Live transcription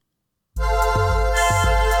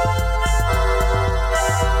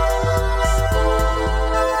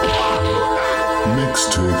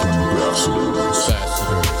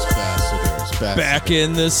Back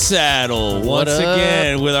in the saddle What once up?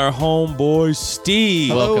 again with our homeboy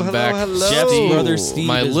Steve. Welcome back. Jeff's brother Steve.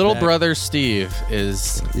 My is little back. brother Steve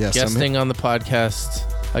is Yes, I'm guesting on the podcast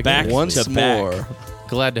again. Back Once to back. more.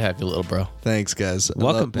 Glad to have you, little bro. Thanks, guys.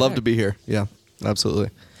 Welcome Love back. to be here. Yeah,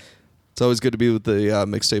 absolutely. It's always good to be with the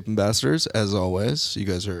Mixtape Ambassadors, as always. You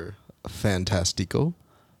guys are fantastico.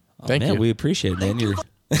 Thank Man, you. we appreciate it, man. You're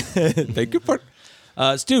thank you for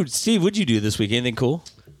dude, Steve, what'd you do this week? Anything cool?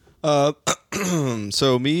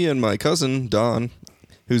 So me and my cousin, Don,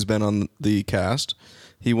 who's been on the cast,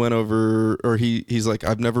 he went over, or he's like,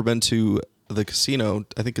 I've never been to the casino.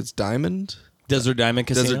 I think it's Diamond? Desert Diamond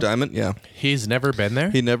Casino. Desert Diamond, yeah. He's never been there?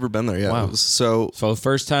 He'd never been there, yeah. Wow. So So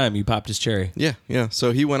first time you popped his cherry. Yeah.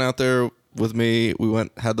 So he went out there with me. We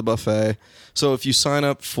had the buffet. So if you sign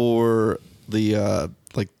up for the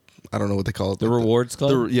I don't know what they call it, The rewards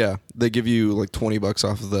club? yeah, they give you like $20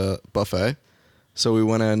 off of the buffet. So we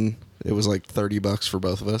went in. It was like $30 for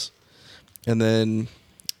both of us, and then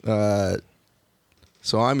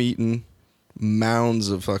so I'm eating mounds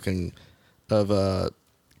of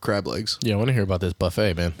crab legs. Yeah, I want to hear about this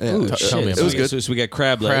buffet, man. Yeah. Ooh, T- shit. tell me it about was it. good. So we got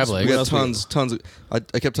crab legs. Crab legs. We What got else tons of. I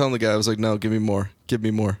kept telling the guy, I was like, no, give me more. Give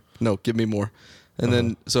me more. No, give me more. And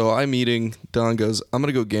then, so I'm eating. Don goes, I'm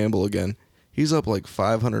going to go gamble again. He's up like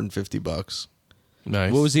 $550.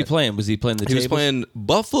 Nice. What was he playing? Was he playing the He was tables? playing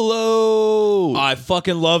Buffalo. I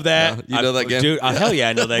fucking love that. Yeah, you know that game? Dude, hell yeah,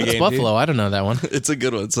 I know that It's game. Buffalo. I don't know that one. It's a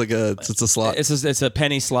good one. It's like it's a slot. It's a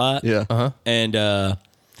penny slot. Yeah. Uh-huh. And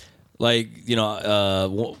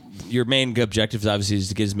your main objective is obviously is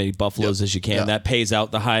to get as many buffaloes Yep. as you can. Yeah. That pays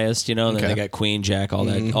out the highest, and then Okay. they got queen, jack, all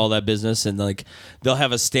that business, and like they'll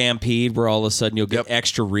have a stampede where all of a sudden you'll get Yep.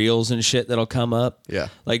 extra reels and shit that'll come up. Yeah.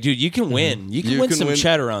 Like, dude, you can win. You can win some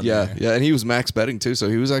cheddar on yeah, there. Yeah, and he was max betting too, so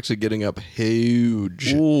he was actually getting up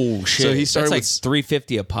huge. Ooh, shit. So he started That's like with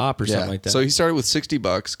 $350 a pop or something like that. So he started with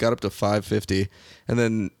 $60, got up to $550, and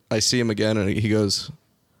then I see him again, and he goes,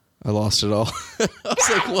 "I lost it all." I was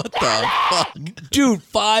like, "What the fuck, dude,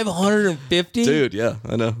 550? dude?" Yeah,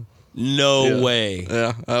 I know. No Yeah. way.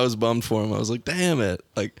 Yeah, I was bummed for him. I was like, "Damn it!"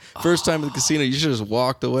 Like first time at the casino, you should have just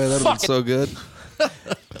walked away. That'd have been so good.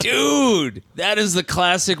 Dude, that is the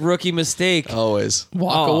classic rookie mistake. Always.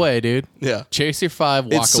 Walk Oh. away, dude. Yeah. Chase your five,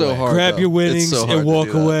 walk It's away. so hard. Grab though. your It's winnings so and hard to walk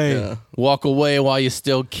do that. away. Yeah. Walk away while you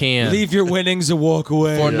still can. Leave your winnings and walk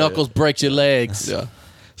away. Before Knuckles breaks your legs. Yeah.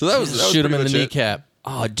 So that was Shoot him pretty in the much it. kneecap.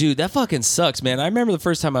 Oh, dude, that fucking sucks, man. I remember the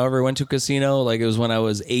first time I ever went to a casino, like it was when I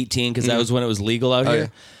was 18, because that was when it was legal out Oh, here. yeah.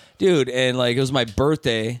 Dude, and like it was my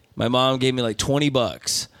birthday. My mom gave me like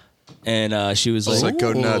 $20. And she was Just like, like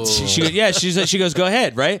go nuts. she goes, go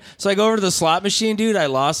ahead, right? So I go over to the slot machine, dude. I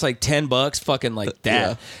lost like $10, fucking like that.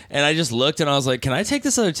 Yeah. And I just looked and I was like, can I take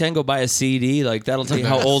this other 10, go buy a CD? Like that'll tell you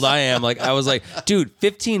how old I am. Like I was like, dude,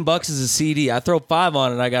 $15 is a CD. I throw 5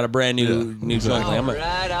 on it, and I got a brand new joint. Like, I'm like,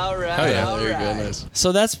 Hell yeah. There you go. Nice.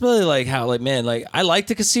 so that's really like how, like, man, like I like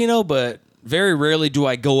the casino, but very rarely do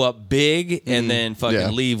I go up big and then fucking Yeah.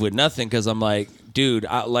 leave with nothing, because I'm like, dude,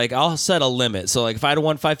 I'll set a limit. So like if I'd have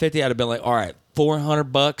won 550, I'd have been like, all right,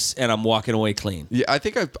 $400, and I'm walking away clean. Yeah, I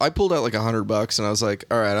think I pulled out like $100, and I was like,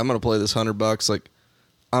 all right, I'm gonna play this $100. Like,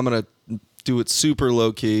 I'm gonna do it super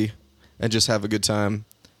low key and just have a good time.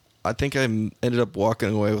 I think I ended up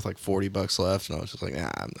walking away with like $40 left, and I was just like, nah,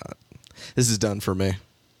 I'm not. This is done for me.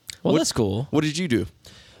 Well, that's cool. What did you do?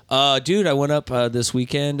 Dude, I went up this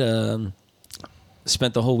weekend.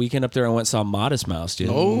 Spent the whole weekend up there. I went and saw Modest Mouse, dude.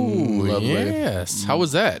 Oh, lovely. yes. How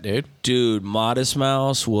was that, dude? Dude, Modest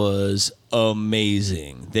Mouse was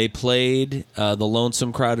amazing. They played the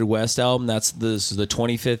Lonesome Crowded West album. This is the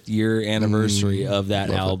 25th year anniversary of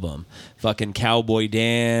that album. Fucking Cowboy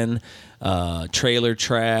Dan, Trailer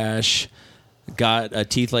Trash, got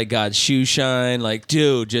Teeth Like God's Shoe Shine. Like,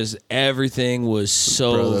 dude, just everything was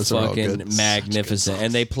so Bro, those are all fucking good. Such magnificent. good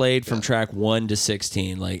And they played from track 1 to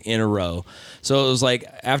 16, like in a row. So it was like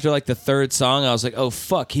after like the third song, I was like, oh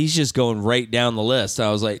fuck, he's just going right down the list.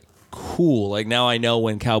 I was like, cool. Like now I know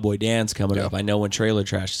when Cowboy Dan's coming up. I know when Trailer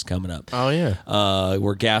Trash is coming up. Oh, yeah.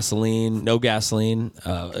 Where No Gasoline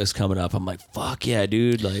is coming up. I'm like, fuck yeah,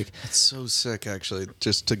 dude. Like, It's so sick, actually,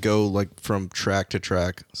 just to go like from track to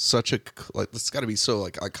track. Such a like, it's got to be so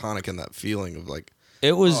like iconic in that feeling of like,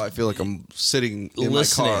 it was. I feel like I'm sitting in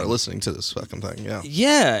Listening. my car listening to this fucking thing. Yeah.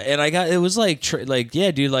 Yeah, and it was like yeah,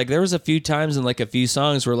 dude, like there was a few times in like a few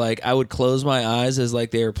songs where like I would close my eyes as like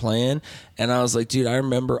they were playing, and I was like, dude, I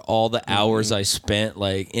remember all the hours I spent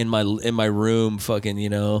like in my room, fucking,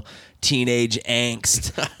 teenage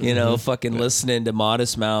angst, fucking listening to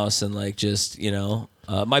Modest Mouse and like just,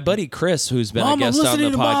 My buddy Chris, who's been Mom, a I'm guest on the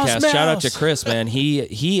listening to Modest podcast, shout out to Mouse. Chris, man.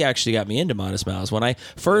 He actually got me into Modest Mouse. When I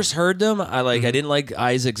first heard them, I didn't like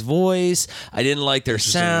Isaac's voice. I didn't like their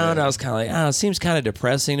sound. I was kind of like, it seems kind of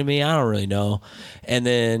depressing to me. I don't really know. And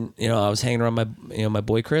then I was hanging around my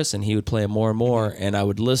boy Chris, and he would play them more and more, and I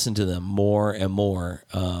would listen to them more and more.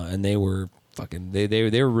 And they were fucking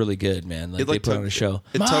they were really good, man. Like, they put on a show.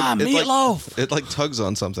 Meatloaf. It like tugs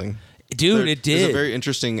on something. Dude, it There's a did. very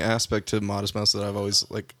interesting aspect to Modest Mouse that I've always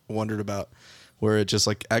like wondered about, where it just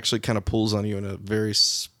like actually kind of pulls on you in a very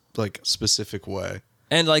like specific way.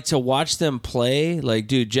 And like to watch them play, like,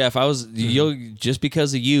 dude, Jeff, just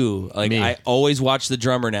because of you, like, Me. I always watch the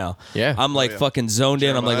drummer now. Yeah. I'm like fucking zoned in.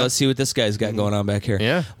 I'm like, Jeremiah. let's see what this guy's got going on back here.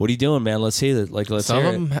 Yeah. What are you doing, man? Let's see it. Like, let's hear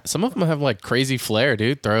it. Some of them have like crazy flair,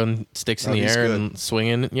 dude. Throwing sticks in the he's air good. and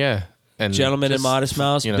swinging. Yeah. And Gentlemen in just, Modest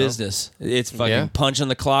Mouse, you know, business. It's fucking Yeah. punching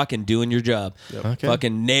the clock and doing your job. Okay.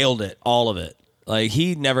 Fucking nailed it, all of it. Like,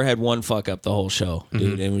 he never had one fuck up the whole show,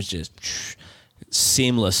 dude. It was just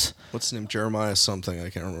seamless. What's his name? Jeremiah something. I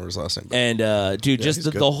can't remember his last name. But And dude, just he's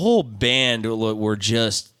the good. whole band were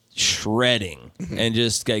just shredding, and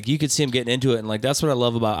just like you could see him getting into it, and like that's what I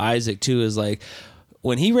love about Isaac too. Is like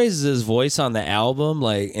when he raises his voice on the album,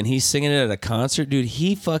 like, and he's singing it at a concert, dude,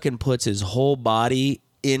 he fucking puts his whole body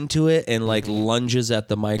into it and like lunges at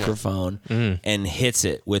the microphone and hits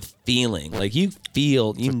it with feeling. Like you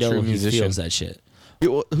know true he musician. feels that shit.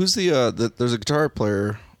 Who's there's a guitar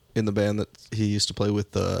player in the band that he used to play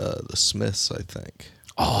with the Smiths, I think.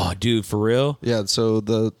 Oh, dude, for real? Yeah, so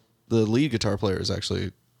the lead guitar player is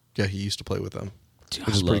actually he used to play with them. Dude,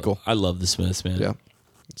 Which is pretty cool. I love the Smiths, man. Yeah.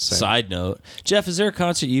 Same. Side note, Jeff, is there a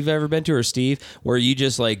concert you've ever been to, or Steve, where you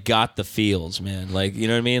just like got the feels, man? Like, you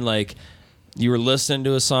know what I mean? Like you were listening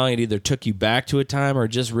to a song, it either took you back to a time or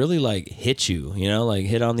just really like hit you, like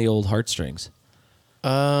hit on the old heartstrings,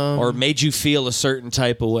 or made you feel a certain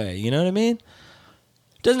type of way. You know what I mean?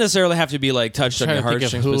 Doesn't necessarily have to be like touched on trying your to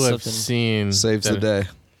think of heartstrings, who but I've something seen. Saves the day.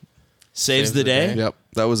 saves the day. Yep,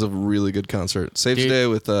 that was a really good concert. Saves Dude. the day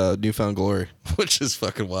with Newfound Glory, which is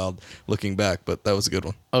fucking wild looking back, but that was a good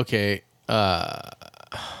one. Okay. All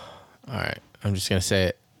right. I'm just gonna say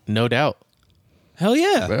it. No doubt. Hell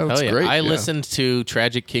yeah. Yeah, that's Hell yeah. great. I yeah. listened to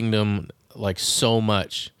Tragic Kingdom like so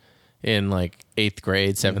much in like 8th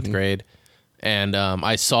grade, 7th grade. And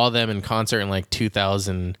I saw them in concert in like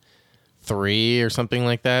 2003 or something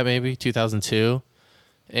like that, maybe 2002.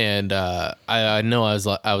 And I know I was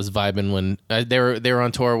vibing when they were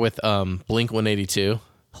on tour with Blink 182.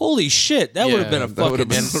 Holy shit, that would have Yeah, been a that would've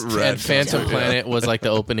fucking been rad And Phantom concert, yeah. Planet was like the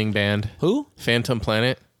opening band. who? Phantom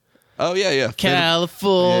Planet. Oh yeah.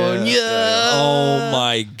 California. Oh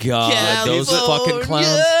my god, those fucking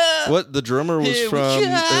clowns. What the drummer was Here we from? go.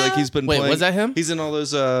 Like he's been. Wait, playing, was that him? He's in all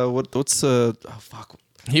those. What's the? Oh fuck.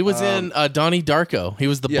 He was in Donnie Darko. He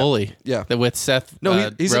was the yeah, bully. yeah. With Seth. No,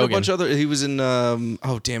 he's in a Rogen. bunch of other. He was in.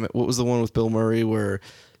 Oh damn it! What was the one with Bill Murray where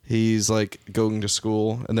he's like going to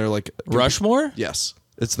school and they're like Rushmore? Yes,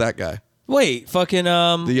 it's that guy, Wait, fucking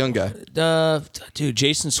the young guy. dude,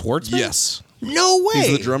 Jason Schwartzman? Yes, No way.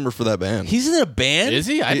 he's the drummer for that band. He's in a band? Is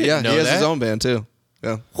he? I didn't yeah, know he has that. his own band too.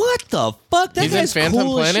 Yeah, What the fuck? That He's in guy's Phantom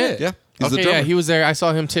cool as Planet? shit. yeah. He's the Okay, drummer. yeah, he was there. I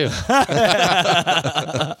saw him too.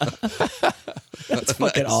 That's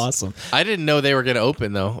fucking awesome. I didn't know they were gonna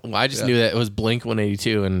open though. I just knew that it was Blink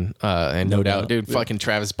 182 and no doubt, dude. Fucking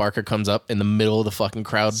Travis Barker comes up in the middle of the fucking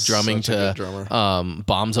crowd drumming Such a good to drummer.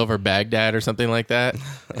 Bombs Over Baghdad or something like that,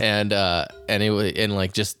 and it was and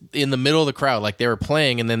like just in the middle of the crowd, like they were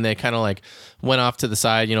playing, and then they kind of like went off to the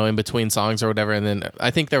side, in between songs or whatever, and then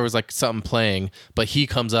I think there was like something playing, but he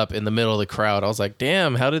comes up in the middle of the crowd. I was like,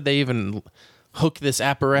 damn, how did they even hook this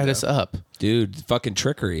apparatus up? Dude, fucking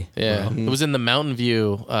trickery. Yeah, it was in the Mountain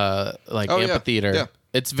View Oh, yeah. amphitheater. Yeah.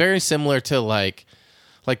 It's very similar to like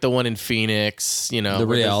the one in Phoenix. The where there's-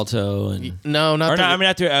 Rialto and No, not or the, not. I mean,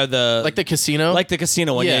 not the like the casino. like the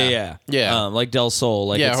casino one. Yeah, Yeah. yeah, Yeah. like Del Sol.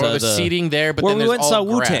 Like yeah, it's, or the seating there, but where then we there's went and all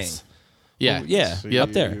saw Wu-Tang. grass. Yeah, Yeah, Yep.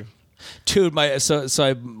 up there. Dude,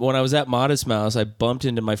 when I was at Modest Mouse, I bumped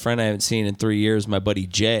into my friend I haven't seen in 3 years, my buddy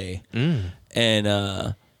Jay, and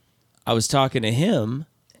I was talking to him,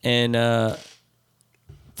 and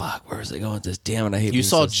fuck, where was I going with this? Damn it, I hate. You being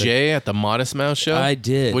saw so sick. Jay at the Modest Mouse show. I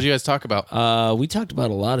did. What'd you guys talk about? We talked about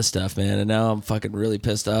a lot of stuff, man, and now I'm fucking really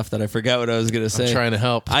pissed off that I forgot what I was gonna say. I'm trying to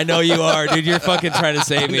help. I know you are, dude. You're fucking trying to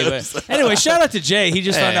save me. But anyway, shout out to Jay. He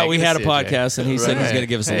just Hey, found out we good had to a see you, Jay. podcast, and he said he's Right. going to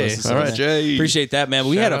give us a Hey, listen. So, all right, man, Jay. Appreciate that, man. But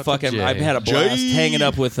we Shout had a out to fucking. Jay. I had a blast Jay. hanging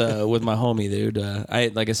up with my homie, dude.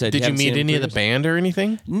 Like I said, Did you haven't seen meet him any in of the 3 years. band or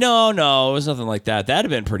anything? No, it was nothing like that. That'd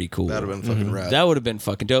have been pretty cool. That'd have been fucking rad. That would have been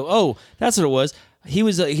fucking dope. Oh, that's what it was. he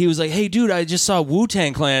was like, hey, dude, I just saw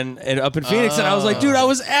Wu-Tang Clan up in Phoenix, and I was like, dude, I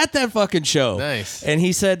was at that fucking show. Nice. And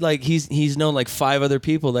he said like he's known like 5 other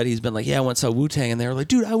people that he's been like, yeah, I went and saw Wu-Tang, and they were like,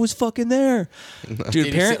 dude, I was fucking there.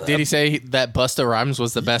 Dude, Did he say that Busta Rhymes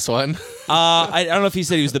was the best one? I don't know if he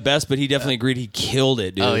said he was the best, but he definitely agreed he killed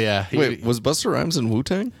it, dude. Oh yeah. Wait, was Busta Rhymes in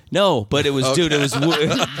Wu-Tang? No, but it was, dude, it was.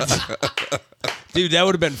 Dude, that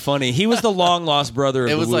would have been funny. He was the long lost brother of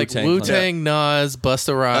It the was like Wu-Tang Wu-Tang, Nas,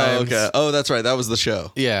 Busta Rhymes. Oh, okay. Oh, that's right. That was the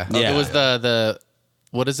show. Yeah. Yeah. It was the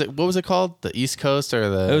what is it? What was it called? The East Coast or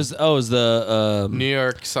the It was the New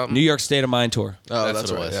York something? New York State of Mind tour. Oh, That's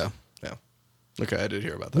that's what it right. was. Yeah. Okay, I did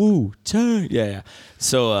hear about that. Wu-Tang. Yeah.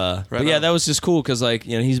 So, but yeah, on. that was just cool because, like,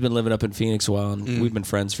 you know, he's been living up in Phoenix a while, and we've been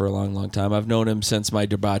friends for a long, long time. I've known him since my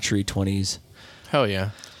debauchery 20s. Hell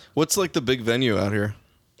yeah. What's like the big venue out here?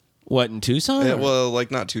 What, in Tucson? Yeah, or- well, like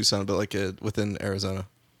not Tucson, but like within Arizona.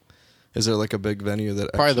 Is there like a big venue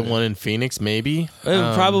that Probably the actually- one in Phoenix, maybe. It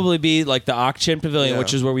would probably be like the Ak-Chin Pavilion, Yeah.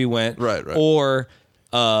 which is where we went. Right. Or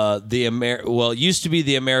it used to be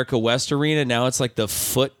the America West Arena. Now it's like the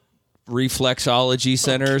Foot Reflexology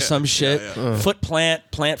Center or some shit. Foot plant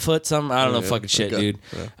foot, some, I don't know, fucking shit, okay. dude.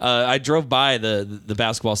 I drove by the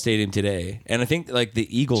basketball stadium today, and I think like the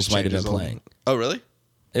Eagles might have been changes all- playing. Oh, really?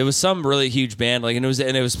 It was some really huge band, like, and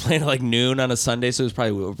it was playing at like noon on a Sunday, so it was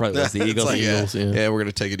probably was the It's Eagles. like, Eagles, yeah. yeah. Yeah, we're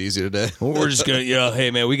gonna take it easy today. We're just gonna,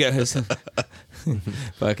 hey man, we got his.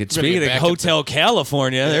 Fucking speaking get of back Hotel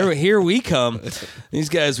California, here we come. These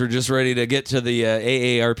guys were just ready to get to the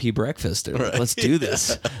AARP breakfast. Let's do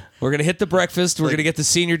this. We're gonna hit the breakfast. We're gonna get the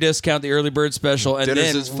senior discount, the early bird special, and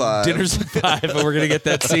Dinner's then is $5. Dinner's at $5, and we're gonna get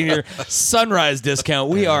that senior sunrise discount.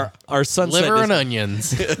 We are our sunset Liver and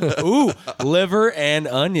discount. onions. Ooh, liver and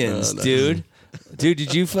onions, dude. Dude,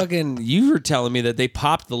 did you you were telling me that they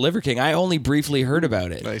popped the Liver King. I only briefly heard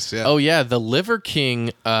about it. Nice. Yeah. Oh yeah, the Liver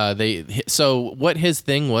King. So what his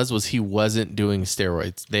thing was he wasn't doing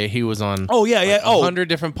steroids. He was on. Oh, yeah, yeah. Oh. 100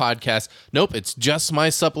 different podcasts. Nope, it's just my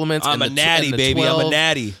supplements. I'm and a the natty, and the baby. I'm a 12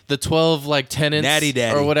 natty. The 12 like tenants, Natty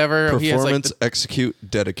daddy. or whatever. He has, like, Performance, execute,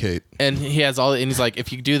 dedicate. and he has all. And he's like,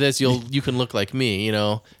 if you do this, you can look like me. You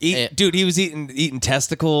know. And- Dude, he was eating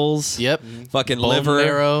testicles. Yep. Fucking Bone liver.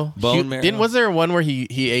 marrow. Bone marrow. Was there one where he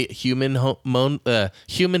ate human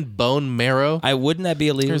bone marrow? Wouldn't that be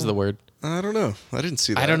illegal? Here's the word. I don't know. I didn't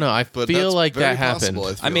see that. I don't know. I But feel that's like very that happened.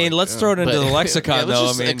 possible, I mean, feel let's like, throw it into But- the lexicon, yeah, let's though.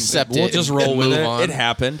 just I mean, accept we'll it just and roll with move it. on. It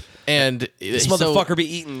happened. And This motherfucker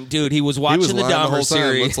be eating, dude. He was He watching was the lying the Dahmer whole time.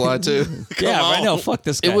 series. Let's lie too. Yeah, I know. Fuck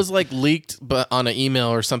this guy. It was like leaked, but on an email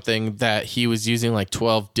or something that he was using like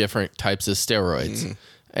 12 different types of steroids,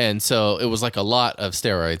 and so it was like a lot of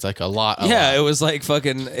steroids, like a lot. Yeah, it was like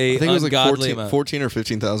fucking I think it was like ungodly 14 amount. or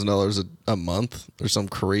 $15,000 a month or some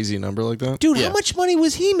crazy number like that. Dude, Yeah. how much money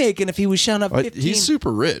was he making if he was showing up 15? He's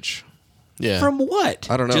super rich. Yeah. From what?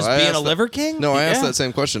 I don't know. Just I being asked a liver king? No, I asked Yeah. that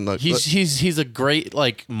same question. Like, He's a great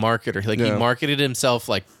like marketer. Like he Yeah. marketed himself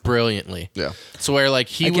like brilliantly. Yeah. So where like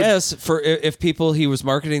he I would guess for if people he was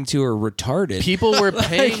marketing to are retarded. people were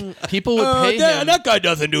paying people would pay him. that guy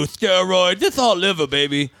doesn't do steroids. It's all liver,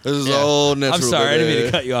 baby. this is all natural. I'm sorry, I didn't mean baby.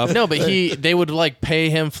 to cut you off. No, but they would like pay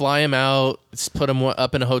him, fly him out, put him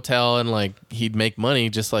up in a hotel, and like he'd make money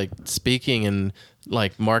just like speaking and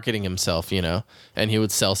like marketing himself, you know. And he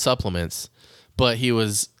would sell supplements, but he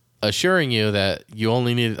was assuring you that you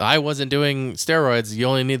only need. I wasn't doing steroids. You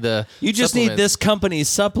only need the. You just need supplements. this company's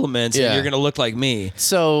supplements, and Yeah. you're gonna look like me.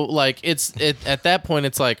 So like at that point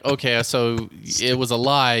it's like, okay, so it was a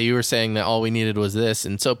lie. You were saying that all we needed was this,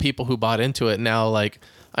 and so people who bought into it now, like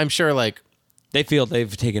I'm sure, like They feel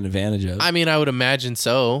they've taken advantage of. I mean, I would imagine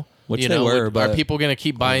so. Which you they know, were, are but- people going to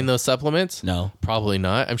keep buying those supplements? No. Probably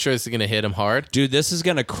not. I'm sure this is going to hit them hard. Dude, this is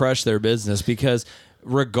gonna crush their business because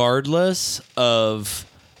regardless of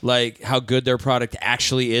like how good their product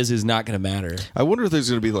actually is not gonna matter. I wonder if there's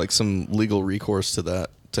going to be like some legal recourse to that,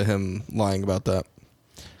 to him lying about that.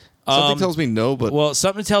 Something tells me no, but Well,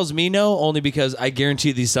 something tells me no, only because I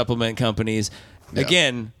guarantee these supplement companies,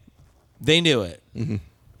 again, they knew it.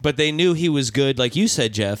 But they knew he was good, like you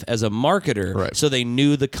said, Jeff, as a marketer. Right. So they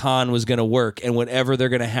knew the con was going to work, and whatever they're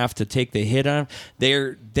going to have to take the hit on,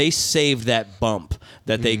 they saved that bump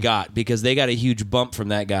that they got because they got a huge bump from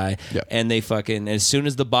that guy. Yep. And they fucking, as soon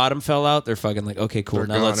as the bottom fell out, they're fucking like, okay, cool. they're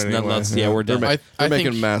Now gone let's, anyway. yeah, we're done. They're, I they're think-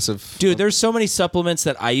 making massive. Dude, there's so many supplements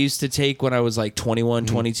that I used to take when I was like 21,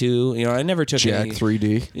 22. You know, I never took Jack any.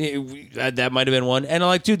 3D. Yeah, that might have been one. And I'm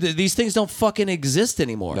like, dude, these things don't fucking exist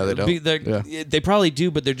anymore. No, they don't. They probably do,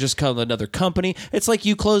 but they're just called another company. It's like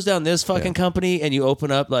you close down this fucking company and you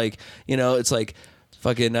open up like, you know, it's like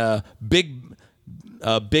fucking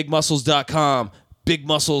bigmuscles.com, Big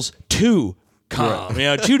Muscles 2. com,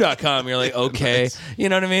 2.com. You're like, okay, you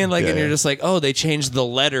know what I mean? Like, and you're just like, oh, they changed the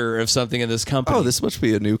letter of something in this company. Oh, this must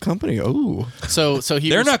be a new company. Oh, So he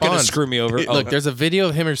They're not going to responds. screw me over. Look, there's a video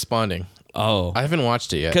of him responding. Oh, I haven't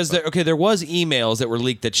watched it yet. because there was emails that were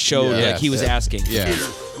leaked that showed Yeah. like he was asking. Yeah.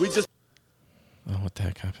 We just Oh, what the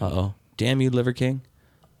heck happened? Oh, damn you, Liver King!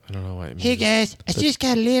 I don't know what it means. Hey guys, I just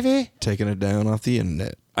got a liver. taking it down off the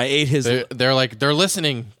internet. I ate his. They're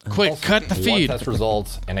listening. Quick, cut the Blood feed. test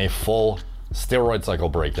results and a full steroid cycle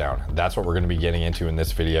breakdown. That's what we're going to be getting into in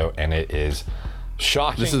this video, and it is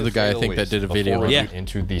shocking. This is to the guy, say I the think, that least, did a before video we with get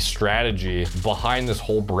into the strategy behind this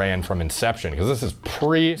whole brand from inception, because this is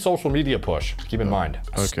pre-social media push. Keep in mind.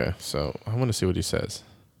 Okay, so I want to see what he says.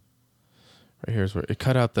 Right here's where it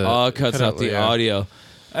cut out the. Oh, it cuts out the audio.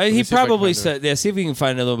 He see if I can probably find said, yeah, see if we can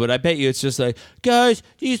find another one, but I bet you it's just like, guys,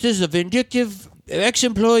 this is a vindictive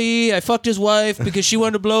ex-employee. I fucked his wife because she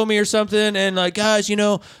wanted to blow me or something. And like, guys, he's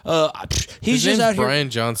His just name's out here. Brian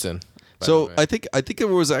Johnson. by the So way. I think it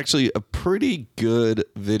was actually a pretty good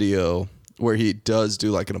video where he does do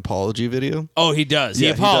like an apology video. Oh, he does. He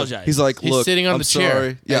Yeah, does. apologized. He's like, he's look, sitting on I'm the chair.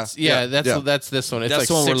 sorry. That's this one. It's That's like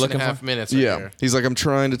the one we're 6.5 looking for? minutes. Right Yeah. here. He's like, I'm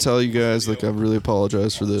trying to tell you guys, like, I really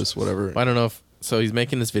apologize for this, whatever. I don't know if so. He's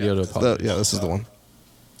making this video to apologize. Yeah, this is the one.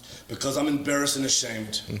 because I'm embarrassed and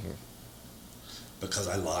ashamed. Because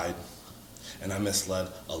I lied and I misled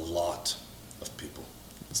a lot of people.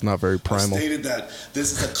 It's not very I primal. stated that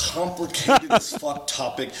this is a complicated as fuck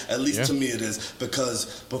topic, at least to me it is,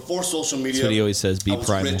 because before social media, That's what he always says, be I was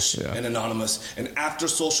primal. rich Yeah. and anonymous, and after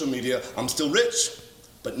social media, I'm still rich,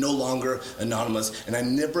 but no longer anonymous, and I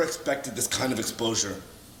never expected this kind of exposure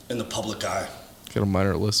in the public eye. Got a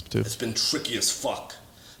minor lisp too. It's been tricky as fuck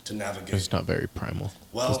to navigate. It's not very primal.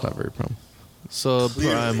 Well, It's not very primal.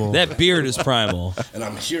 Subprimal. That beard is primal. and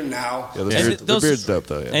I'm here now. Yeah, And the those- beard's dope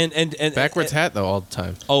though. Yeah. And Backwards hat though all the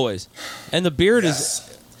time. always. And the beard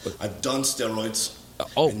Yes, I've done steroids.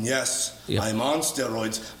 Oh. And yes, Yeah. I'm on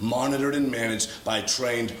steroids, monitored and managed by a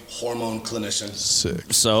trained hormone clinician. Sick.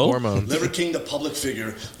 is so. Hormone. Liver King, the public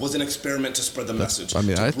figure, was an experiment to spread the message. I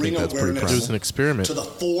mean, to I think that's pretty awareness It was an experiment. to the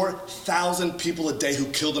 4,000 people a day who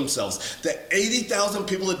kill themselves. The 80,000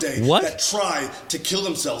 people a day What? that try to kill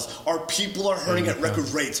themselves. Our people are hurting at record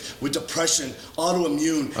rates with depression,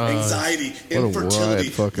 autoimmune, anxiety, what a infertility,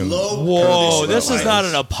 wild fucking- low Whoa, condition this of is not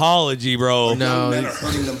life. an apology, bro. No. Young men are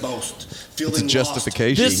hurting the most. Feeling It's a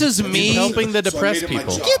justification. This is me helping the So I depressed made it my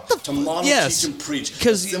people. job Get the to model, yes, teach, and preach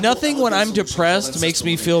because a simple, nothing when I'm elegant solution depressed called makes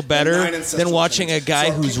me ancestral feel living. better The 9 than ancestral watching a tenets. guy So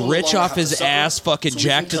our who's people no rich longer off have to his suffer, ass, fucking so we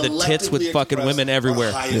jacked to can the tits with collectively fucking express women our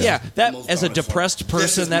everywhere. highest Yeah, that and most as a honest depressed form. This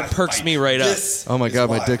person, is that my perks fight. me right up. This Oh my is God,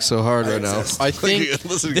 my why dick's so hard I right now. exist. I think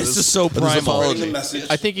Listen to this is so That is primal. apology. Spreading the message.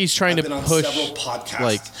 I think he's trying I've to been on push, several podcasts,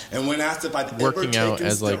 like, and when asked if I'd working ever out taken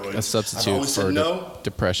as like a steroids, I've substitute always for said no.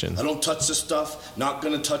 depression. I don't touch this stuff. Not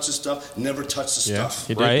gonna touch this stuff. Never touch this Yeah, stuff.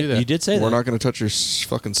 he did Right? do that. You did say We're that. not going to touch your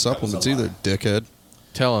fucking supplements lie. either, dickhead.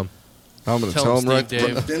 Tell him. I'm going to Tell tell him, him right. Steve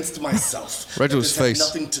Dave. Convinced myself Right that to his this had face.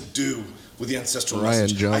 nothing to do with the ancestral Ryan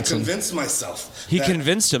message. Johnson. I convinced myself. He that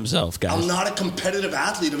convinced himself, guys. I'm not a competitive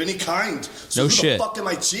athlete of any kind. So No who shit. the fuck am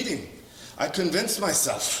I cheating? I convinced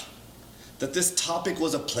myself that this topic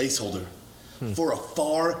was a placeholder for a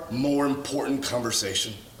far more important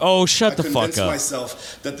conversation. Oh, shut the I fuck convinced up.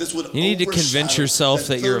 myself that this would You need to convince overshadow yourself the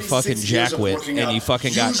that you're a 36 fucking years of jackwit working and out, you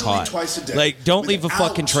fucking got usually caught. twice a day, Like, don't leave a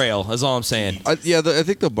fucking without trail, is all I'm saying. I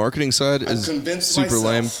think the marketing side is convinced super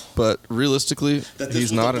lame, myself but realistically, that this he's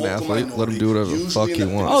was not the an vocal athlete. Let him minority, do whatever the usually fuck in he the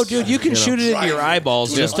wants. Oh, dude, you can You know. shoot it into your Trying eyeballs.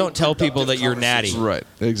 to Just have don't tell people that you're natty. unproductive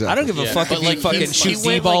Right, exactly. I don't give a Yeah. fuck But, if you like, fucking he shoot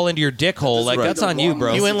went, D-ball like- into your dick hole. Like, Right. that's on you,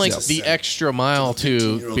 bro. You went like Yes. the extra mile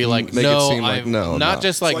to be like, Make it no, seem like, I'm no, not no.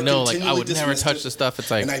 just like, So I no, like I continually would never dismissed touch it, the stuff. It's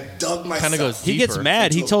like, and I dug myself. kind of goes He gets deeper.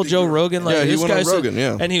 mad. He into a told Joe bigger- Rogan, like, Yeah, he this went on guy said- Rogan,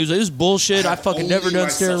 yeah. and he was like, this is bullshit. I have fucking never only done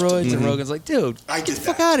myself to steroids. blame. And Rogan's like, dude, I get did the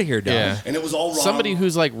fuck that. out of here, dog. Yeah. And it was all wrong. Somebody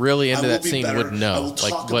who's like really I into will that be scene better. would I know, will like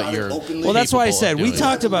talk what about it you're. openly. Well, that's why I capable of said we doing.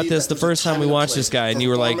 talked about believe this that the there's a first time we time and watched place this guy, and for you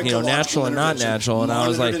were like, pharmacological natural and not intervention, natural, and I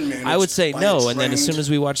was like, monitored and I would say managed by no, a and then as soon trained as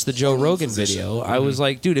we watched the Joe Rogan physician. video, I was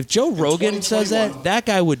like, dude, if Joe Rogan says that, 2021, that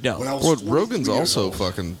guy would when I know. was Well, 43 Rogan's years also old,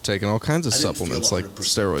 fucking taking all kinds of I didn't supplements, feel like 100%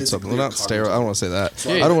 steroid supplements. Not physically steroid. I don't want to say that.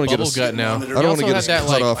 Yeah, I don't want to get bubble a gut now. I I don't don't want also to get had a that cut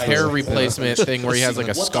like off. hair of- replacement thing where he has like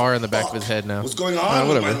a What scar the in the back of fuck his head now. What's going on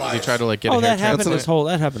whatever. with my life? He tried to like get a Oh, that haircut. happened. That's This whole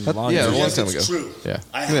that happened a long yeah, time a long Yes, time it's ago. true. Yeah.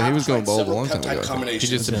 I Yeah, have he was going tried bald a several long time peptide ago, I think. combinations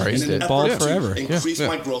He just embraced in an it. Bald effort to forever. Increase Yeah.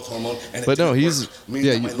 my growth hormone, and it But no, didn't he's work, meaning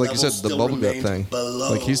yeah, that my like you said, levels the still bubble gut remained thing.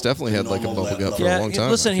 below Like he's definitely had the like a normal bubble gut for level. a Yeah, long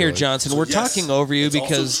time. listen I here, feel like. Johnson. So We're yes, talking over you it's also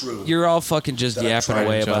because true you're all fucking just that I yapping tried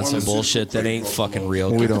away about some pharmaceutical bullshit that grade ain't growth fucking hormone.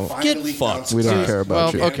 real. We don't. Get fucked. We don't care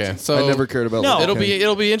about Well, you. okay, so I never cared about. No. lidocaine.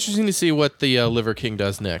 it'll be interesting to see what the Liver King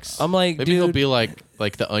does next. I'm like, maybe he'll dude. be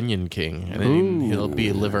like the Onion King, and then he'll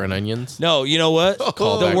be liver and onions. No, you know what?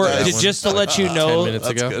 Call back to that one. Just to let you know, 10 minutes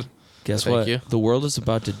ago. good. guess Thank what? you. The world is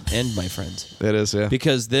about to end, my friends. It is, yeah.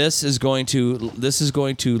 Because this is going to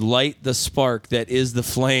light the spark that is the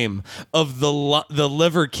flame of the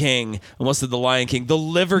Liver King. Almost said the Lion King. The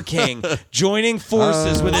Liver King joining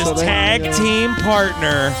forces with his tag team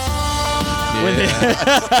partner.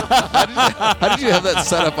 How did you have that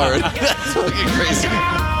set up already? That's fucking crazy.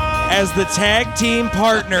 As the tag team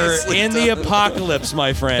partner in the apocalypse,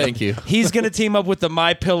 my friend. Thank you. He's going to team up with the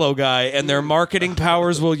My Pillow guy, and their marketing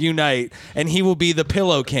powers will unite, and he will be the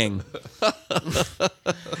Pillow King.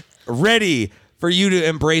 Ready for you to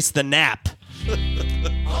embrace the nap.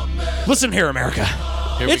 Listen here, America.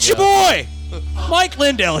 It's your boy, Mike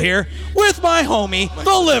Lindell here, with my homie,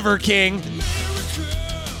 the Liver King.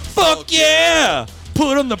 Fuck yeah!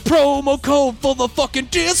 Put on the promo code for the fucking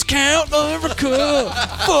discount, America.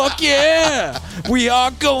 Fuck yeah! We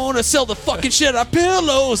are gonna sell the fucking shit out of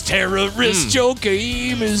pillows. Terrorist, your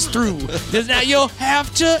game is through. Cause now you'll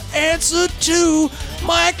have to answer to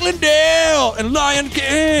Mike Lindell and Lion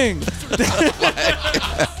King.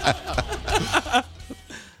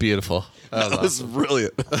 Beautiful. That was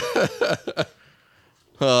brilliant.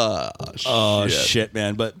 Oh shit,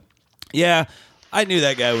 man! But yeah, I knew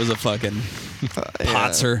that guy was a fucking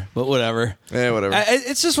potser, but whatever. Yeah, whatever.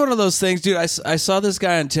 It's just one of those things, dude. I saw this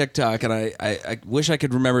guy on TikTok, and I wish I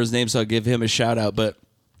could remember his name, so I'll give him a shout out. But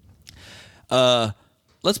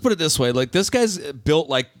let's put it this way: like, this guy's built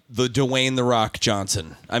like the Dwayne the Rock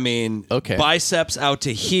Johnson. I mean, Okay. biceps out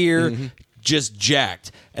to here, just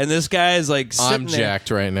jacked. And this guy is like sitting I'm there, jacked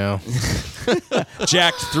right now.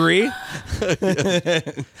 jacked 3.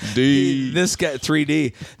 D. This guy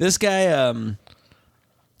 3D. This guy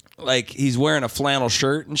like, he's wearing a flannel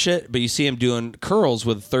shirt and shit, but you see him doing curls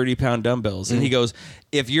with 30-pound dumbbells. And he goes,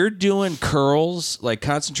 if you're doing curls, like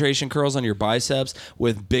concentration curls on your biceps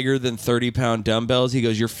with bigger than 30-pound dumbbells, he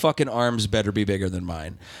goes, your fucking arms better be bigger than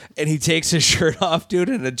mine. And he takes his shirt off, dude,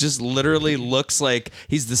 and it just literally looks like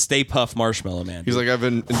he's the Stay Puft Marshmallow Man. He's dude. like, I've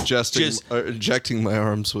been injecting my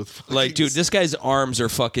arms with fucking Like, dude, this guy's arms are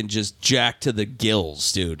fucking just jacked to the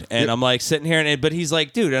gills, dude. And I'm like sitting here, but he's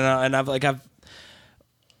like, dude, I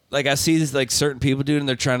see these like certain people, dude, and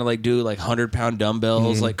they're trying to like do like 100-pound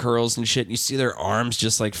dumbbells, like curls and shit. And you see their arms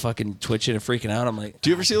just like fucking twitching and freaking out. I'm like, Do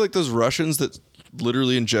you ever see like those Russians that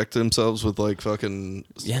literally inject themselves with like fucking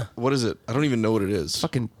Yeah. What is it? I don't even know what it is.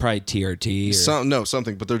 fucking probably TRT. Or,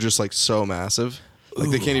 Something, but they're just like so massive. Like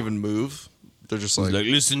they can't even move. They're just like,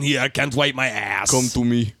 listen here, I can't wipe my ass. come to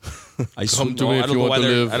me. I Come to me if you want to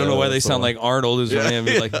live. I don't know why they So- sound like Arnold is running.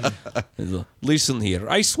 Like, listen here,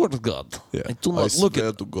 I swear to God, Yeah. I do I not look swear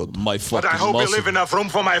at to God. my fucking But I hope you muscle. leave enough room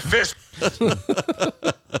for my fist.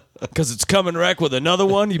 Because it's coming wreck with another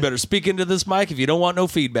one. You better speak into this mic if you don't want no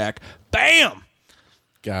feedback. Bam!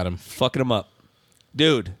 Got him. Fucking him up.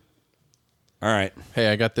 Dude. All right.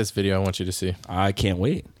 Hey, I got this video I want you to see. I can't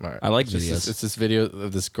wait. All right. I like It's videos. It's this video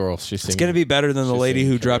of this girl. She's singing. It's going to be better than the She's lady who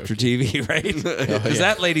singing dropped her TV, right? Because yeah.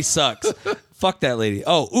 that lady sucks. Fuck that lady.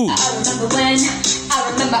 Oh, ooh.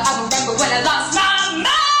 I remember when I lost my mind.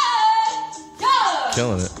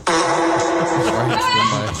 killing it.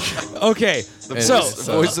 Okay. And So, it's,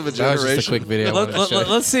 Voice of a that was just a generation. quick video. I wanted to show you.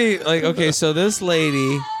 let's see. Like, okay, so this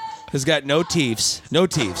lady has got no teeths. No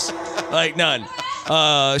teeths. Like, none.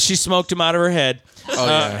 She smoked them out of her head.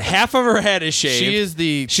 yeah. Half of her head is shaved. She is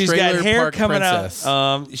the She's Trailer got hair Park coming princess.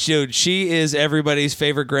 out. Dude, she is everybody's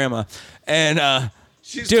favorite grandma. And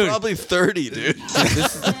She's dude. probably 30, dude.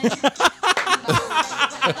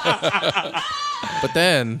 But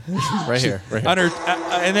then, right here. on her,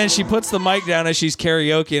 and then she puts the mic down as she's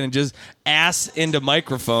karaokeing and just ass into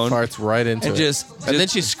microphone. Farts right into And it. just- and then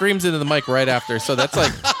she screams into the mic right after. So that's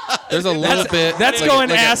like, there's a little bit. that's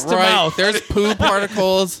going ass to mouth. There's poo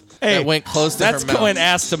particles Hey, that went close to That's her mouth. going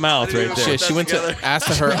ass to mouth right there. She went to ass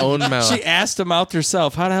to her own mouth. She ass to mouth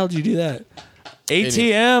herself. How the hell did you do that?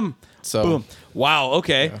 ATM. So Boom. Wow.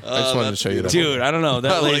 Okay. I just wanted to show you that. Dude, I don't know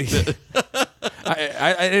that lady.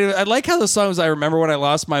 I like how the song was. I remember when I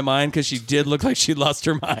lost my mind because she did look like she lost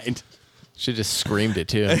her mind. She just screamed it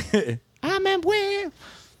too. I'm aware.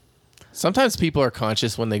 Sometimes people are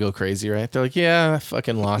conscious when they go crazy, right? They're like, yeah, I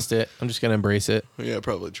fucking lost it. I'm just going to embrace it. Yeah,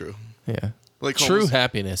 probably true. Yeah. Like True homeless-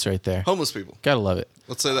 happiness right there. Homeless people. Gotta love it.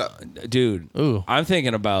 Let's say that. Dude. Ooh. I'm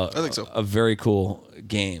thinking about I think so. a very cool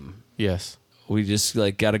game. Yes. We just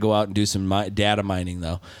like got to go out and do some data mining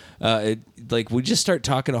though. We just start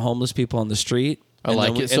talking to homeless people on the street. I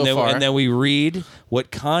like it so far. And then we read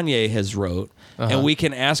what Kanye has wrote, and we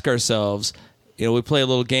can ask ourselves, we play a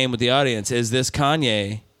little game with the audience. Is this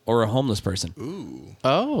Kanye or a homeless person?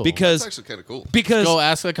 Oh, Because That's actually kind of cool. because go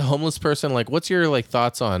ask like a homeless person, like, what's your like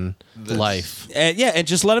thoughts on life? and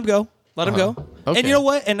just let him go. Let him go. Okay. And you know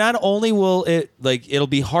what? And not only will it'll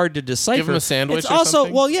be hard to decipher. Give him a sandwich It's or also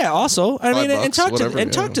something? well, yeah. Also, I mean, and $5, talk whatever, to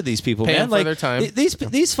and yeah. talk to these people, Pay man. them for Like their time.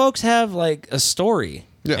 these folks have like a story.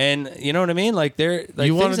 Yeah. And you know what I mean? Like they're like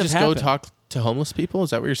You want things to have just go happened. talk to homeless people? Is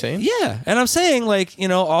that what you're saying? Yeah, and I'm saying like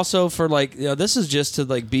also for like this is just to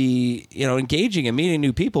like be engaging and meeting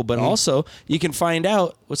new people, but also you can find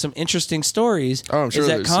out with some interesting stories. Oh, I'm sure is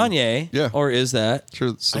that there's some- Kanye? yeah. or is that? Sure,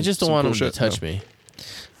 I just don't want them to touch me.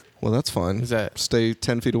 Well, that's fine. Is that- Stay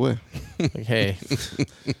 10 feet away. Like, hey,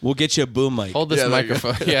 We'll get you a boom mic. hold this Yeah, there you go.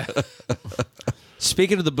 microphone. Yeah.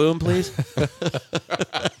 Speaking of the boom, please.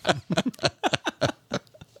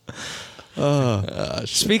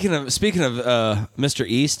 Speaking of Mr.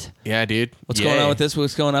 East, Yeah, dude. what's going on with this?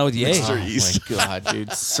 What's going on with Ye? Oh my god,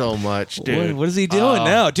 dude, so much, dude. What is he doing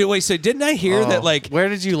now, dude? Wait, so didn't I hear that like? Where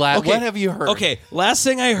did you laugh? Okay, What have you heard? Okay, last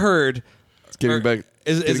thing I heard. Getting Or- back,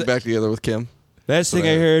 is getting it- back together with Kim. Last thing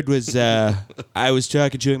I heard was I was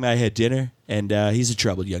talking to him. I had dinner, and he's a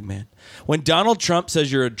troubled young man. When Donald Trump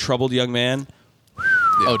says you're a troubled young man,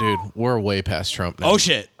 Oh, dude, we're way past Trump now. oh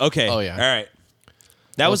shit. Okay. Oh, yeah. All right.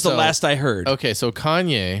 That was the so- last I heard. Okay, so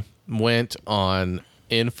Kanye went on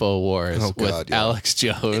InfoWars Oh, with God, yeah. Alex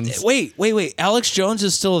Jones. Wait. Alex Jones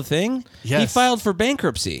is still a thing? He Yes. filed for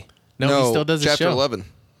bankruptcy. No, he still does his Chapter show. 11.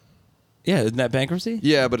 Yeah, isn't that bankruptcy?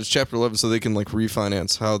 Yeah, but it's Chapter 11, so they can like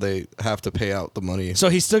refinance how they have to pay out the money. So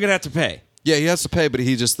he's still gonna have to pay. Yeah, he has to pay, but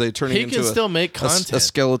they turn it He into can still make a content.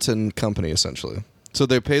 skeleton company essentially. So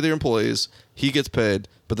they pay their employees, he gets paid,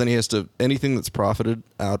 but then he has to anything that's profited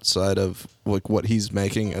outside of like what he's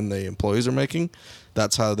making and the employees are making.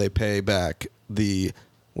 That's how they pay back the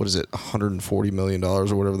 $140 million or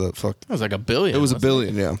whatever the fuck. It was like $1 billion. It was $1 wasn't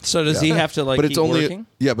billion, yeah. So does he have to like but it's keep only working?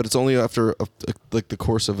 yeah, but it's only after like the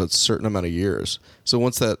course of a certain amount of years. So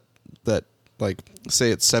once that like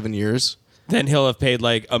say it's 7 years, Then he'll have paid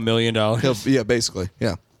like $1 million. yeah, basically,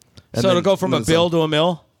 yeah. And So it'll then- go from and a then it's bill like- to a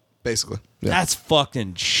mill. basically. Yeah. That's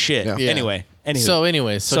fucking shit. Yeah. Yeah. Anyway.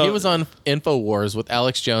 So So- he was on InfoWars with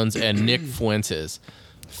Alex Jones and Nick Fuentes.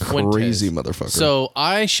 Crazy motherfucker. So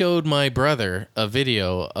I showed my brother a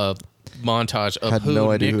video of montage of Had who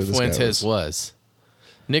no idea Nick who this guy Fuentes was.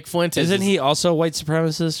 Nick Fuentes Isn't he also a white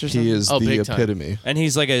supremacist or something? he is Oh, the big time. epitome. And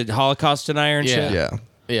he's like a Holocaust denier and Yeah. shit. Yeah.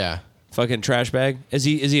 Yeah. Fucking trash bag. Is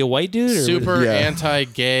he a white dude? Or Super Yeah.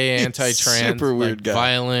 anti-gay, anti-trans, super weird like, guy.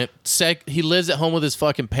 violent. He lives at home with his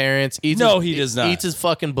fucking parents. No, he does not. Eats his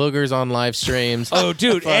fucking boogers on live streams. Oh,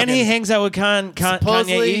 dude, and he hangs out with Kanye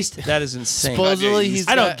Supposedly- East. That is insane. Supposedly he's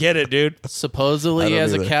I don't got- get it, dude. Supposedly I he don't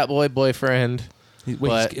has a either. catboy boyfriend.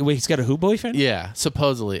 But- He's got a who boyfriend? Yeah,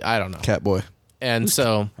 supposedly. I don't know. Catboy. And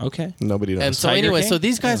so Okay. Nobody knows. and so Tiger anyway, King? so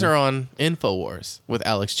these guys are on InfoWars with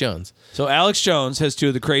Alex Jones. So Alex Jones has two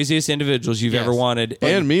of the craziest individuals you've Yes. ever wanted.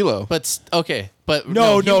 and Milo. But but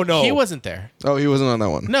No, no. He wasn't there. Oh, he wasn't on that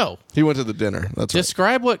one. No. He went to the dinner. That's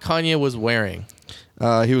Describe what Kanye was wearing.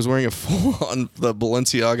 right. He was wearing a full-on the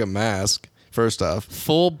Balenciaga mask, first off,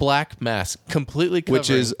 Full black mask, completely covering which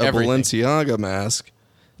is a everything. Balenciaga mask.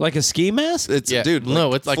 Like a ski mask? It's Yeah. dude.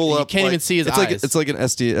 No, it's like full you up, can't even see his it's eyes. Like, it's like an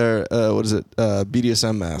SD or what is it?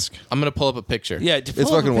 BDSM mask. I'm gonna pull up a picture. Yeah, It's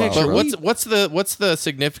fucking wild. But Right. what's the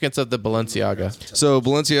significance of the Balenciaga? So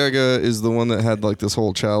Balenciaga is the one that had like this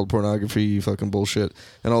whole child pornography fucking bullshit,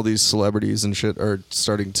 and all these celebrities and shit are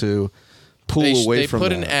starting to pull away They from put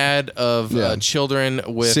that. an ad of Yeah. children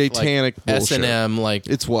with Satanic like bullshit. S&M like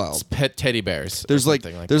It's wild. pet teddy bears. or There's like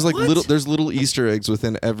something there's that. like little Easter eggs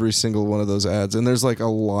within every single one of those ads, and there's like a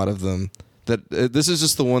lot of them. That this is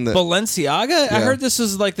just the one that Balenciaga? I Yeah. heard this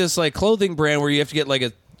is like this like clothing brand where you have to get like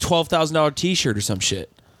a $12,000 T-shirt or some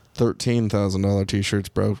shit. $13,000 t-shirts,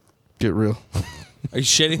 bro. Get real. Are you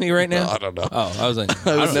shitting me right now? I don't know. Oh, I was like,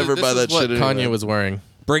 I would This never is buy that what shit. Kanye anyway. was wearing.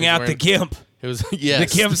 bring He's out the wearing- gimp. It was The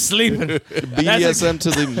yes. gimp's sleeping. BDSM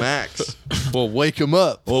to the max. Well, wake him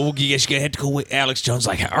up. Well, you guys gonna have to go with Alex Jones.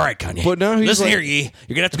 Like, all right, Kanye. But now he's listen like- here, Yee.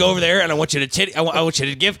 You're gonna have to go over there, and I want you to titty. I want you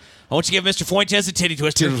to give Mr. Fuentes a titty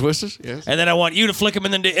twister. Titty twisters? Yes. And then I want you to flick him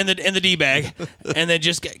in the D bag, and then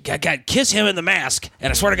just kiss him in the mask.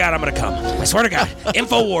 And I swear to God, I'm gonna come. I swear to God,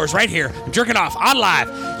 Infowars right here. I'm jerking off on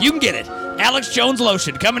live. You can get it. Alex Jones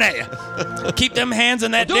lotion coming at you. Keep them hands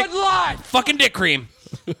in that dick. Fucking dick cream.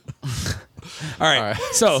 All right.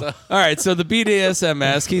 So the BDSM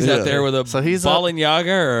mask. He's out there with a So he's Balenciaga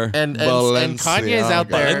or And Kanye's out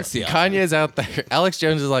there. Balenciaga. Kanye's out there. Alex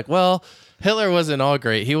Jones is like, well, Hitler wasn't all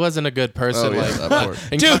great. He wasn't a good person. Oh, yeah, like, of course.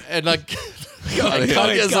 and Dude. And like, Yeah,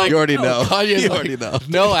 Kanye's like, you already know. Kanye's You like, already know.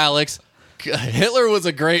 no, Alex. Hitler was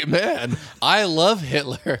a great man. I love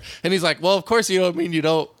Hitler. And he's like, well, of course you don't mean you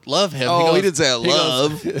don't love him. Oh, he didn't say I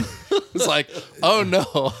love. It's like, oh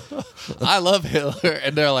no, I love Hitler.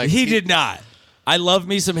 And they're like, He did not. I love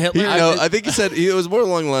me some Hitler. I think he said it was more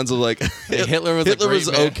along the lines of like Hitler was a great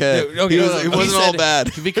man. okay. Dude, okay, It wasn't all said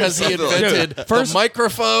bad because he Something like that. invented the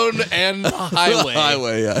microphone and the highway.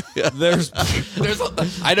 highway. Yeah. There's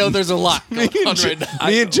I know there's a lot going on right now.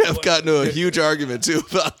 Me and Jeff got into a huge argument too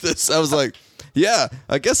about this. I was like, yeah,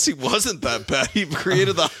 I guess he wasn't that bad. He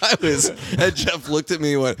created the highways. And Jeff looked at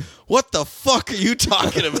me and went, what the fuck are you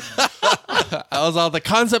talking about? I was all, the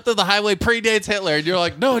concept of the highway predates Hitler, and you're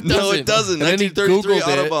like, no, it doesn't. No, it doesn't. And then he 1933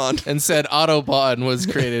 Googled Autobahn. it and said Autobahn was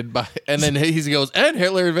created by, and then he goes, and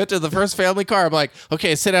Hitler invented the first family car. I'm like,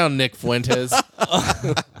 okay, sit down, Nick Fuentes.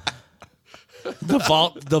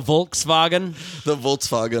 the Volkswagen. The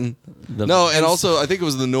Volkswagen. No, and also I think it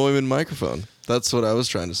was the Neumann microphone. That's what I was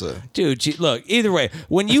trying to say. Dude, look, either way,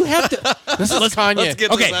 when you have to... This is Kanye. let's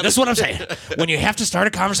get Okay, this this is what I'm saying. When you have to start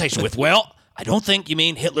a conversation with, well, I don't think you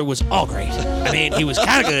mean Hitler was all great. I mean, he was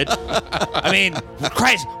kind of good. I mean,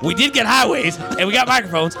 Christ, we did get highways and we got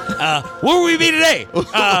microphones. Where would we be today?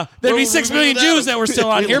 There'd be 6 million Jews that were still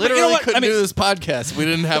on We here. But literally you know what? couldn't I mean, do this podcast. We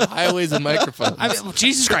didn't have highways and microphones. I mean,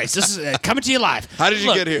 Jesus Christ, this is coming to you live. How did you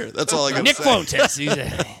Look, get here? That's all I got Nick to say. Fuentes.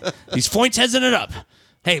 He's Fuentesing it up.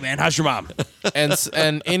 Hey, man, how's your mom?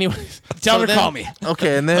 and anyways, Tell her to then- call me.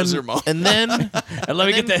 Okay, and then How's your mom? and then And let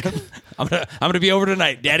me get that. I'm gonna be over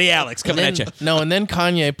tonight. Daddy Alex coming at you. No, and then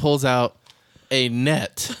Kanye pulls out a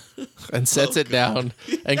net and sets it down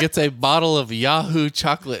and gets a bottle of Yahoo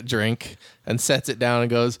chocolate drink and sets it down and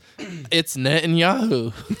goes, "It's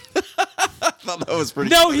Netanyahu." I thought that was pretty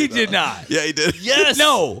No, funny, he though. did not. Yeah, he did. Yes.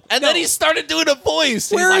 No. And then he started doing a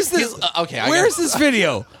voice. Where He's is like- this? he's- okay, Where's this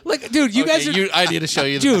video? Like, dude, you guys are. I need to show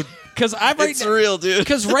you. Dude, because I'm right It's real, dude.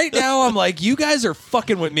 Because right now I'm like, you guys are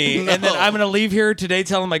fucking with me, and then I'm gonna leave here today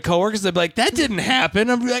telling my coworkers. They'll be like, that didn't happen.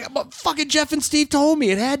 I'm like, but fucking Jeff and Steve told me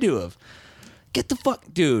it had to have. Get the fuck,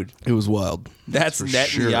 dude. It was wild. That's For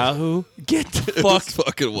sure. Netanyahu. Get the It was fuck,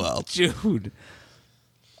 fucking wild. dude.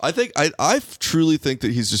 I think I truly think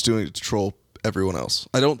that he's just doing it to troll everyone else.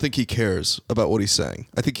 I don't think he cares about what he's saying.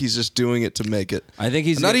 I think he's just doing it to make it. I think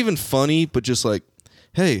he's not even funny, but just like,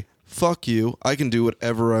 hey, fuck you. I can do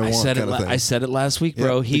whatever I want. said it. kind of thing. I said it last week,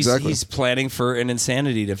 bro. Yeah, exactly. He's planning for an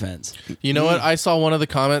insanity defense. You know what? I saw one of the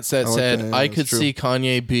comments that like said, that, yeah, "I that's could true. see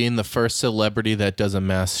Kanye being the first celebrity that does a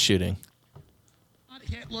mass shooting."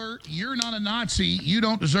 Hitler, you're not a Nazi. You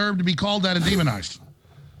don't deserve to be called that and demonized.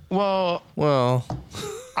 Well, Well,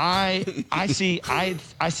 I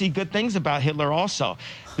see good things about Hitler also.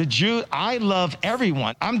 The Jew, I love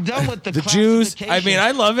everyone. I'm done with the Jews, I mean,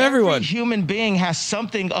 I love everyone. Every human being has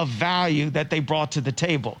something of value that they brought to the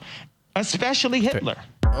table, especially Hitler.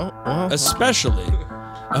 Especially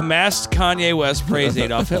amassed Kanye West praise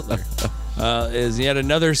Adolf Hitler. Is yet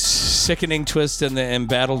another sickening twist in the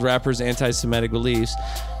embattled rapper's anti-Semitic beliefs.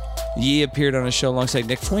 Ye appeared on a show alongside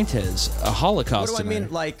Nick Fuentes, a Holocaust What do I mean?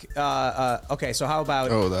 denier. Like, okay, so how about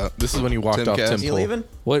Oh, that. this is when he walked Tim off Cass. Tim you Pool. leaving?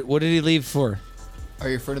 What did he leave for? Are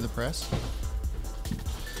you afraid of the press?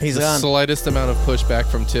 He's The gone. slightest amount of pushback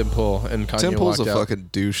from Tim Pool and Kanye Tim Pool's a walked out. fucking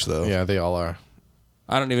douche, though. Yeah, they all are.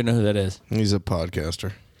 I don't even know who that is. He's a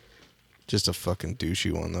podcaster. Just a fucking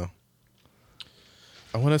douchey one, though.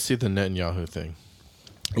 I want to see the Netanyahu thing.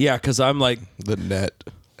 Yeah, because I'm like, The net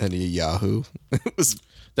and Yahoo. It was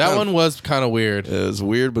That one was kind of weird. It was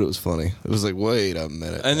weird, but it was funny. It was like, wait a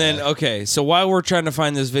minute. and then okay. So while we're trying to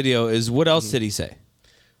find this video, is what else did he say?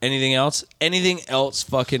 Anything else? Anything else?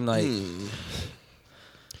 Fucking like.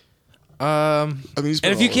 I mean, he's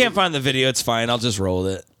been And if you all can't over- find the video, it's fine. I'll just roll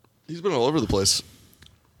it. he's been all over the place.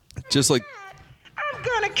 Just like I'm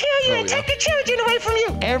gonna kill you and take the children away from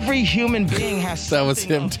you. Every human being has That was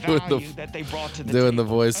something him of doing the- value that they brought to the doing the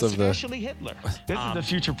table, voice of the- especially Hitler. This is the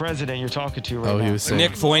future president you're talking to right Oh, now. he was saying.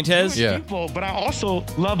 Nick Fuentes. Yeah. People, but I also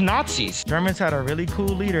love Nazis. Germans had a really cool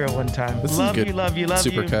leader at one time. This is Love good. you, love you, love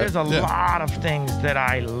you. Supercut. There's a Yeah. lot of things that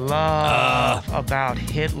I love about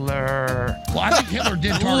Hitler. Well, I think Hitler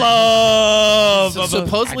did target. Love. So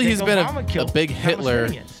supposedly I he's think been Obama a killed big Hitler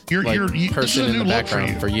Palestinians. This is person a in new the look for background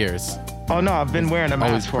you. for years. Oh no, I've been wearing a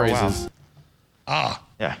Always mask for a praises. while.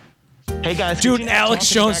 Yeah. Hey guys, Dude, could you not Alex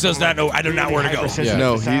talk Jones back does on not my know- I do not know where to go. hypersensitive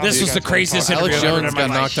No, sound? he- This You was the guys craziest talk interview Alex I've ever Jones done in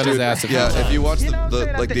got my knocked on life. his ass. yeah. If you watch You know what I'm the saying?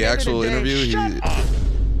 At like the the end of actual the day, interview, he shut up.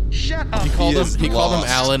 Shut up. He called is him lost.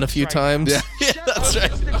 Alan a few times. yeah, that's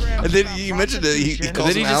right. And then you mentioned it. He calls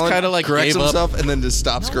then he him just Alan, kinda, like, corrects gave up. himself, and then just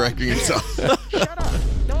stops correcting himself. Shut up.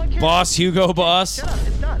 No one cares. Boss, Hugo Boss. Shut up.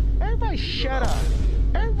 It's done. Everybody shut up.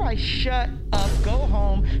 Everybody like, shut up. Go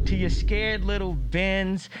home to your scared little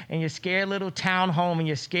Benz and your scared little townhome and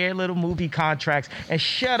your scared little movie contracts and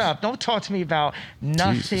shut up. Don't talk to me about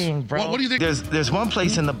nothing, bro. What do you think? There's one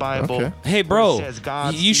place in the Bible. Hey, bro, where it says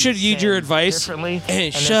God you should sees heed your sin advice differently,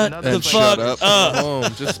 and there's shut another the place- fuck Shut up. up. Home.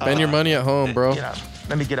 Just spend your money at home, bro. You know,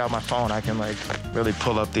 let me get out my phone. I can like really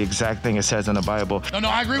pull up the exact thing it says in the Bible. No,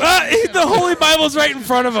 I agree with you. The Holy Bible's right in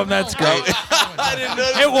front of him. That's great. I didn't know.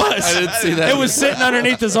 It was. I didn't see that. It was sitting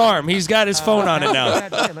underneath his arm. He's got his phone on it now.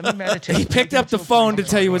 Let me meditate. He picked up the phone to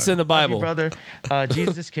tell you what's in the Bible. Brother,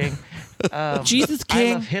 Jesus is King. Jesus I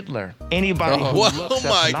King. love Hitler. Anybody who Whoa, looks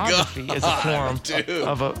my at pornography is a form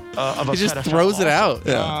of a He just pedophile. throws it out.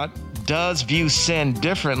 God does view sin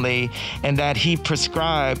differently, and that he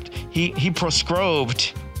prescribed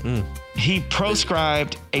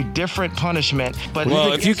a different punishment. But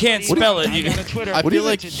Well, if you can't spell it, you I feel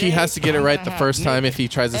like he has to get it right the first time if he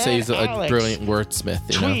tries to say he's a brilliant wordsmith.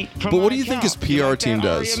 You know? But what do you think his PR team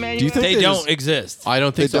does? Do you think they they don't just- exist. I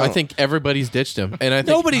don't think They so. I don't. think everybody's ditched him, and I think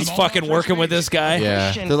Nobody's fucking working with this guy.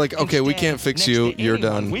 Yeah. They're like, okay, we can't fix you. You're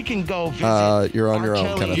done. We can go visit You're on your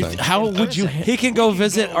own, kind of Kelly thing. How would you? He can go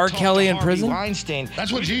visit R. Kelly in prison. Weinstein.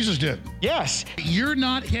 That's what Jesus did. Yes. You're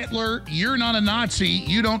not Hitler. You're not a Nazi.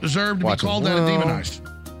 You don't deserve to Watch be called him. that and demonized.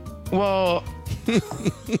 Well,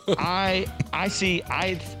 I see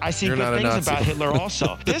You're not a good things Nazi. about Hitler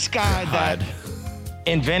also. This guy that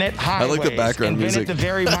invented highways, like the background invented music. the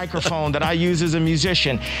very microphone that I use as a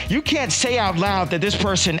musician. You can't say out loud that this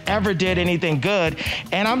person ever did anything good,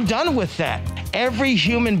 and I'm done with that. Every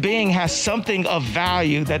human being has something of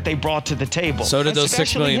value that they brought to the table. So did those 6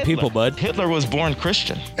 Especially million Hitler. people, bud. Hitler was born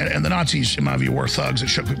Christian. And the Nazis, in my view, were thugs that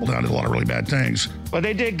shook people down, did a lot of really bad things. But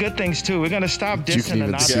they did good things too. We're gonna stop You dissing can the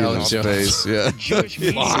even Nazis. see it in Alex his Jones. face. Yeah. Jewish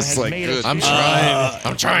media has like, made good. us I'm trying.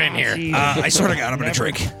 I'm trying here. I swear to God, I'm gonna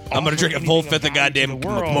drink. I'm gonna drink a full fifth of goddamn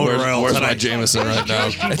motor oil Where's my tonight. Jameson right now?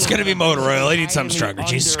 It's gonna be motor oil. I need something stronger.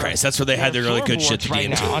 Jesus Christ, that's where they had their really good shit to get right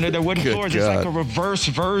into. now. Under their wooden Good floors, it's like God. a reverse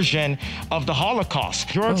version of the Holocaust.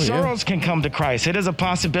 George Soros can come to Christ. It is a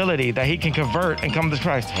possibility that he can convert and come to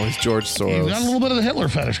Christ. Oh, he's George You've got a Soros. little bit of the Hitler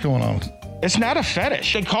fetish going on. It's not a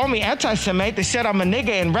fetish. They call me anti-Semite. They said I'm a nigga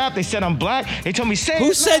in rap. They said I'm black. They told me, say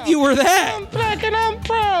Who it said loud. you were that? I'm black and I'm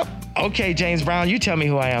proud. Okay, James Brown, you tell me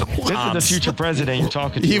who I am. This is the future president you're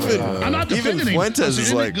talking to. Even I'm not even defending him. Fuentes is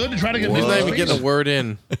Isn't it like, good to try to get what? He's not even Face. getting a word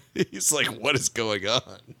in. he's like, what is going on?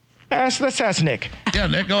 Let's ask Nick. Yeah,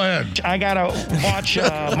 Nick, go ahead. I gotta watch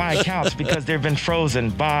my accounts because they've been frozen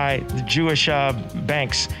by the Jewish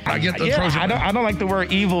banks. I get the yeah, frozen. I don't like the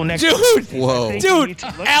word evil next Dude, to it. Whoa. I think we need Dude,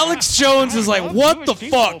 to look Alex at- Jones is like, I love what the Jewish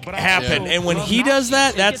people, fuck but I happened? also And when love he does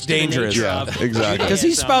that, Nazis. that's dangerous. Yeah, exactly. Because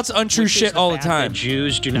he spouts untrue shit all the time.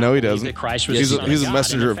 Jews do not No, he believe doesn't. that Christ was He's the a- Son he's a of God.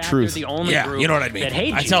 messenger And of in fact, truth. they're the only Yeah, group you know what I mean. that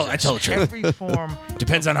hate I tell Jesus. the truth. Every form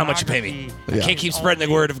Depends on how much you pay me. I Yeah. can't keep spreading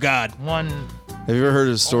the word of God. one Have you ever heard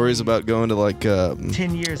his stories about going to like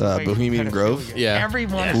 10 years away from Bohemian pedophilia. Grove? Yeah.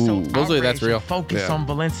 Everyone Yeah. is so Ooh. Supposedly that's outraged real. and focused Yeah. on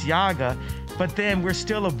Balenciaga, but then we're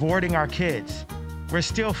still aborting our kids. We're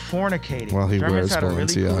still fornicating. While he Germans wears had a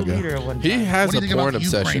really cool Balenciaga. leader at one He time. has What do a you think porn about the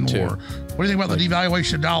obsession Ukraine too. war? What do you think about the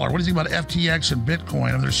devaluation of the dollar? What do you think about FTX and Bitcoin?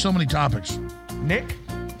 I mean, there's so many topics. Nick,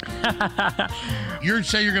 You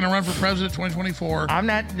say you're going to run for president 2024. I'm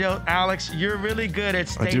not, Alex, you're really good at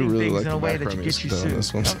I do stating really things like in the a way that background you get music you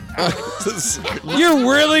though on sued. this one.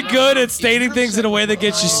 You're really good at stating things in a way that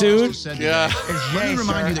gets you sued. Yeah. It's Let Ye, me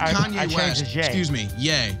remind you sir. that I Kanye changed West, it, Ye. excuse me,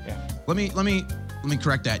 Ye. Let me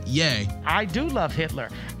correct that. Ye. I do love Hitler.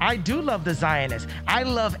 I do love the Zionists. I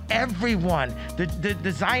love everyone.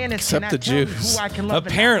 The Zionists Except cannot the tell me Jews. who I can love and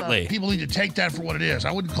not Apparently. People need to take that for what it is.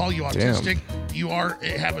 I wouldn't call you autistic. You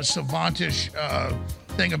have a savantish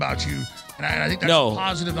thing about you. And I think that's No,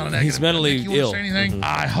 positive, not a negative. he's mentally Nick, you wanna ill. say anything?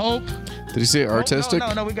 I hope. Did he say artistic?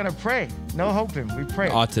 No, we're gonna pray. No hoping. We pray.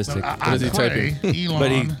 Autistic. I is he pray typing? Elon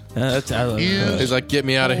But he, that's, I love is He's like, get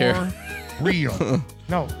me out of here. for real.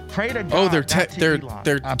 No, pray to God. Oh, they're not to Elon.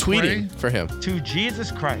 they're I tweeting pray. for him. to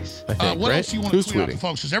Jesus Christ. I think, What right? else do you want Who's to tweet out to tweeting?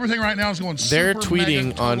 folks? Because everything right now is going They're super tweeting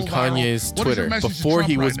mega, on total viral. Kanye's What is your Twitter message to before Trump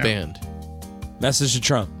he right was now? banned. Message to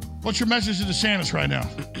Trump. What's your message to DeSantis right now?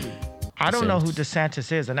 I don't know who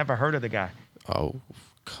DeSantis is. I never heard of the guy. Oh,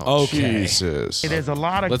 come Okay. Jesus. There's a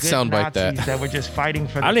lot of Let's good soundbite Nazis that. were just fighting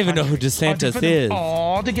for. I don't even know who country. DeSantis for them is.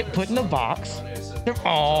 all to get put in a box. They're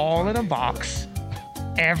all in a box.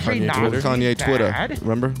 Every Kanye Nazi Twitter. Kanye Twitter. bad.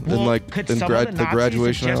 Remember? Well, in like could in some of the the Nazis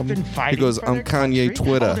graduation have just been album, he fighting goes, for "I'm their Kanye country?"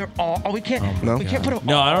 Twitter." Oh, they're all. Oh, we can't. No? We can't put them.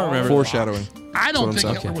 No, I don't all remember. in a Foreshadowing. box. I don't That's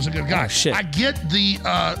think what I'm Hitler was a good guy. Oh, shit. I get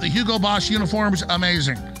the Hugo Boss uniforms,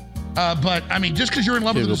 amazing. But I mean, just because you're in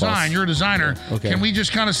love with the Hugo design, Boss. you're a designer. Okay. Can we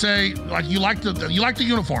just kind of say like you like the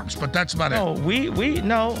uniforms, but that's about No, it.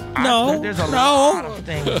 no. There's a lot of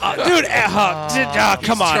things. Dude,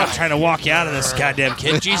 come on. I'm trying to walk you out of this goddamn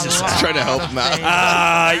kid. Jesus. Trying to help him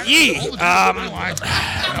out. Yee.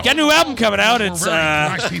 Got a new album coming out. It's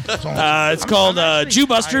it's called Jew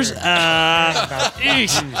Busters.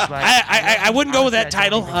 I wouldn't go with that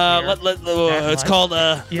title. It's called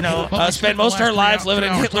Spend Most of Our Lives Living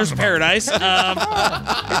in Hitler's Paradise. It's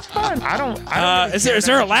fun. I don't Is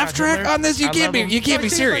there a laugh track on this? You can't be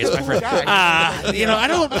serious, my friend.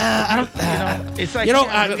 It's like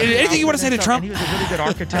Anything you want to say to Trump? He was a really good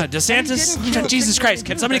architect. DeSantis? Jesus Christ!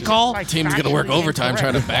 Can somebody call? Team's gonna work overtime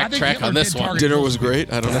trying to backtrack on this one. Dinner was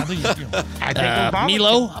great. I don't know. I think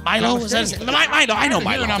Obama Milo? Is that Milo? I know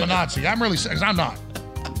Hearing I'm Milo. a Nazi. I'm really because I'm not.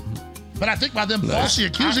 But I think by them falsely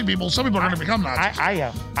accusing people, some people are going to become Nazis. I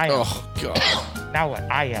am. Oh God. Now what?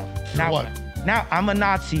 I am. Now what? Now I'm a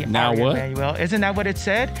Nazi. Now what? Emmanuel. Isn't that what it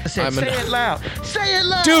said? It said, say it loud. Say it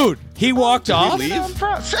loud. Dude, he walked off. I'm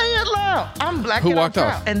proud. Say it loud. I'm black. Who and walked I'm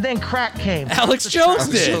off? proud. And then crack came. Alex Jones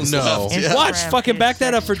did. No. Instagram Watch, fucking is back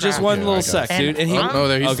that up sex for just trafficking. one little sec, dude. And he. I'm no,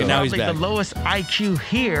 there he's Okay, still now up. he's probably back. the lowest IQ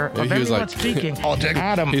here of He was everyone like- speaking. Politics.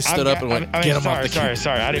 Adam, He stood up and went, "Get him off the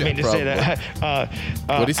sorry. I didn't mean to say that.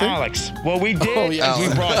 What'd he say? Alex, what we did Oh, yeah. is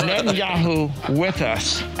we brought Netanyahu with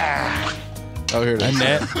us. Oh, here it is.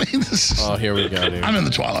 Annette. I mean, this is, Oh, here we go, dude. I'm in the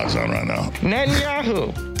Twilight Zone right now.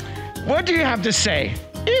 Netanyahu, what do you have to say?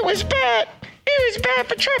 It was bad. It was bad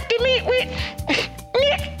for Trump to meet with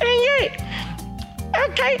Nick and Ye.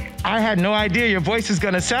 Okay. I had no idea your voice is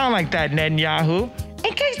going to sound like that, Netanyahu.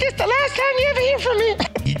 In case this the last time you ever hear from me.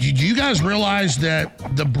 Do you guys realize that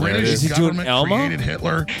the British Is he doing government Elmo? created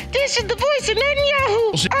Hitler? This is the voice of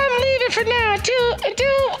Netanyahu. I'm leaving for now, too.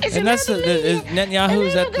 And that's Netanyahu.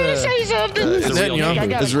 Is that the? Say something.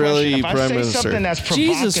 Netanyahu. Israeli Prime Say Minister. something that's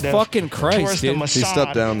Jesus provocative fucking Christ, towards the dude. He Mossad,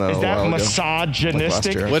 stepped down, though, Is a that while ago. misogynistic? Like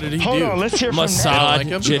last year. What did he Hold do? on, let's hear from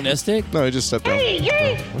Misogynistic. No, he just stepped down. Hey,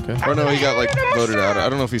 Ye. Or no, he got like voted out. I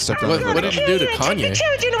don't know if he stepped down. What did he do to Take Kanye? the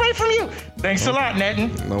children away from you. Thanks a lot,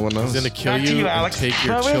 Netan. No one knows. He's gonna kill Back to you, and Alex. take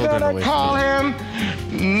your But we're children gonna away call from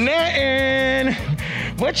you. him Netan.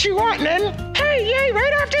 What you want, Netan? Hey, Ye,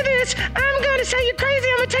 right after this, I'm gonna say you're crazy.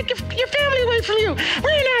 I'm gonna take your family away from you.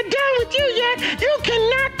 We're not done with you yet. You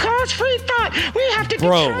cannot cause free thought. We have to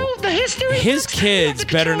control the history. His We kids have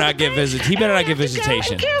to better control not the get facts, visit. He better and not we get have to go and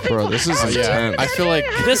visitation. kill Bro, people. this is Absolutely. intense. I feel like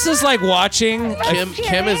This is like watching,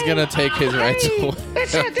 Kim is gonna take his rights away.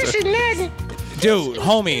 That's it. This is Netan. dude,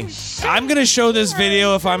 homie. I'm gonna show this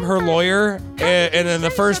video if I'm her lawyer, and in the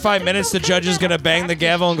first 5 minutes, the judge is gonna bang the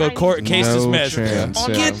gavel and go court case No dismissed. chance,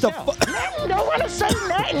 yeah. Get the fuck. Netan don't want to say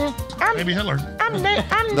nothing. Maybe Hitler. I'm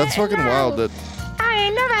That's fucking wild. That I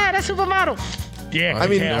ain't never had a supermodel. Yeah. I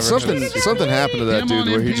mean, Never something happened to that Him dude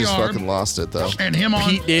on where he just NPR. fucking lost it though. And him on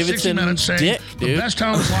Pete 60 Davidson Minutes saying dick, the dude. best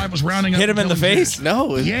time of his life was rounding up Hit him in the killing face? Jews.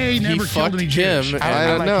 No, Ye he never killed fucked any Kim. Jews. I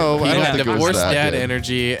don't know. He I don't got think it was divorced that dad good.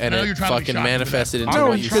 energy, and I know it you're trying to be fucking shocking manifested into No,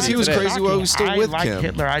 what you because see he was today. crazy while he was still I with like Kim.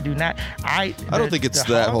 Hitler. I do not. I don't think it's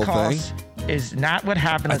that whole thing. Holocaust is not what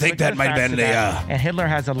happened. I Let's think look at that might the have been facts of the, that. And Hitler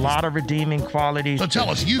has a lot of redeeming qualities. So tell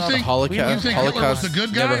us, you think Holocaust, Hitler was Holocaust the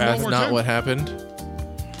good guy never in World has War not II? what happened.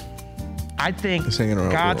 I think He's hanging around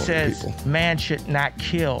with God all says people. man should not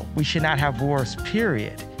kill. We should not have wars,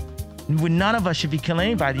 period. None of us should be killing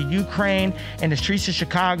anybody. Ukraine and the streets of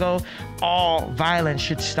Chicago, all violence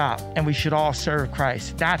should stop, and we should all serve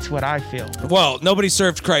Christ. That's what I feel. Well, nobody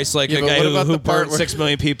served Christ like Yeah, a but guy what who, about who the part burned where- 6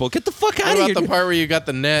 million people. Get the fuck What out of about here. the part where you got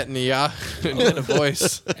the net and the and a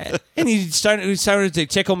voice? And he started to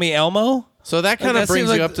tickle me Elmo. So that kind that of brings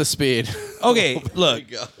seems you like- up to speed. Okay, look.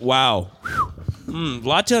 Wow.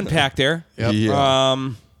 Lot to unpack there. Yep. Yeah.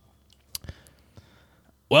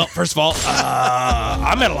 Well, first of all,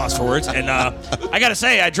 I'm at a loss for words, and I gotta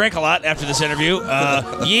say, I drank a lot after this interview.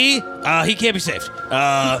 He can't be saved.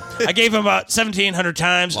 I gave him about 1,700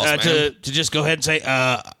 times to just go ahead and say,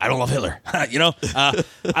 I don't love Hitler.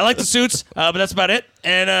 I like the suits, but that's about it.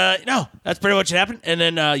 And that's pretty much what happened. And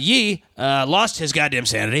then Yi lost his goddamn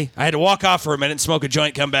sanity. I had to walk off for a minute, smoke a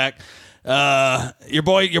joint, come back. Your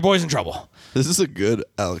boy's in trouble. This is a good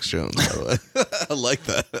Alex Jones, by the way. I like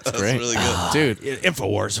that. That's great. really good. Dude,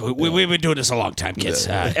 Infowars. We've been doing this a long time, kids.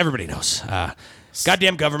 Everybody knows.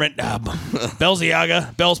 Goddamn government. Bell's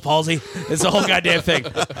Iaga, Bell's palsy. It's the whole goddamn thing.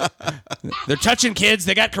 They're touching kids.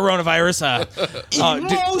 They got coronavirus.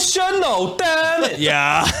 Emotional damage.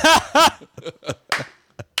 Yeah.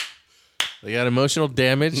 they got emotional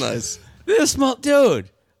damage. Nice. This dude.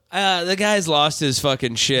 The guy's lost his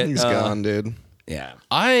fucking shit. He's gone, dude. Yeah.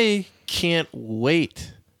 I can't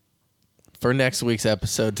wait for next week's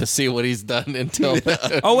episode to see what he's done until.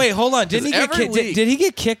 Oh wait, hold on. Did he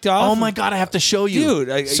get kicked off? Oh my god, I have to show you,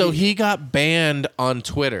 dude. So he got banned on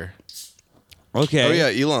Twitter. Okay. Oh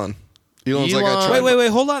yeah, Elon. Elon's like, I tried. Wait.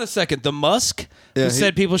 Hold on a second. The Musk Yeah, who he-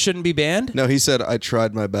 said people shouldn't be banned. No, he said I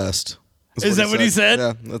tried my best. That's Is that what he said?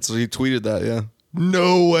 Yeah, that's what he tweeted. That yeah.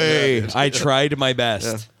 No way. I tried my best.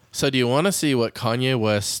 Yeah. So do you want to see what Kanye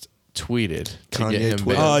West tweeted to Kanye get him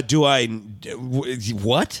tweeted. banned? Do I?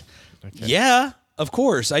 What? Yeah, of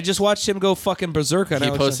course. I just watched him go fucking berserk on He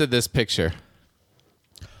Alex posted this picture.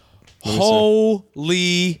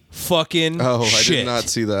 Holy fucking Oh, shit. I did not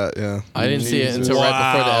see that. Yeah. I didn't see it until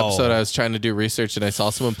right before the Wow. episode. I was trying to do research and I saw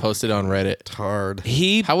someone post it on Reddit. It's hard.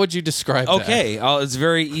 How would you describe that? Okay, it's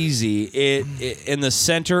very easy. It in the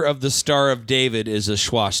center of the Star of David is a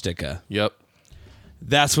swastika. Yep.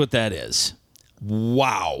 That's what that is.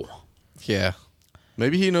 Wow. Yeah.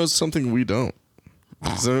 Maybe he knows something we don't.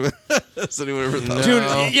 Has anyone ever thought? Dude,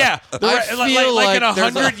 that? yeah. Like in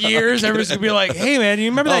 100 years, everyone's going to be like, hey, man, do you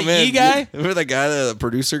remember that Yee guy? Remember that guy, the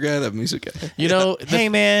producer guy, that music guy? You know, Hey,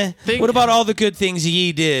 man, what about all the good things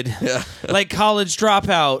Yee did? Yeah. Like College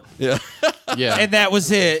Dropout. Yeah. Yeah. And that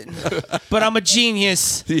was it. But I'm a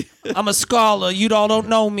genius. I'm a scholar. You all don't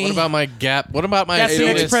know me. What about my Gap? What about my That's the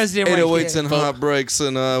famous- next president right 808s there. and heartbreaks,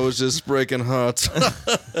 and I was just breaking hearts.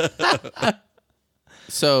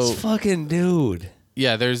 So fucking dude.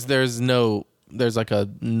 Yeah, there's like a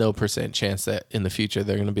no % chance that in the future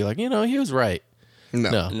they're gonna be like, he was right.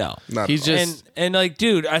 No. No. He's just and like,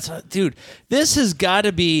 dude, this has got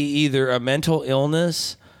to be either a mental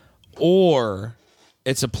illness or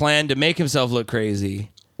it's a plan to make himself look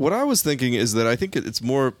crazy. What I was thinking is that I think it's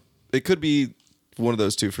more, it could be one of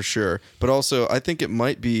those two for sure, but also I think it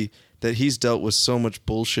might be that he's dealt with so much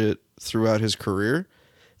bullshit throughout his career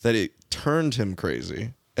that it turned him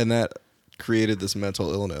crazy, and that created this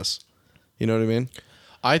mental illness. You know what I mean?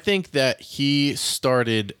 I think that he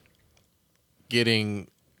started getting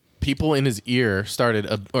people in his ear started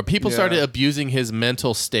abusing his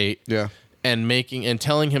mental state. Yeah. And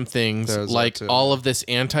telling him things There's like that too. all of this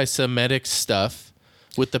anti-Semitic stuff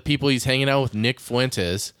with the people he's hanging out with. Nick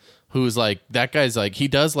Fuentes, who's like, that guy's like, he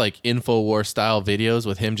does like InfoWars style videos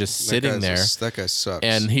with him just sitting there. That guy sucks.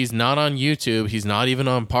 And he's not on YouTube. He's not even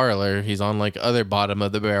on Parler. He's on like other bottom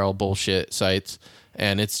of the barrel bullshit sites.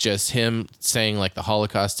 And it's just him saying like the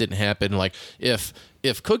Holocaust didn't happen. Like if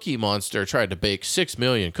Cookie Monster tried to bake 6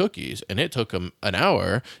 million cookies and it took him an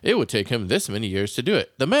hour, it would take him this many years to do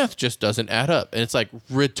it. The math just doesn't add up. And it's like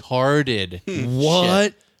retarded.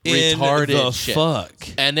 What shit. in Retarded the shit. fuck?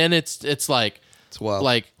 And then it's like, it's wild.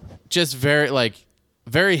 like just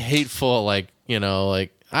very hateful. Like,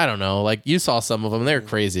 like, I don't know. Like you saw some of them. They're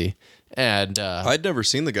crazy. And I'd never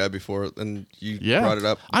seen the guy before, and you yeah. brought it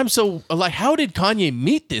up. I'm so like, how did Kanye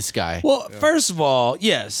meet this guy? Well, first of all,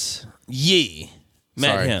 yes, Yee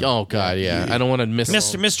met Sorry. him. Oh God, yeah. I don't want to miss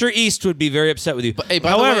Mr. East would be very upset with you. But, hey,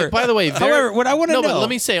 by the way, however, what I want to know. But let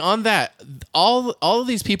me say on that, all of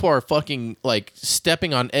these people are fucking like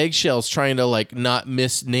stepping on eggshells, trying to like not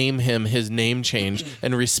misname him his name change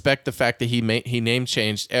and respect the fact that he name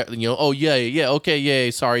changed. Oh yeah, okay,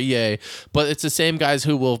 yay, sorry, yay. But it's the same guys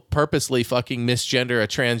who will purposely fucking misgender a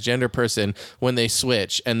transgender person when they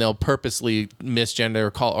switch, and they'll purposely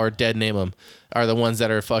misgender or dead name them. Are the ones that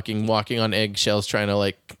are fucking walking on eggshells trying to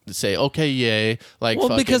like say, okay, yay. Like,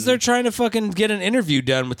 well, because they're trying to fucking get an interview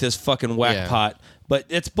done with this fucking whackpot, but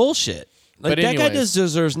it's bullshit. Like, But that guy anyways. just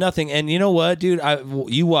deserves nothing. And you know what, dude?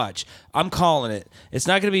 You watch. I'm calling it. It's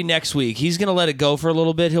not going to be next week. He's going to let it go for a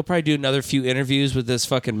little bit. He'll probably do another few interviews with this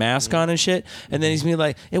fucking mask on and shit. And then he's going to be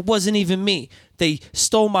like, it wasn't even me. They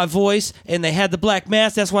stole my voice and they had the black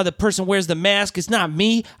mask. That's why the person wears the mask. It's not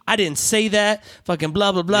me. I didn't say that. Fucking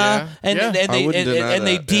blah, blah, blah. Yeah. And, Yeah. and I wouldn't deny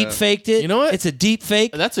they that, deep yeah. faked it. You know what? It's a deep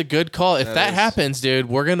fake. That's a good call. If that is. happens, dude,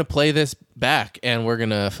 we're gonna play this back and we're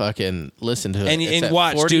gonna fucking listen to it. And, It's and at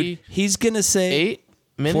watch, 48 dude. He's going to say...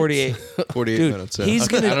 minutes. 48. 48 Dude, minutes. Yeah. he's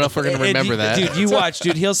gonna. I don't know if we're gonna and remember that. dude. You watch,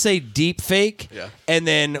 dude. He'll say deep fake, Yeah. and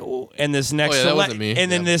then this next yeah, that wasn't me.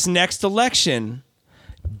 and then this next election,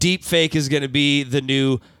 deep fake is gonna be the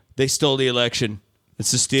new. They stole the election.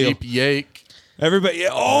 It's a steal. Deep yank. Everybody.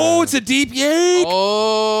 Oh, it's a deep yank.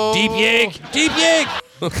 Oh, Deep yank. Deep yank.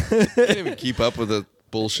 can't even keep up with the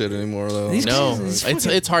bullshit anymore, though. No,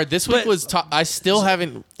 it's hard. This week was. I still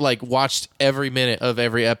haven't like watched every minute of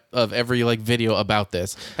every like video about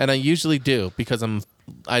this, and I usually do because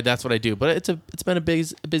that's what I do. But it's been a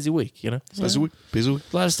busy week, you know. Busy week. A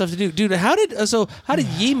lot of stuff to do, dude. How did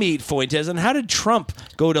Yee meet Fuentes, and how did Trump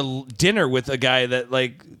go to dinner with a guy that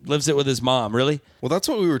like lives it with his mom? Really? Well, that's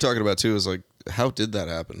what we were talking about too. Is like how did that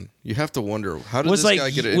happen? You have to wonder, how did Was this like guy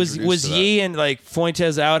get was introduced to that? Ye and like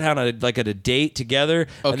Fuentes out on at a date together,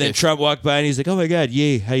 and Okay. then Trump walked by and he's like, "Oh my God,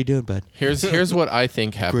 Ye, how you doing, bud? Here's what I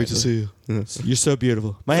think happened. Great to see you. You're so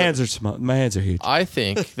beautiful. My hands are small. My hands are huge." I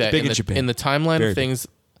think that Big in Japan. in the timeline Very of things,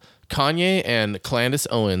 Kanye and Candace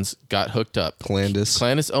Owens got hooked up.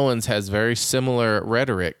 Candace Owens has very similar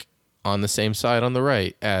rhetoric on the same side on the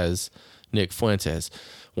right as Nick Fuentes.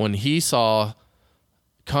 When he saw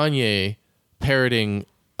Kanye parroting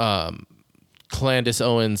Candace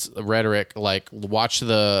Owens' rhetoric, like watch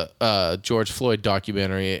the George Floyd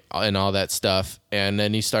documentary and all that stuff, and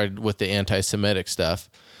then he started with the anti-Semitic stuff,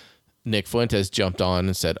 Nick Fuentes jumped on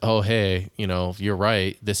and said, "Oh, hey, you're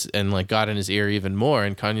right." This, and like got in his ear even more.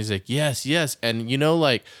 And Kanye's like, "Yes, yes." And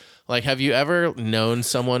like, have you ever known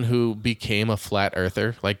someone who became a flat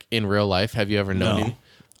earther, like in real life? Have you ever known? No. Any?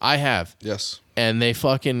 I have. Yes. And they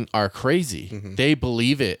fucking are crazy. Mm-hmm. They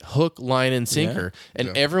believe it, hook, line, and sinker.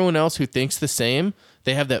 And everyone else who thinks the same,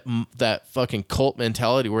 they have that fucking cult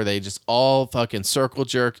mentality where they just all fucking circle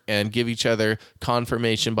jerk and give each other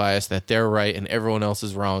confirmation bias that they're right and everyone else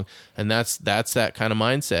is wrong. And that's that kind of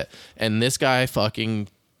mindset. And this guy fucking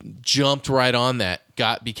jumped right on that.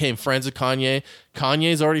 Became friends with Kanye.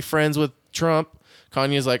 Kanye's already friends with Trump.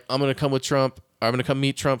 Kanye's like, I'm gonna come with Trump. I'm gonna come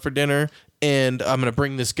meet Trump for dinner. And I'm gonna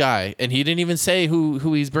bring this guy, and he didn't even say who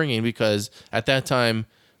he's bringing because at that time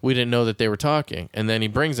we didn't know that they were talking. And then he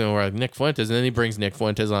brings him, we're like Nick Fuentes, and then he brings Nick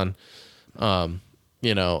Fuentes on,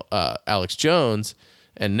 Alex Jones,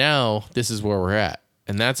 and now this is where we're at,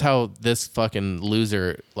 and that's how this fucking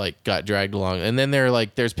loser like got dragged along. And then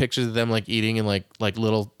there's pictures of them like eating in like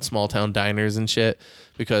little small town diners and shit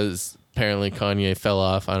because apparently Kanye fell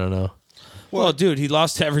off. I don't know. Well, dude, he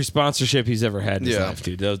lost every sponsorship he's ever had in his life,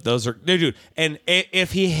 dude. Those are, dude. And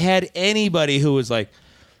if he had anybody who was like,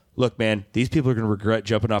 "Look, man, these people are gonna regret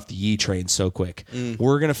jumping off the Yee train so quick.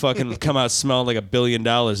 We're gonna fucking come out smelling like $1 billion.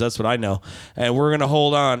 That's what I know, and we're gonna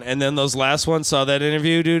hold on." And then those last ones saw that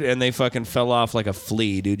interview, dude, and they fucking fell off like a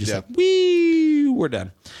flea, dude. Just like, wee, we're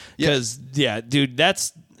done. Because dude,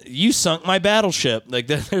 that's, you sunk my battleship. Like,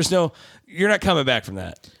 there's no, you're not coming back from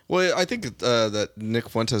that. Well, I think that Nick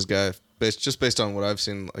Fuentes guy, based on what I've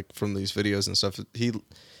seen, like from these videos and stuff,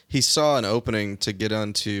 he saw an opening to get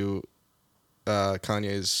onto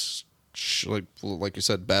Kanye's like you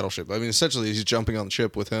said, battleship. I mean, essentially, he's jumping on the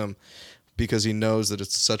ship with him because he knows that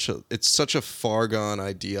it's such a far gone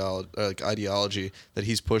ideology that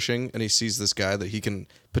he's pushing, and he sees this guy that he can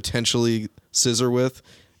potentially scissor with,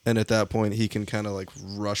 and at that point, he can kind of like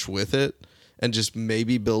rush with it and just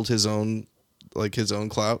maybe build his own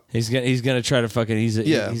clout. He's gonna try to fucking he's a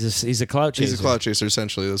clout chaser. He's a clout chaser,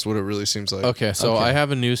 essentially. That's what it really seems like. Okay, so I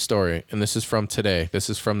have a news story, and this is from today. This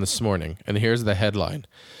is from this morning, and here's the headline: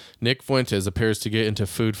 Nick Fuentes appears to get into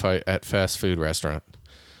food fight at fast food restaurant.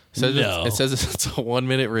 It says it's a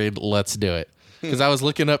 1-minute read. Let's do it. Because I was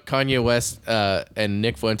looking up Kanye West and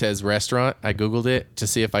Nick Fuentes restaurant. I Googled it to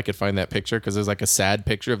see if I could find that picture because there's like a sad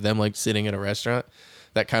picture of them like sitting in a restaurant.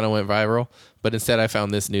 That kind of went viral. But instead I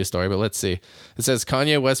found this news story. But let's see. It says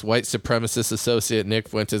Kanye West white supremacist associate Nick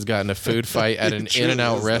Fuentes got in a food fight at an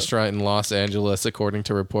In-N-Out restaurant in Los Angeles, according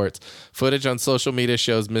to reports. Footage on social media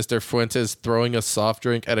shows Mr. Fuentes throwing a soft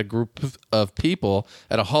drink at a group of people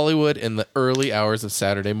at a Hollywood in the early hours of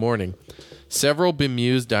Saturday morning. Several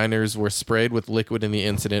bemused diners were sprayed with liquid in the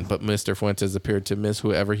incident, but Mr. Fuentes appeared to miss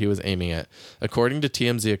whoever he was aiming at. According to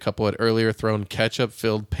TMZ, a couple had earlier thrown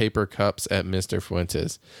ketchup-filled paper cups at Mr.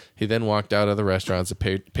 Fuentes. He then walked out of the restaurant. A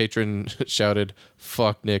patron shouted,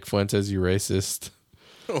 "Fuck Nick Fuentes, you racist."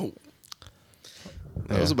 Oh.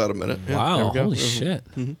 That was about a minute. Wow, holy shit.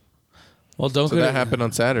 Mm-hmm. Well, don't So go that to- happened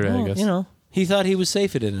on Saturday, I Well, guess. You know, he thought he was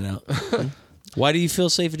safe at In-N-Out. Why do you feel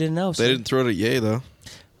safe at In-N-Out? They didn't throw it at Ye though.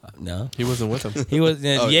 No, He wasn't with him. he was.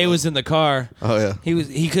 Ye was in the car. Oh yeah.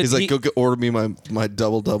 He could. He's like, go order me my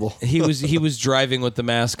double. He was driving with the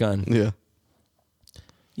mask on. Yeah.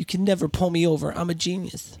 You can never pull me over. I'm a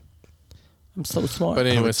genius. I'm so smart. But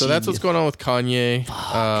anyway, so that's what's going on with Kanye.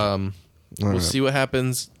 We'll right. see what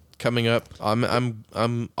happens coming up.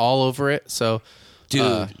 I'm all over it. So,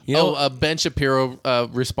 Dude, you know- Ben Shapiro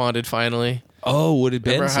responded finally. Oh, what did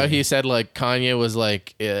Ben Remember how say? he said like Kanye was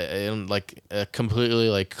like in like a completely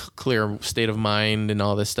like clear state of mind and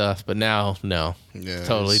all this stuff, but now no, Yeah,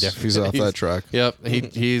 totally he's- different. he's off that track. Yep,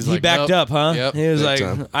 he's He like backed nope. up, huh? Yep. He was Big like,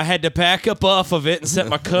 time. I had to back up off of it and set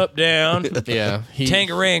my cup down. Yeah,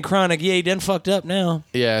 Tanqueray and Chronic, yeah, he done fucked up now.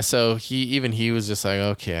 Yeah, so he was just like,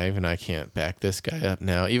 okay, even I can't back this guy up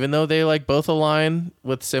now, even though they like both align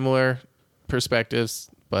with similar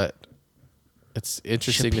perspectives, but It's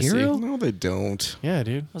interesting Shapiro? to see. No, they don't. Yeah,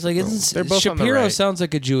 dude. I was like, isn't They're both on the Shapiro right. sounds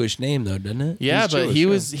like a Jewish name though, doesn't it? Yeah, He's but Jewish, he yeah.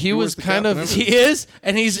 was He wears the kind cap of and everything. He is,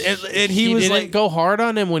 and he was didn't like, go hard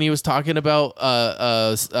on him when he was talking about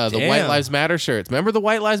the Damn. White Lives Matter shirts. Remember the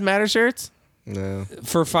White Lives Matter shirts? No.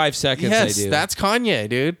 for 5 seconds. Yes, I do. that's Kanye,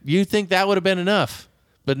 dude. You think that would have been enough,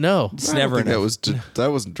 but no. it's I don't never think enough.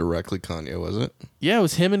 that wasn't directly Kanye, was it? Yeah, it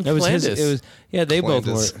was him and That was Clandis. his. It was yeah. They both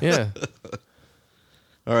Clandis. were. Yeah.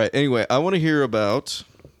 All right. Anyway, I want to hear about.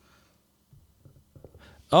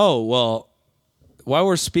 Oh well. While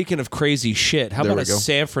we're speaking of crazy shit, how There about we a go.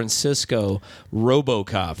 San Francisco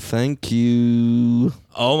RoboCop? Thank you.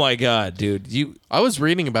 Oh my god, dude! I was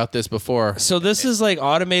reading about this before. So this is like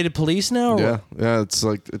automated police now? Or Yeah, yeah. It's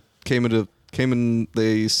like it came in.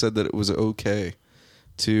 They said that it was okay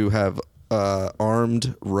to have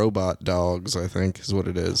armed robot dogs. I think is what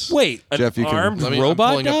it is. Wait, an Jeff, you armed can. I'm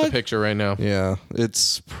robot pulling up dog? the picture right now. Yeah,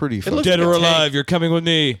 it's pretty. looks Dead like or a tank. alive? You're coming with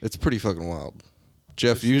me. It's pretty fucking wild.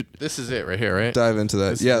 Jeff, you This is it right here, right? dive into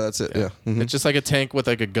that. This- Yeah, that's it. Yeah. Mhm. It's just like a tank with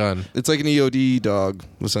like a gun. It's like an EOD dog,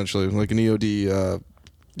 essentially, like an EOD,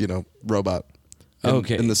 robot.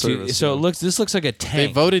 Okay, In the so- service. So it looks. This looks like a They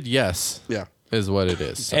tank, voted yes, Yeah, is what it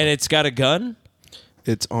is. So. and it's got a gun.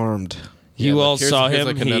 it's armed. You look, all here's- saw here's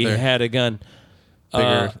him. like He another had a gun.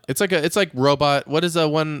 bigger. It's like robot. What is the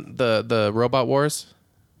one? The Robot Wars?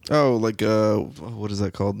 Oh, like what is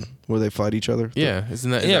that called? Where they fight each other? Yeah, isn't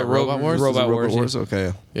that? Is Yeah, that Robot Wars? Is it Robot Wars, yeah.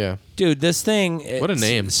 Okay. Yeah, Dude, this thing. What a it's-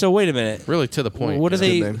 name. So wait a minute. really to the point. What are Good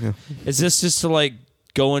they? name, yeah. Is this just to like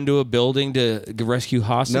go into a building to rescue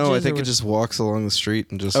hostages? No, I think or it what? just walks along the street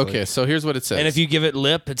and just. Okay, like, so here's what it says. And if you give it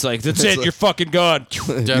lip, it's like that's it. like- You're fucking gone.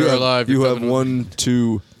 dead you or have, alive, you you're have coming with- 1,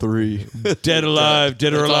 2, 3. Dead alive.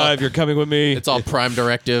 Dead or It's all- alive. You're coming with me. It's all Prime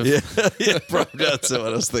Directive. yeah, bro, that's what I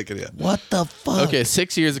was thinking. Yeah. What the fuck? Okay,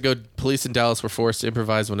 6 years ago, police in Dallas were forced to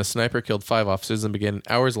improvise when a sniper killed 5 officers and began an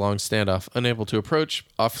hours-long standoff. Unable to approach,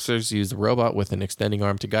 officers used a robot with an extending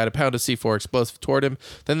arm to guide a pound of C4 explosive toward him.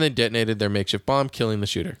 Then they detonated their makeshift bomb, killing the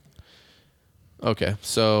shooter. Okay,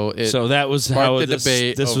 so So that was sparked how the this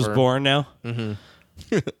debate was over- born now?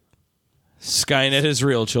 Mm-hmm. Skynet is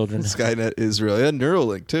real, children. Skynet is real. Yeah,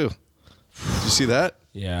 Neuralink too. Did you see that?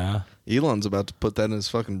 Yeah. Elon's about to put that in his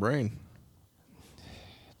fucking brain.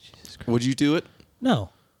 Would you do it? No.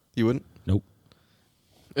 You wouldn't? Nope.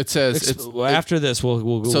 It says Well, after this, we'll So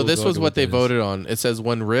we'll this go was into what they that is. voted on. It says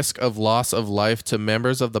when risk of loss of life to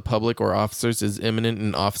members of the public or officers is imminent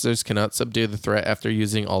and officers cannot subdue the threat after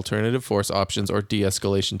using alternative force options or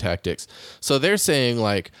de-escalation tactics. So they're saying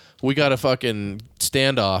like we got a fucking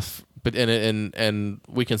standoff, but and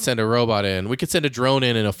we can send a robot in. We could send a drone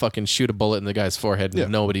in and a fucking shoot a bullet in the guy's forehead and Yeah.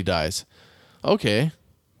 nobody dies. Okay.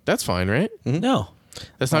 That's fine, right? No.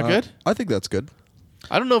 That's not good? I think that's good.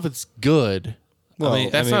 I don't know if it's good. Well,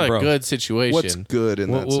 That's I mean, not bro, a good situation. What's good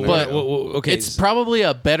in that Well, scenario? okay. It's probably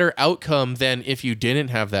a better outcome than if you didn't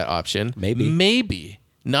have that option. Maybe.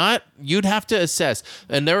 Not, you'd have to assess.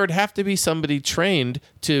 And there would have to be somebody trained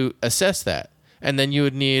to assess that. And then you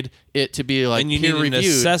would need it to be like and you peer need an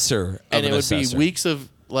reviewed. assessor. Of And it an would assessor. be weeks of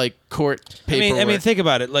like court I paperwork. mean, think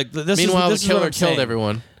about it. Like this Meanwhile, is, this the is what killer I'm killed saying.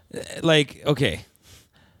 everyone. Like, okay.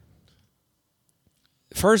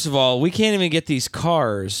 First of all, we can't even get these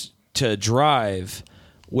cars to drive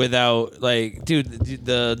without, like, dude,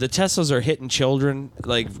 the Teslas are hitting children,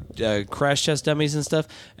 like crash test dummies and stuff.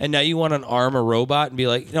 And now you want to arm a robot and be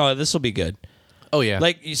like, no, this will be good. Oh, yeah.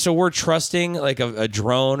 Like, so we're trusting like a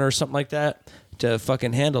drone or something like that to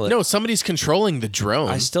fucking handle it. No, somebody's controlling the drone.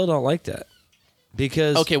 I still don't like that.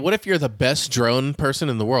 Because Okay, what if you're the best drone person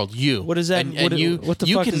in the world? You. What is that- And, what- you, what the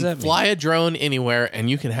you fuck can does that mean? fly a drone anywhere, and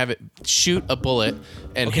you can have it shoot a bullet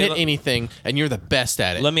and Okay, hit let- anything, and you're the best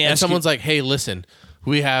at it. Let me and ask someone's you- like, "Hey, listen,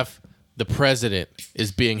 we have the president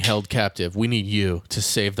is being held captive. We need you to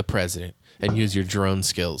save the president and use your drone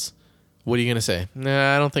skills." What are you gonna say?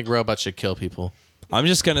 Nah, I don't think robots should kill people. I'm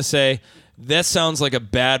just gonna say that sounds like a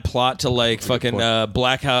bad plot to like fucking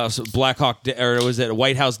Black Hawk, or was it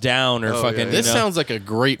White House Down or fucking? This you know? sounds like a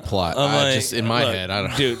great plot. I'm like, Just in my look, head, I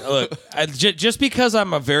don't know. Dude, look, just because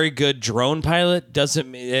I'm a very good drone pilot doesn't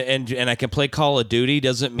mean, and I can play Call of Duty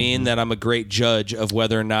doesn't mean that I'm a great judge of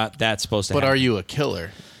whether or not that's supposed to But happen. are you a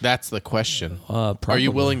killer? That's the question. Are probably.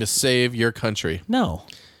 you willing to save your country? No.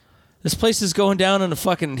 This place is going down in a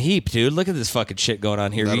fucking heap, dude. Look at this fucking shit going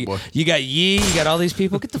on here. You got Yee, you got all these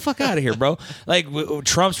people. Get the fuck out of here, bro. Like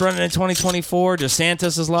Trump's running in 2024.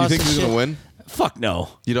 DeSantis has lost. Do you think his he's shit. gonna win? Fuck no.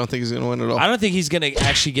 You don't think he's going to win at all? I don't think he's going to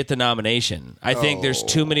actually get the nomination. I think there's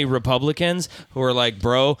too many Republicans who are like,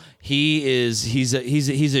 bro, he's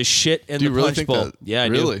a shit in Do the you really punch think bowl. that? Yeah, I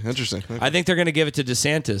really do. interesting. Okay. I think they're going to give it to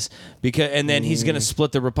DeSantis and then he's going to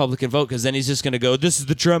split the Republican vote because then he's just going to go, this is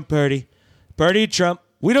the Trump party. Party of Trump.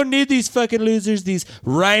 We don't need these fucking losers, these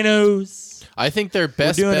rhinos. I think their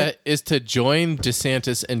best bet is to join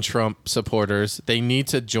DeSantis and Trump supporters. They need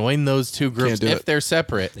to join those two groups if they're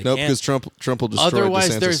separate. Nope, because Trump will destroy Otherwise,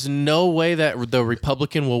 DeSantis. there's no way that the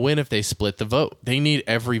Republican will win if they split the vote. They need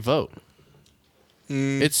every vote.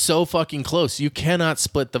 It's so fucking close. You cannot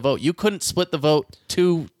split the vote. You couldn't split the vote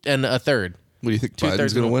 2 1/3. What do you think? Two-thirds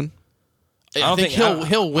Biden's going to win? I think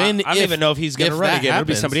he'll win. I don't even know if he's going to run again. It'll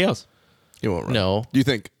be somebody else. He won't run. No. Do you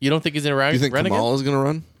think? You don't think he's going to run? Do you think run Kamala again? is going to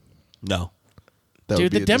run? No. That would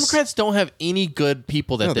Dude, be the a Democrats don't have any good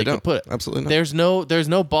people that No, they they can don't. put. Absolutely not. There's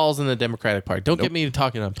no balls in the Democratic Party. Don't get me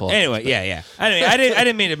talking on politics. Anyway, yeah. I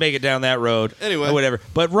didn't mean to make it down that road. Anyway. Or whatever.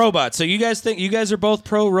 But robots. So you guys are both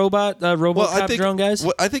pro robot RoboCop drone guys?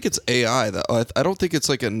 I think it's AI. Though. I don't think it's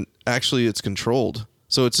like it's controlled.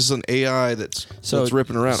 So it's just an AI that's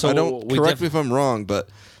ripping around. so I don't we correct me if I'm wrong, but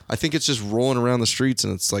I think it's just rolling around the streets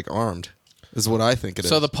and it's like armed. Is what I think it is.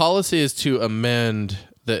 So the policy is to amend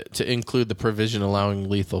to include the provision allowing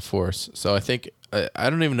lethal force. So I think I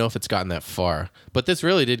don't even know if it's gotten that far, but this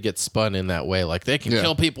really did get spun in that way. Like they can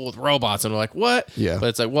kill people with robots, and we're like, what? Yeah. But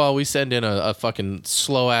it's like, well, we send in a fucking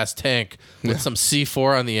slow ass tank with some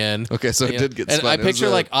C4 on the end. Okay, so it did get And spun. I It was picture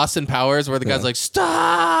like Austin Powers, where the guy's like,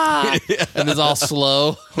 stop, and it's all slow.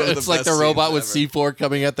 of the It's like best the robot scenes with C4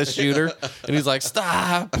 coming at the shooter, and he's like,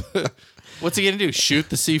 stop. What's he gonna do? Shoot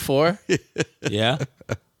the C4? Yeah.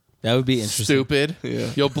 That would be interesting. Stupid. Yeah.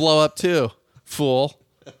 You'll blow up too, fool.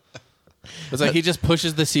 It's like he just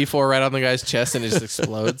pushes the C4 right on the guy's chest and it just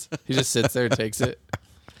explodes. He just sits there and takes it.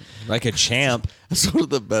 Like a champ. That's one of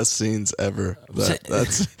the best scenes ever.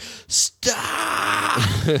 That's stop.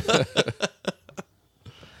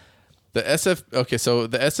 So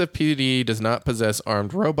the SFPD does not possess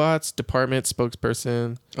armed robots. Department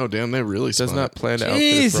spokesperson Oh damn, they really does spun not it. plan to outfit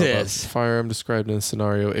its robots. Jesus. Firearm described in the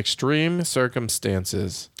scenario: extreme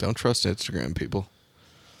circumstances. Don't trust Instagram, people.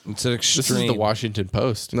 It's an extreme. This is the Washington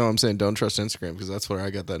Post. No, I'm saying don't trust Instagram because that's where I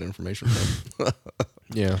got that information from.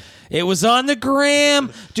 Yeah. It was on the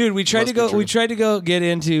gram, dude. We tried Must to be go. true. We tried to go get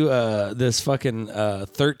into this fucking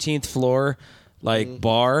 13th floor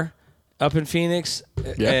bar up in Phoenix,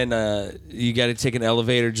 Yeah. and you got to take an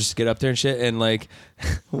elevator just to get up there and shit. And like,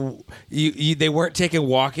 they weren't taking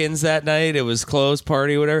walk-ins that night. It was closed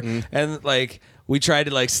party, whatever. And like, we tried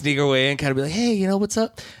to like sneak our way in, kind of be like, hey, what's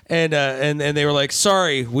up? And they were like,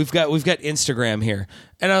 sorry, we've got Instagram here.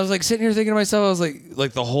 And I was like sitting here thinking to myself, I was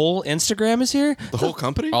like the whole Instagram is here. The whole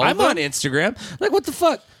company? I'm on Instagram. Like, what the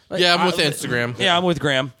fuck? Like, Yeah, I'm with Instagram. Yeah, I'm with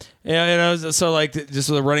Graham. Yeah, and I was so like just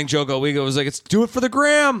a running joke all week. It was like, it's do it for the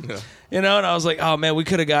gram. Yeah. And I was like, oh man, we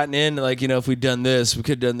could have gotten in. Like, if we'd done this, we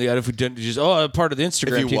could have done that. If we didn't, just part of the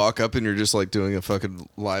Instagram. If you team. walk up and you're just like doing a fucking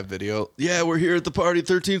live video, yeah, we're here at the party,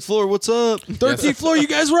 13th floor. What's up? 13th floor, you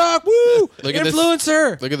guys rock! Woo! Look at this.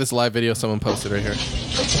 Influencer. Look at this live video someone posted right here.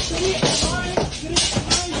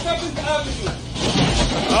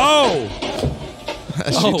 Oh.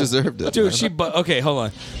 She deserved it. Dude, okay, hold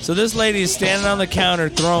on. So this lady is standing on the counter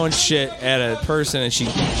throwing shit at a person, and she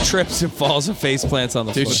trips and falls and face plants on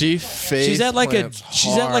the Dude, floor. she's at like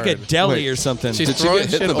a deli Wait. or something. She's Did she throwing get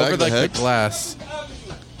hit shit in the back over of the like head? the glass.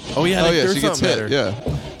 Oh yeah, Oh like, yeah, there's she gets something hit. better.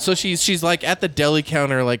 Yeah. So she's like at the deli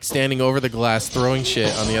counter, like standing over the glass, throwing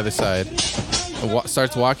shit on the other side. And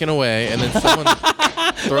starts walking away, and then someone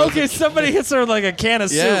throws. Okay, somebody hits her with like a can of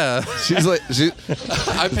soup. Yeah, She's like,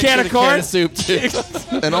 I pictured Can of a corn? can of soup too.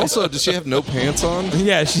 and also, does she have no pants on?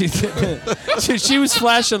 Yeah, she was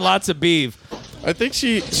flashing lots of beef. I think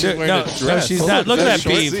she's wearing No, a dress. she's not. Look at that I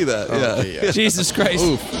beef. see that. Yeah. Jesus Christ.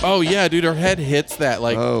 Oof. Oh yeah, dude, her head hits that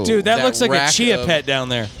like. Oh. Dude, that looks like a rack chia of- pet down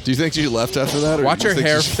there. Do you think she left after that? Or Watch do her you think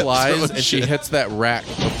hair she kept flies throwing and she shit? hits that rack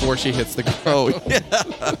before she hits the ground. Oh,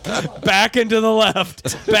 yeah. Back into the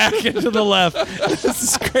left. Back into the left. This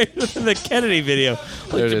is greater than the Kennedy video.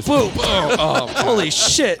 There it is. Boom. Oh, holy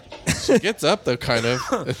shit. She gets up though, kind of.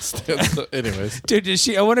 Anyways, Dude,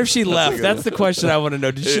 I wonder if she left. That's the question I want to know.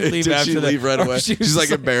 Did she leave Did after she that? leave right Or away? she was She's like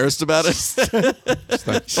just embarrassed about it. it's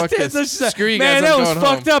like, fuck She's this. like, Screw you man, guys. that I'm was going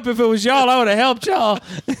fucked home. up. If it was y'all, I would have helped y'all.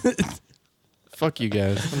 Fuck you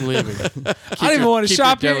guys. I'm leaving. I don't even want to keep your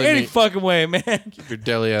shop here deli any meat. fucking way, man. Keep your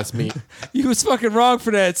deli ass meat. You was fucking wrong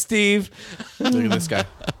for that, Steve. Look at this guy.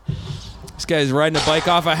 This guy's riding a bike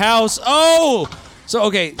off a house. Oh! So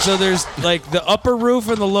there's like the upper roof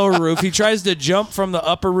and the lower roof. He tries to jump from the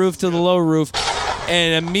upper roof to the lower roof.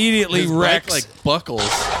 and immediately His wrecks. bike, like, buckles.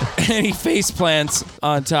 And he face plants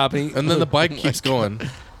on top. And then the bike keeps going.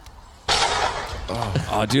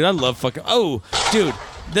 Oh, dude, I love fucking. Oh, dude,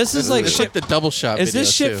 this is like It's shit. like the double shot. Is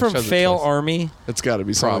this video, shit too. from Shows it Fail twice. Army? It's got to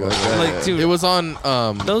be something like Probably. that. Like, dude, It was on,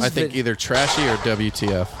 Those I think, either Trashy or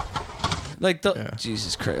WTF. like the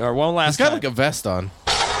Jesus Christ. Or one last. He's got time. like a vest on.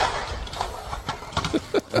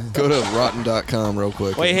 Go to rotten.com real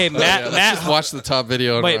quick. Wait, hey, Matt. Let's Matt. just watch the top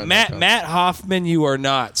video. on Wait, Rotten.com. Matt Hoffman, you are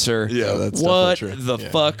not, sir. Yeah, that's what definitely the Yeah,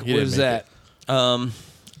 fuck he didn't was make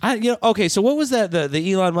that? Okay, so what was that?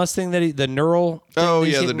 The Elon Musk thing that the neural. Thing Oh that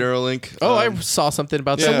he's yeah, the getting- Neuralink. Oh, I saw something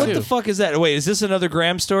about So that what too. the fuck is that? Wait, is this another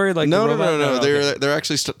Graham story? Like No, the no, robot? no, no. okay. They're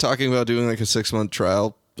actually talking about doing like a 6-month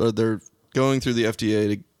trial, or they're going through the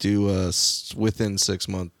FDA to do a within 6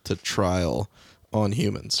 month to trial on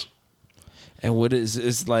humans. And what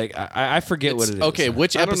is like? I forget what it is. Okay,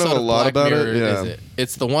 which I don't know episode a lot of Black about Mirror it, yeah. is it?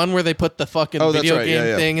 It's the one where they put the fucking Oh, that's video right, game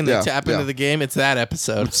yeah. thing and Yeah, they tap yeah. into the game. It's that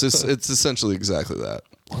episode. It's essentially exactly that.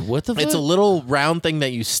 What the? It's fuck? a little round thing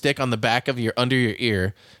that you stick on the back of your under your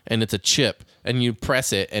ear, and it's a chip, and you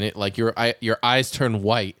press it, and it like your eyes turn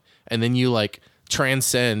white, and then you like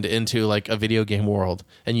transcend into like a video game world,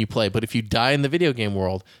 and you play. But if you die in the video game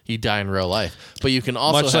world, you die in real life. But you can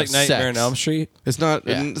also much have like Nightmare on sex. Elm Street. It's not.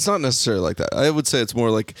 Yeah. It's not necessarily like that. I would say it's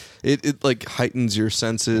more like it like heightens your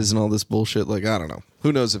senses and all this bullshit. Like I don't know.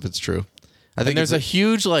 Who knows if it's true? I And there's a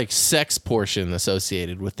huge like sex portion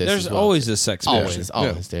associated with this. There's as well. always a sex. always,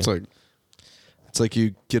 portion. dude. It's like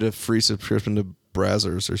you get a free subscription to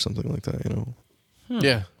Brazzers or something like that. You know.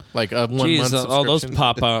 Yeah, like a 1 month Jeez, all those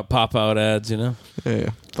subscription. pop out ads, you know, Yeah.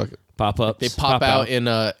 Fuck it. pop up. They pop out in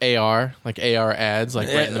AR, like AR ads, like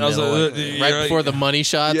right in the I was middle, like, like, right before the money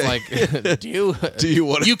shots. Yeah. Like, do you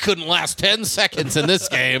want? You couldn't last 10 seconds in this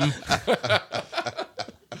game.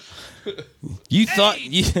 You thought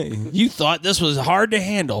you thought this was hard to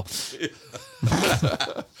handle.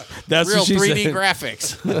 That's Real what she 3D said.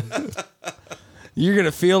 graphics. You're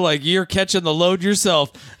gonna feel like you're catching the load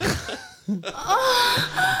yourself.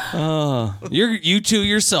 You two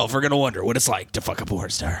yourself are gonna wonder what it's like to fuck a porn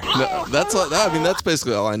star. No, that's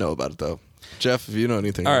basically all I know about it, though. Jeff, if you know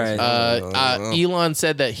anything, All else. right. Elon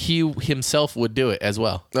said that he himself would do it as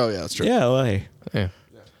well. Oh yeah, that's true. Yeah, well, hey. Yeah.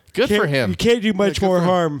 Good for him. You can't do much more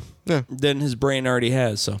harm Yeah. than his brain already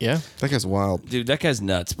has. So, Yeah. That guy's wild. dude, that guy's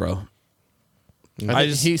nuts, bro.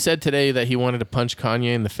 He said today that he wanted to punch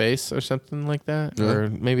Kanye in the face or something like that. Really? Or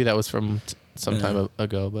maybe that was from some time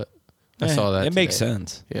ago, but I saw that. It makes today.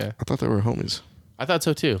 sense. Yeah. I thought they were homies. I thought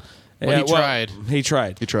so too. Well, Yeah, he tried. He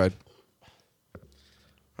tried. He tried.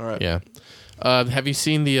 All right. Yeah. Have you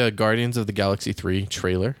seen the Guardians of the Galaxy 3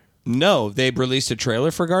 trailer? No, they released a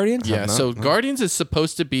trailer for Guardians. Yeah. So Guardians is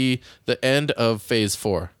supposed to be the end of Phase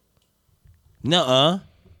 4. Nuh-uh.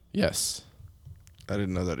 Yes. I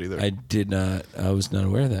didn't know that either. I did not. I was not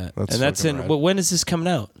aware of that. That's and that's fucking in. rad. Well, when is this coming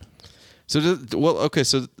out? So,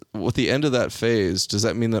 So with the end of that phase, does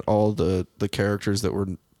that mean that all the characters that were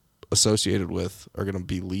associated with are going to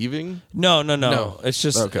be leaving? No. No. It's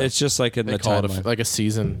just. Okay. It's just like in They the call it timeline. like a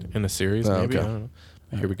season in a series, Oh, maybe. okay. I don't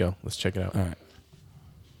know. Here we go. Let's check it out. All right.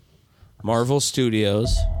 Marvel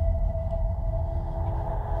Studios.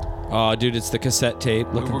 Oh, dude, it's the cassette tape.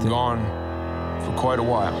 We Looking were thing. gone for quite a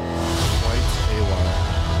while. Quite a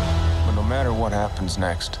while. But no matter what happens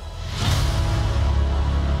next,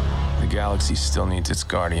 the galaxy still needs its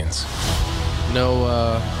guardians.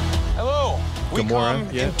 No, Hello, we Gamora,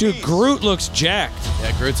 come yeah. in Dude, peace. Groot looks jacked.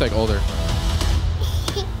 yeah, Groot's like older.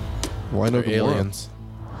 Why no They're Gamora? aliens.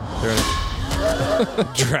 They're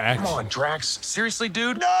Drax. Come on, Drax. Seriously,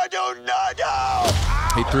 dude?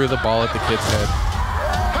 he threw the ball at the kid's head.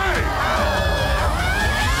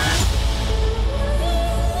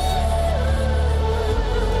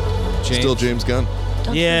 Still James Gunn.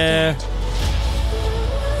 Yeah.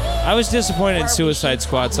 I was disappointed in Suicide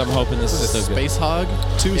Squad, so I'm hoping this is still good. Space Hog.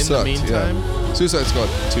 2 in sucked. the meantime, yeah. Suicide Squad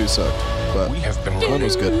 2 sucked, but We have been one running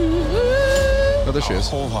was good. Oh, there she our is.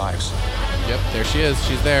 whole lives. yep, there she is.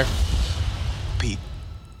 She's there. Pete,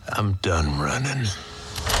 I'm done running.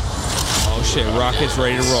 Oh shit, Rocket's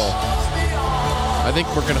ready to roll. I think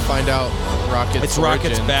we're gonna find out Rocket's It's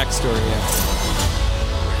Rocket's origin. backstory. Yeah.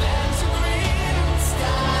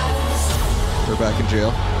 They're back in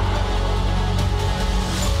jail.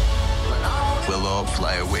 We'll all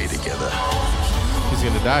fly away together. He's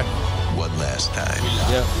gonna die. One last time.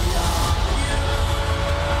 Yep.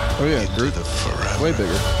 Oh yeah, Into Groot. the forever. Way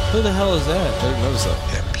bigger. Who the hell is that? I didn't notice that.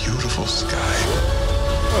 That beautiful sky.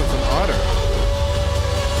 Oh, it's an otter.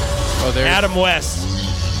 Oh, there's Adam West.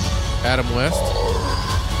 Adam West.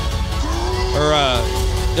 Or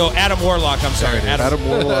no, Adam Warlock. I'm sorry, There it is. Adam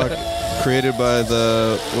Warlock. Created by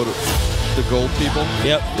the gold people.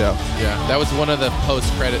 Yep. Yeah, that was one of the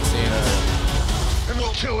post-credit scenes. And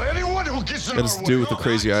we'll kill anyone who gets in It's dude with the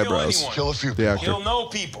crazy eyebrows. Kill a few The actor. Kill no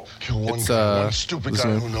people. Kill one It's, guy, one stupid what's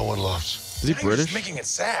guy his who name? no one loves. Is he British? Making it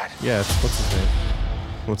sad. Yeah, what's his name?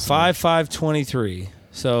 What's 5/5/23.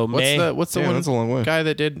 So What's the Damn, one that's a long way. guy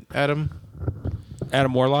that did Adam?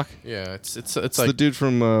 Adam Warlock. Yeah, it's It's like the dude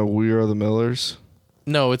from We Are the Millers.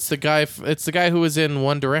 no, it's the guy. It's the guy who was in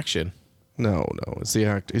One Direction. No, it's the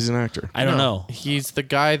actor. He's an actor. I don't know. He's the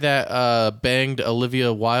guy that banged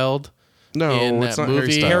Olivia Wilde. No, in it's that not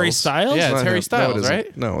movie. Harry Styles. Harry Styles? Yeah, it's not Harry him. Styles, no, it isn't.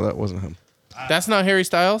 right? No, that wasn't him. That's not Harry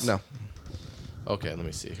Styles? No. Okay, let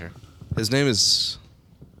me see here. His name is...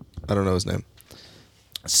 I don't know his name.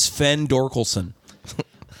 Sven Dorkelson.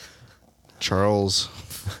 Charles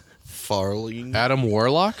Farley. Adam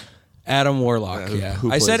Warlock? Adam Warlock. Yeah, Yeah.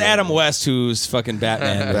 who I said plays Adam Adam? West, who's fucking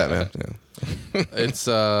Batman. Batman. Yeah. It's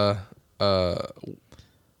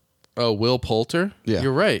Will Poulter? Yeah.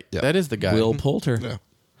 You're right. Yeah. That is the guy. Will Poulter. Yeah.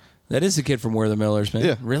 That is the kid from Where the Millers, man.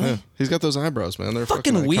 Yeah. Really? Yeah. He's got those eyebrows, man. They're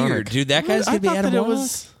Fucking fucking weird, iconic. dude. That guy's I gonna be thought Adam that it Warlock.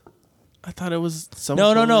 I thought it was someone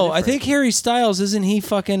No. totally I different. think Harry Styles, isn't he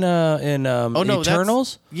fucking in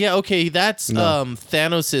Eternals? Yeah, okay, that's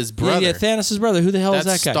Thanos' brother. Yeah, Thanos' brother. Who the hell is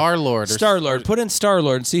That's that guy? Star-Lord or- Star-Lord. Put in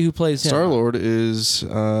Star-Lord and see who plays him. Star-Lord is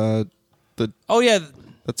the... Oh, yeah.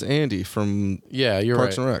 That's Andy from Yeah, you're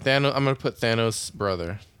Parks right. and Rec. I'm going to put Thanos'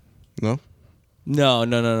 brother. No?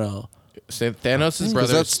 No. Say Thanos'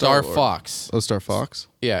 brother, that's Star Star-Lord. Fox. Oh, Star Fox?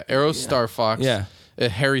 Yeah, Arrow Star Fox. Yeah.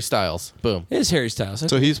 Harry Styles. Boom. It is Harry Styles.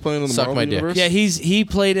 So he's playing in the Suck Marvel my dick. universe? Yeah, he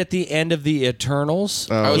played at the end of the Eternals.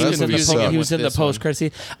 Oh, I was he that was in movie the sucked. he was in the This one. post credit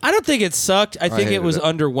scene. I don't think it sucked. I think it hated was it.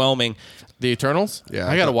 underwhelming. The Eternals? Yeah,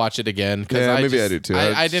 I I got to thought- watch it again. Yeah, I maybe I do too.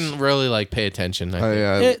 I didn't really pay attention. I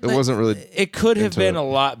think. It wasn't really... It could have into been it. a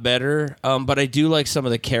lot better, but I do like some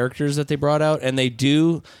of the characters that they brought out, and they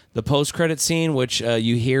do the post credit scene, which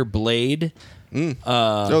you hear Blade. they're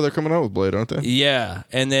coming out with Blade, aren't they? Yeah,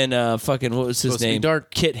 and then fucking what was his Supposed to be name? dark.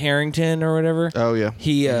 Kit Harington or whatever. Oh, yeah.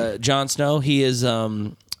 He Jon Snow. He is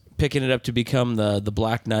picking it up to become the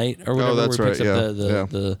Black Knight or whatever. that's where he picks right, up yeah,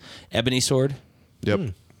 the ebony sword. Yep.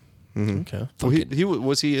 Okay. Well,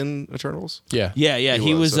 was he in Eternals? Yeah. Yeah.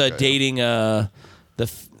 He was okay, dating I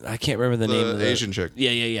can't remember the name of the Asian chick.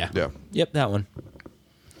 Yeah. Yeah. Yep, that one.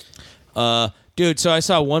 Dude, so I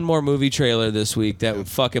saw one more movie trailer this week that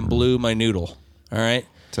fucking blew my noodle. All right.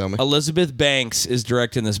 Tell me. Elizabeth Banks is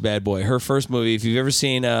directing this bad boy. Her first movie, if you've ever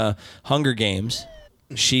seen Hunger Games,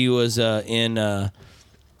 she was in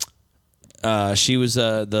she was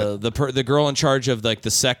the girl in charge of like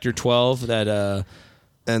the Sector 12 that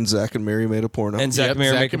And Zach and Mary made a porno. and Zach Yep,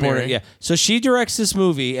 Mary Zack make a and porno. Mary. Yeah. So she directs this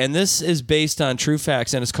movie, and this is based on true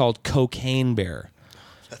facts, and it's called Cocaine Bear.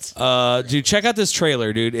 Dude, check out this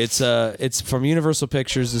trailer, dude. It's from Universal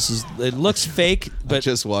Pictures. It looks fake, I but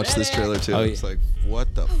just watched this trailer too. Oh, It's yeah. like,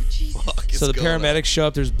 what the fuck is so the going on? paramedics show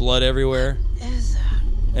up. There's blood everywhere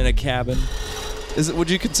in a cabin. Would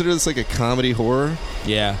you consider this like a comedy horror?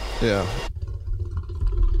 Yeah, Yeah.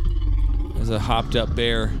 there's a hopped up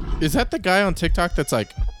bear. Is that the guy on TikTok that's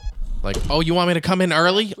like, oh, you want me to come in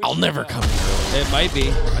early? I'll never come in early. It might be.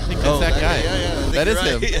 I think that's that guy. That is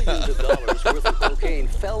him.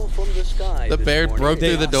 The bear broke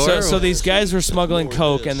through the door. So these guys were smuggling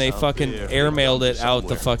coke, and they fucking airmailed it out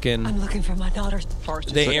the fucking. looking for my daughter's.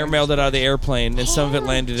 They airmailed it out of the airplane, and some of it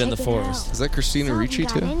landed in the forest. Is that Christina Ricci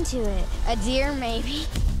got too? into it. A deer, maybe.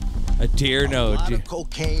 A deer? No.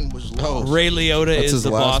 Cocaine was Oh, Ray Liotta That's is his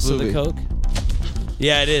the last boss movie. of the coke.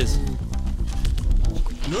 Yeah, it is.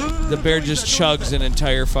 The bear just chugs an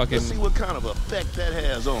entire fucking. See what kind of effect that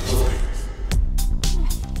has on you.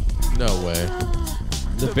 No way.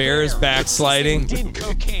 The bear is backsliding. Did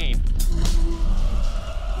cocaine.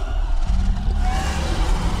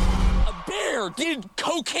 A bear did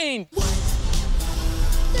cocaine.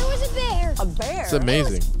 There was a bear. A bear? It's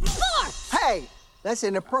amazing. Hey, that's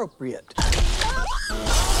inappropriate.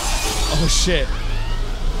 Oh shit!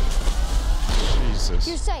 Jesus.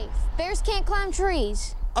 You're safe. Bears can't climb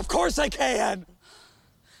trees. Of course I can.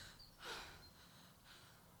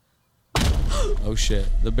 Oh shit!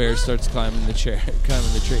 The bear starts climbing the tree.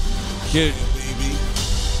 Dude,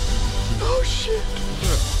 Oh shit.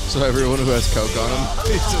 So everyone who has coke on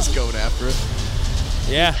him, he's just going after it.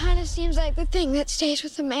 yeah. Kind of seems like the thing that stays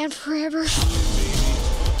with a man forever.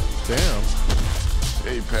 Damn.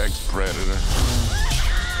 Apex predator.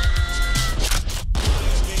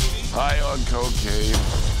 High on cocaine.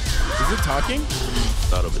 Is it talking?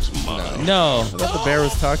 Out of his mind. No. I thought the bear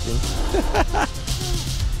was talking.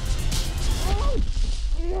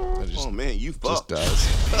 It just, Oh man, you just fucked. does.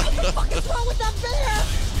 What the fuck is wrong with that bear?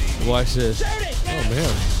 Watch this. Oh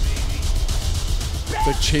man. It's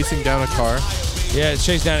like chasing down a car. Yeah, it's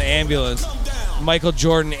chasing down an ambulance. Michael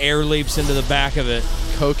Jordan air leaps into the back of it.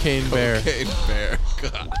 Cocaine Bear. Cocaine Bear.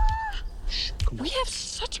 God. We have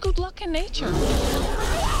such good luck in nature.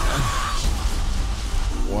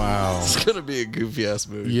 Wow. It's going to be a goofy ass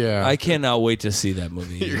movie. Yeah. I cannot wait to see that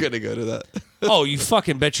movie. You're going to go to that. Oh, you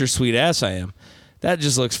fucking bet your sweet ass I am. That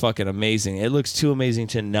just looks fucking amazing. It looks too amazing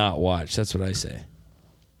to not watch. That's what I say.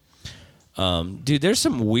 Dude, there's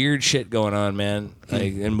some weird shit going on, man.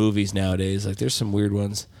 Like in movies nowadays. Like there's some weird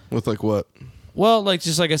ones. With like what? Well, like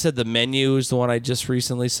just like I said, The Menu is the one I just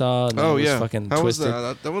recently saw. And Oh, it was yeah. fucking How was twisted.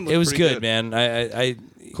 that? That one looked It was pretty good, good. man. I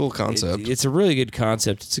Cool concept. It's a really good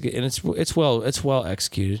concept. It's a good, and it's well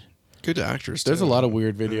executed. Good actors. There's too. a lot of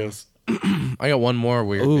weird videos. I got one more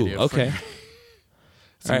weird Ooh, video. okay.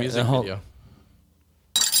 It's a All right, music now hold- video.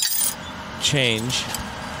 Change.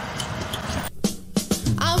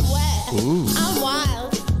 I'm wet. Ooh. I'm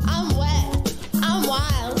wild. I'm wet. I'm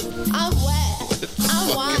wild. I'm wet.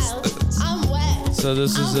 I'm wild. I'm wet. So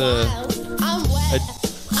this is I'm wet.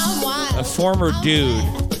 I'm wild. a former dude.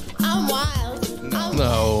 I'm wild.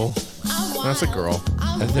 No. That's a girl.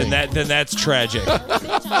 And then that's tragic.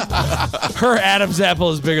 Her Adam's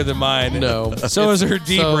apple is bigger than mine. No. So is her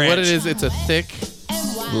D So branch. what it is, it's a thick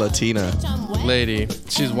Latina lady.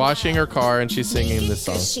 She's washing her car and she's singing this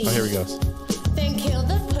song. Oh, here we go. Then kill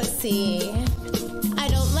the pussy. I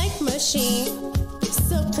don't like mushy.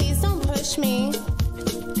 So please don't push me.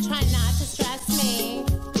 Try not to stress me.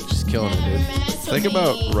 She's killing it, dude. Think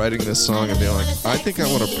about writing this song and being like, I think I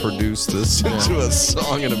want to produce this into a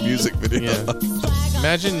song and a music video. Yeah.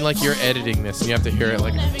 Imagine like you're editing this and you have to hear it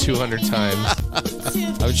like 200 times.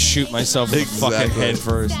 I would shoot myself in the fucking head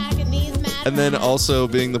first. And then also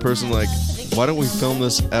being the person like, why don't we film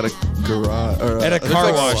this at a garage or At a There's car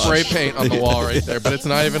like wash. spray paint on the wall right there, but it's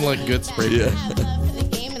not even like good spray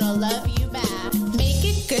paint. I'll love you back. Make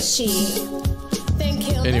it gushy. Then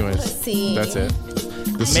kill the Anyways, pussy. that's it.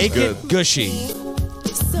 This Make is good. it gushy.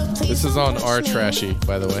 So please This is don't on R push me. Trashy,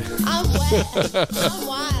 by the way. I'm wet. I'm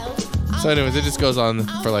wild. So anyways, it just goes on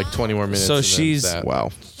for like 20 more minutes. So and then she's- that. Wow.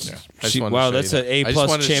 Yeah. I just wanted to Wow, show you that's that. an I just A+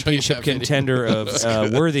 wanted to show you championship that video. contender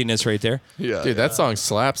of worthiness right there. Yeah. Dude, that song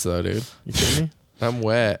slaps though, dude. You kidding me? I'm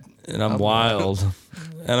wet. And I'm wild.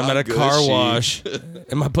 And I'm at a car gushy. wash.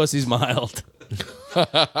 And my pussy's mild.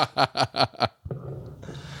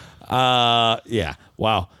 Yeah.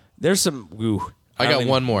 Wow. There's some. Ooh. I got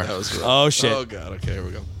one more. That was rough. Oh, shit. Oh god. Okay, here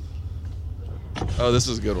we go. Oh, this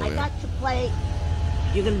is a good one. I Yeah. got to play.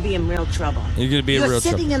 You're going to be in real trouble. You're going to be in You're real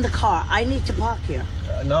sitting trouble. in the car. I need to park here.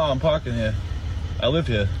 No, I'm parking here. I live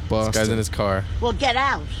here. This guy's in his car. Well, get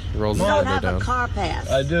out. He rolls You his don't window have down. a car pass.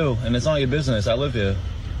 I do, and it's not your business. I live here.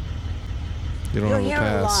 You don't You're have a here a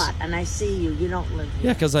pass. lot, and I see you. You don't live here.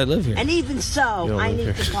 Yeah, because I live here. And even so, You don't I live need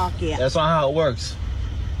here. to park here. That's not how it works.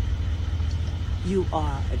 You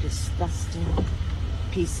are a disgusting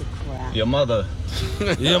piece of crap. Your mother.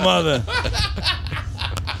 Your mother.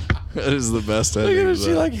 That is the best Look at ending. her. to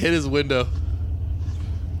She that. like hit his window.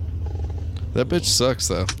 That bitch sucks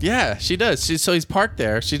though. Yeah, she does. So he's parked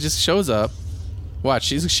there. She just shows up. Watch.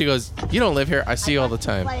 She goes, "You don't live here. I see you all the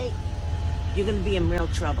time." Play. You're going to be in real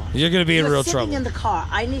trouble. You're going to be in You're real sitting trouble. in the car.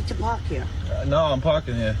 I need to park here. No, I'm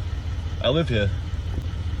parking here. I live here.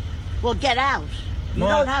 Well, get out. You What?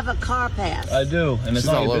 don't have a car pass. I do, and it's She's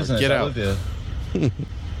not all your over. business. Get I out. live here.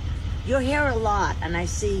 You're here a lot, and I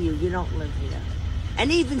see you. You don't live here.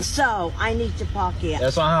 And even so, I need to park here.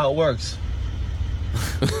 That's not how it works.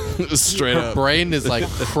 Straight Her up. brain is like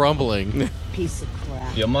crumbling. Piece of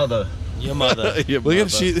crap. Your mother. Your mother. Look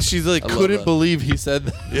at she's like I love couldn't that. believe he said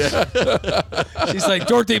that. She's like,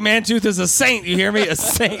 Dorothy Mantooth is a saint. You hear me? A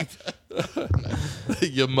saint.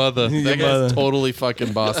 Your mother. Your That guy's mother. totally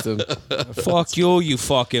fucking Boston. Fuck you, you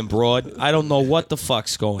fucking broad. I don't know what the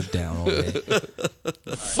fuck's going down over there.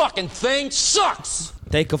 The fucking thing sucks.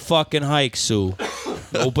 Take a fucking hike, Sue.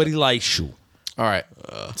 Nobody likes you. All right.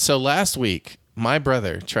 So last week, my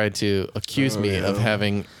brother tried to accuse me of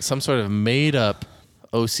having some sort of made up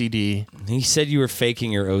OCD. He said you were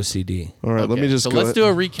faking your OCD. All right, let me just So go let's ahead- do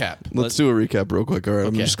a recap. Let's do a recap real quick. All right, I'm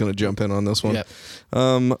Okay. just going to jump in on this one.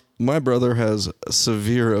 Yep. My brother has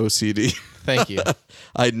severe OCD. Thank you.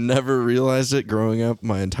 I never realized it growing up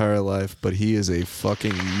my entire life, but he is a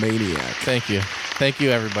fucking maniac. Thank you. Thank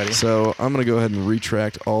you, everybody. So I'm going to go ahead and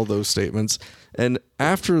retract all those statements. And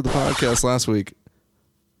after the podcast last week,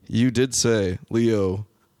 you did say Leo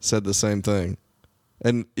said the same thing.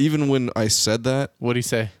 And even when I said that, What'd he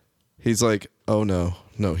say? he's like, oh no,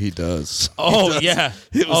 No, he does. Oh, He does. yeah.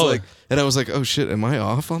 It was Oh. like, and I was like, oh shit, am I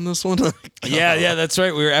off on this one? Yeah, that's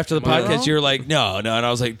right. We were after the Am I podcast. wrong? You were like, no, and I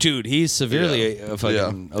was like, dude, he's severely a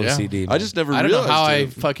fucking OCD. I just never I don't realized know how I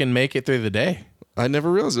it. fucking make it through the day. I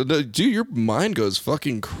never realized it. No, dude, your mind goes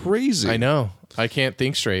fucking crazy. I know. I can't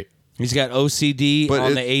think straight. He's got OCD But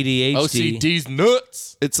on it- the ADHD. OCD's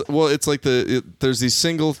nuts. It's like there's these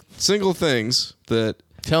single things that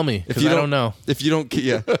Tell me, because I don't know. If you don't,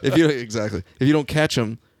 if you exactly, if you don't catch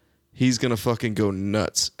him, he's gonna fucking go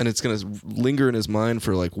nuts, and it's gonna linger in his mind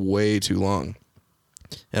for like way too long.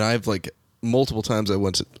 And I've like multiple times I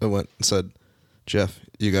went and said, Jeff,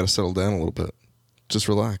 you got to settle down a little bit. Just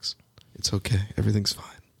relax. It's okay. Everything's fine.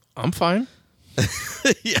 I'm fine.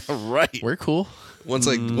 Yeah, right. We're cool. Once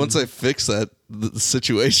I fix that the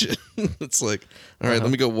situation, it's like, all right,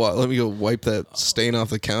 let me go wipe that stain off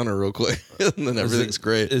the counter real quick, and then everything's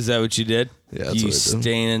great. Is that what you did? Yeah, that's you what I did.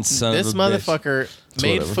 staining son This of a bitch. motherfucker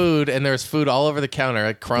made whatever. food, and there was food all over the counter,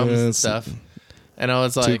 like crumbs Yeah, and it's- stuff. And I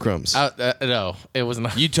was like, crumbs. No, it was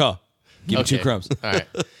not. Utah. Give him 2 Okay. crumbs. All right.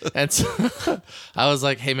 And so I was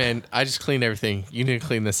like, hey, man, I just cleaned everything. You need to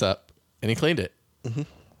clean this up. And he cleaned it. Mm-hmm.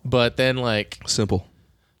 But then, like, Simple.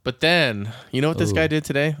 but then, you know what this guy did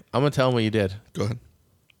today? I'm going to tell him what you did. Go ahead.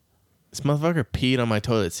 This motherfucker peed on my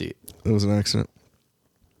toilet seat. It was an accident.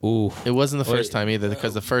 Ooh. It wasn't the first time either,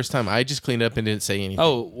 because the first time I just cleaned up and didn't say anything.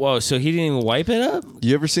 Oh, whoa. So he didn't even wipe it up?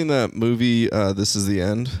 You ever seen that movie, This Is the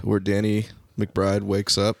End, where Danny McBride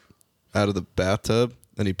wakes up out of the bathtub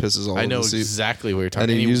and he pisses all I over know the seat? exactly what you're talking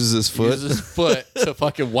And he about. uses his foot? Uses his foot to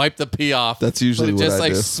fucking wipe the pee off. That's usually but it what just I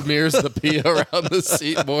like do. smears the pee around the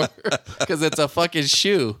seat more because it's a fucking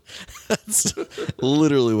shoe. That's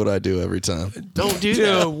literally what I do every time. Don't do Dude,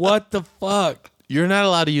 that. what the fuck? You're not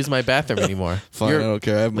allowed to use my bathroom anymore. Fine, I don't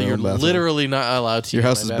care. I have my You're own bathroom. literally not allowed to Your use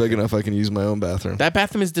house my is bathroom. big enough I can use my own bathroom. That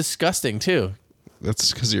bathroom is disgusting too.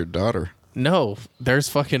 That's because of your daughter. No, there's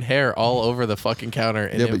fucking hair all over the fucking counter.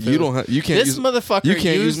 Yeah, but you don't have. You can't. This use, motherfucker You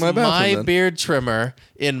can't used use my bathroom. then. beard trimmer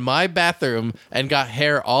in my bathroom and got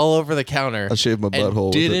hair all over the counter. I shaved my and butthole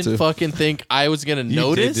with it, Didn't too. fucking think I was gonna did,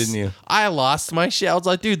 notice. didn't you? I lost my shit. I was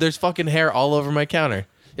like, dude, there's fucking hair all over my counter.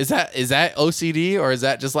 Is that OCD or is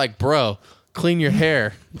that just like, bro, clean your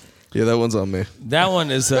hair? Yeah, that one's on me. That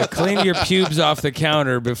one is clean your pubes off the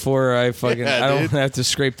counter before I fucking. Yeah, I don't dude. have to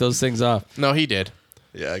scrape those things off. No, he did.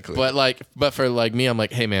 Yeah, I clean. But for like me, I'm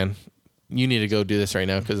like, hey man, you need to go do this right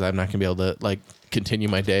now because I'm not gonna be able to like continue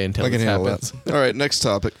my day until I can this handle happens. that. All right, next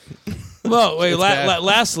topic. Well, wait. It's bad.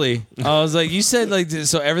 Lastly, I was like, you said like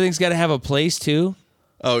so everything's got to have a place too.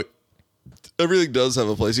 Oh, everything does have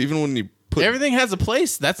a place, even when you put. Everything has a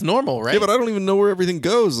place. That's normal, right? Yeah, but I don't even know where everything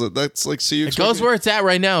goes. That's like, so you. It expect goes me- where it's at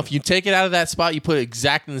right now. If you take it out of that spot, you put it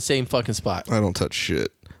exactly in the same fucking spot. I don't touch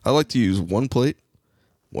shit. I like to use one plate,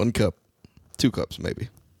 one cup, 2 cups maybe,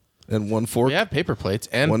 and one fork. We have paper plates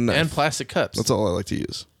and One knife. and plastic cups. That's all I like to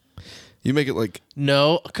use. You make it like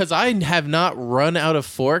No, because I have not run out of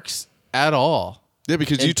forks at all. yeah,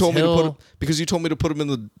 because you told me to put Until- it, because you told me to put them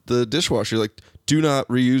in the dishwasher. You're like, do not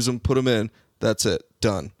reuse them. Put them in. That's it.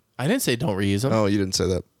 Done. I didn't say don't reuse them. Oh, you didn't say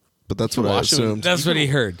that, but that's You what I wash 'em. assumed. That's what he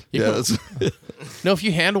heard. Yeah, that's, No, if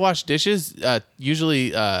you hand wash dishes,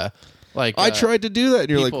 usually like I tried to do that,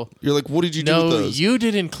 and people- you're like, what did you do No, with those? you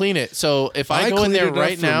didn't clean it. So if I I go in cleaned there it up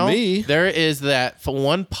right for now, me. there is that for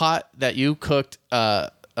one pot that you cooked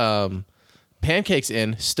pancakes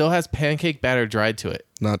in still has pancake batter dried to it.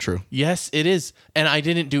 Not true. Yes, it is. And I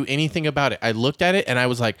didn't do anything about it. I looked at it and I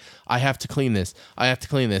was like, I have to clean this. I have to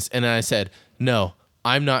clean this. And then I said, no,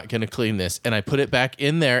 I'm not going to clean this. And I put it back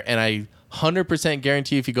in there and I 100%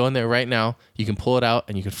 guarantee if you go in there right now, you can pull it out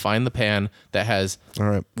and you can find the pan that has All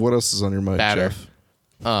right, what else is on your mind, batter. Jeff?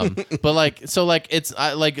 But like, so like, it's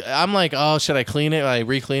I'm like, oh, should I clean it? I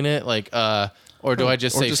re-clean it? Like, or do I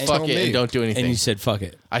just Or say just fuck tell it me. and don't do anything? And you said fuck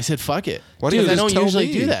it. I said fuck it. Why do you Because I just don't tell usually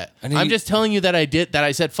me? do that. And I'm he- just telling you that I did that.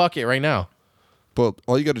 I said fuck it right now. Well,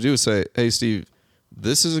 all you got to do is say, hey, Steve,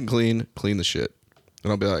 this isn't clean. Clean the shit.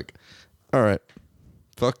 And I'll be like, all right,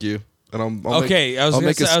 fuck you. And I'll Okay, I was I'll gonna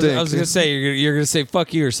make say, a I stink. was gonna say you're gonna say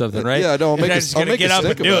fuck you or something, right? Yeah, no, I'll And make I'm a, just I'll gonna make get a up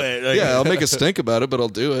stink and do about it. Like- yeah, I'll make a stink about it, but I'll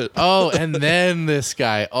do it. Oh, and then this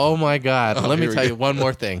guy. Oh my God. Let me here we tell go. you one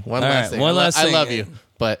more thing. One All last right, thing. one last I thing. love you.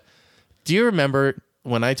 But do you remember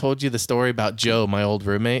when I told you the story about Joe, my old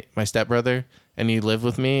roommate, my stepbrother, and he lived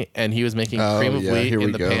with me and he was making Oh, cream of yeah, wheat here in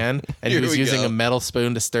we the go. pan and Here he was we using go. a metal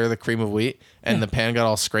spoon to stir the cream of wheat and the pan got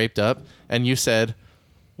all scraped up and you said,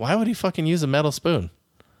 why would he fucking use a metal spoon?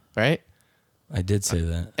 Right? I did say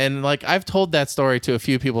that. And like I've told that story to a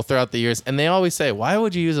few people throughout the years and they always say, why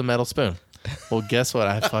would you use a metal spoon? Well, guess what?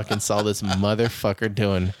 I fucking saw this motherfucker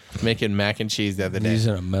doing, making mac and cheese the other day.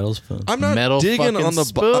 Using a metal spoon. I'm not digging on the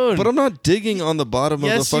spoon. but I'm not digging on the bottom of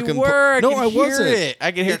the fucking. You were. No, I could hear wasn't. it.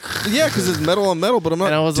 I can hear. Yeah, because it's metal on metal, but I'm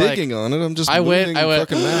And I not was digging like- on it. I'm just I went,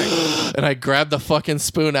 fucking mac. and I grabbed the fucking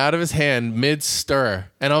spoon out of his hand mid stir,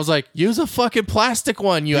 and I was like, "Use a fucking plastic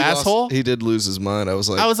one, you asshole." He did lose his mind. I was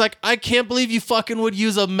like, I can't believe you fucking would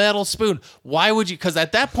use a metal spoon. Why would you? Because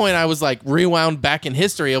at that point, I was like rewound back in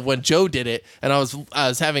history of when Joe did it, and I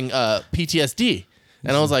was having PTSD,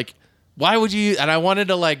 and I was like, why would you? And I wanted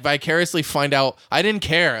to like vicariously find out. I didn't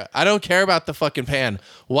care. I don't care about the fucking pan.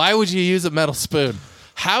 Why would you use a metal spoon?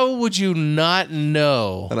 How would you not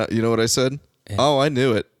know? And you know what I said? Oh, I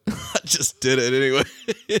knew it. I just did it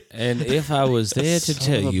anyway. And if I was there to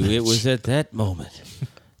tell you, it was at that moment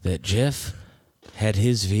that Jeff had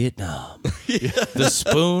his Vietnam. The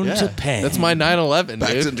spoon to pan. That's my 9/11, Back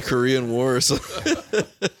dude. to the Korean War. So.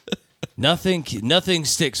 Nothing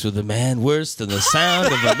sticks with a man worse than the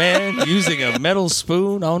sound of a man using a metal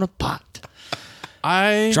spoon on a pot.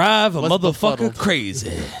 I drive a was motherfucker befuddled.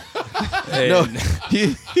 crazy. No,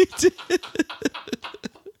 you did.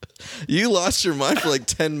 You lost your mind for like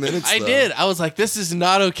 10 minutes. I though. did. I was like, this is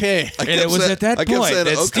not okay. And it was at that I kept point saying,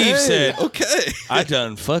 that Steve said, okay. I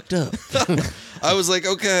done fucked up. I was like,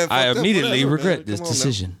 okay. I fucked up, immediately whatever, regret man. this Come on now.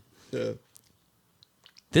 decision. Yeah.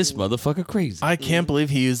 This motherfucker crazy. I can't believe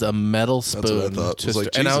he used a metal spoon. That's what I thought. to I was like,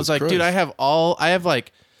 and I Jesus was like, dude, Christ. I have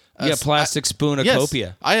like. You got plastic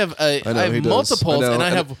spoonacopia. I have I know, have he does. multiples, I know, and I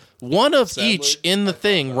and- have one of Sadly. each in the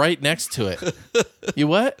thing right next to it. You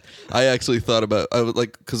what? I actually thought about I would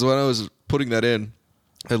like because when I was putting that in,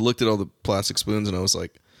 I looked at all the plastic spoons and I was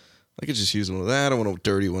like, I could just use one of that. I don't want to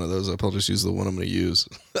dirty one of those. I'll probably just use the one I'm going to use.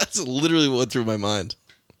 That's literally what went through my mind.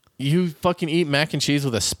 You fucking eat mac and cheese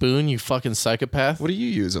with a spoon, you fucking psychopath. What do you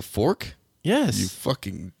use? A fork? Yes. You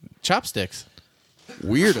fucking Chopsticks.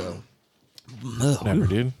 weirdo. Never,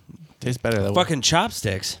 dude. Tastes better that way. Fucking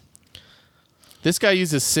chopsticks. This guy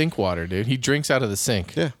uses sink water, dude. He drinks out of the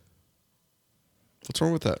sink. Yeah. What's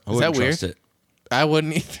wrong with that? I Is that wouldn't weird? trust it. I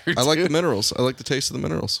wouldn't either. I like the dude. minerals. I like the taste of the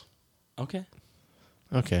minerals. Okay.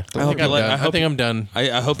 Okay. I hope you like- I I hope think you- I'm done.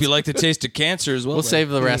 I hope you like the taste of cancer as well. We'll then. save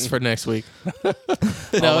the rest for next week. No, Oh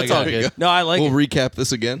my it's all God. good. No, I like We'll it. recap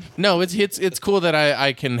this again. No, it's cool that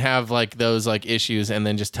I can have like those like issues and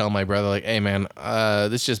then just tell my brother like, hey man,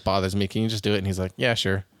 this just bothers me. Can you just do it? And he's like, yeah,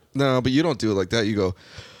 sure. No, but you don't do it like that. You go,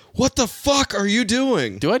 what the fuck are you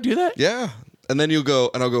doing? Do I do that? Yeah. And then you'll go,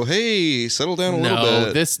 and I'll go, hey, settle down a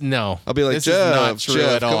little bit. No. I'll be like, this Jeff, is not true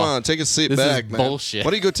Jeff, at all. come on, take a seat This is back, man. bullshit.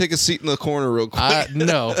 Why don't you go take a seat in the corner real quick?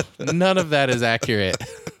 No, none of that is accurate.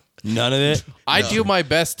 None of it. I do my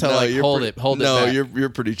best to like you're hold pretty- it No, back. you're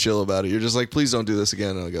pretty chill about it. You're just like, please don't do this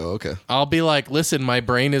again. And I'll go, okay. I'll be like, listen, my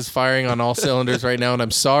brain is firing on all cylinders right now, and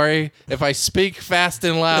I'm sorry if I speak fast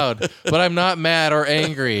and loud, but I'm not mad or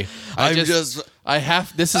angry. I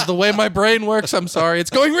have. This is the way my brain works. I'm sorry. It's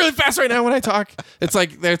going really fast right now when I talk. It's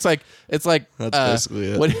like. That's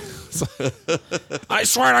basically it. I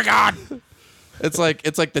swear to God. It's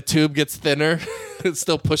like the tube gets thinner. It's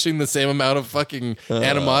still pushing the same amount of fucking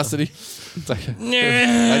animosity. It's like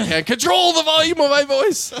I can't control the volume of my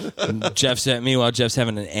voice. Jeff's at me while Jeff's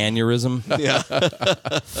having an aneurysm. Yeah.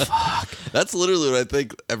 Fuck. That's literally what I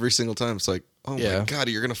think every single time. It's like, oh Yeah. my God,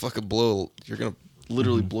 you're going to fucking blow. You're going to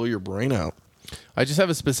literally blow your brain out. I just have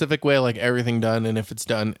a specific way I like everything done, and if it's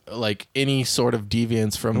done like any sort of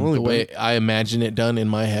deviance from Only the way I imagine it done in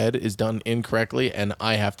my head is done incorrectly, and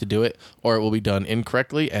I have to do it, or it will be done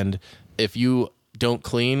incorrectly. And if you don't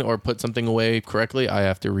clean or put something away correctly, I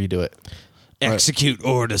have to redo it. Execute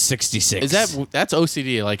Order 66. Is that's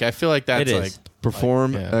OCD? Like I feel like that's It is. like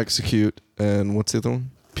Perform, yeah. execute, and what's the other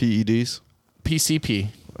one? PEDs? PCP,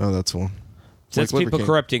 Oh, that's one. That's Like Liver people King.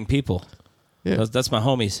 corrupting people. Yeah. That's my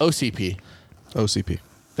homies. OCP. OCP.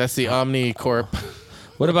 That's the OmniCorp.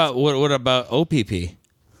 What about OPP?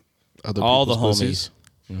 Other All the people's homies. pussies.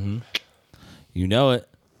 Mm-hmm. You know it.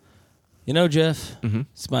 You know, Jeff, Mm-hmm.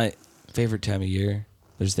 it's my favorite time of year.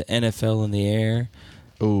 There's the NFL in the air.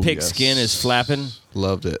 Oh, Pigskin is flapping.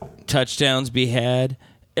 Loved it. Touchdowns be had.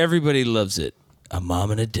 Everybody loves it. A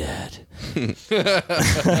mom and a dad.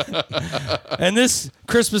 And this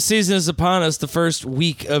Christmas season is upon us, the first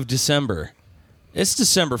week of December. It's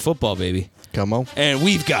December football, baby. Come on. And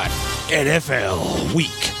we've got NFL Week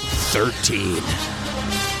 13.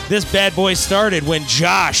 This bad boy started when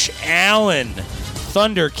Josh Allen,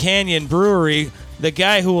 Thunder Canyon Brewery, the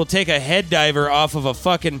guy who will take a head diver off of a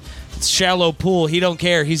fucking shallow pool. He don't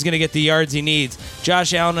care. He's going to get the yards he needs.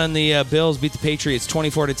 Josh Allen and the Bills beat the Patriots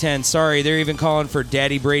 24-10. Sorry, they're even calling for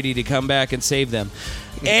Daddy Brady to come back and save them.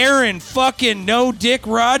 Aaron fucking no Dick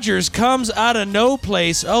Rodgers comes out of no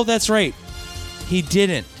place. Oh, that's right. He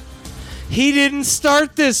didn't. He didn't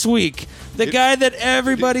start this week. The guy that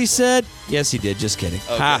everybody said, yes, he did. Just kidding.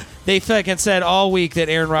 Okay. Ha. They fucking said all week that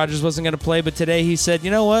Aaron Rodgers wasn't going to play, but today he said,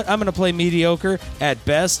 you know what? I'm going to play mediocre at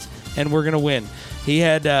best, and we're going to win. He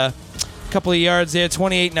had a couple of yards there,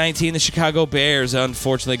 28-19. The Chicago Bears,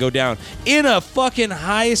 unfortunately, go down. In a fucking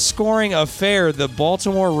high-scoring affair, the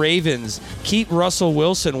Baltimore Ravens keep Russell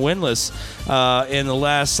Wilson winless in the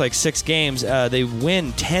last, 6 games. They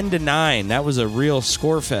win 10-9. That was a real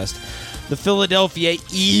score fest. The Philadelphia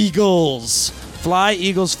Eagles. Fly,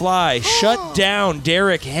 Eagles, fly. Shut down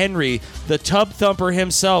Derrick Henry, the tub thumper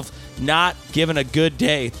himself, not given a good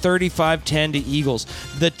day. 35-10 to Eagles.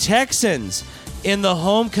 The Texans, in the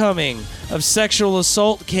homecoming of sexual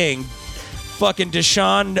assault king, fucking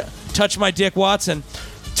Deshaun Touch My Dick Watson,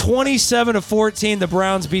 27-14, the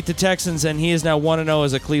Browns beat the Texans, and he is now 1-0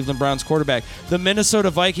 as a Cleveland Browns quarterback. The Minnesota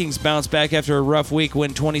Vikings bounce back after a rough week,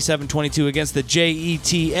 win 27-22 against the Jets.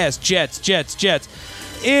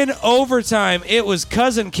 In overtime, it was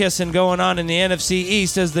cousin kissing going on in the NFC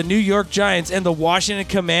East as the New York Giants and the Washington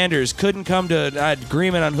Commanders couldn't come to an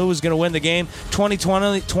agreement on who was going to win the game.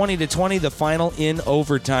 20-20, the final in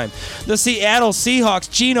overtime. The Seattle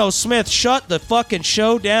Seahawks, Geno Smith, shut the fucking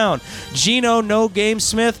show down. Geno No Game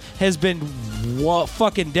Smith has been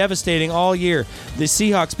fucking devastating all year. The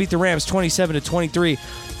Seahawks beat the Rams 27-23.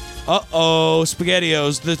 Uh-oh,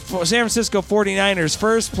 SpaghettiOs. The San Francisco 49ers,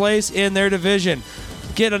 first place in their division,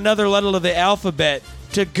 get another letter of the alphabet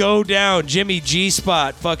to go down. Jimmy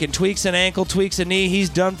G-Spot fucking tweaks an ankle, tweaks a knee. He's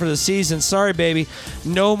done for the season. Sorry, baby.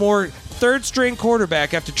 No more third-string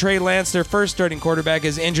quarterback after Trey Lance, their first starting quarterback,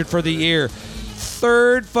 is injured for the year.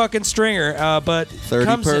 Third fucking stringer, but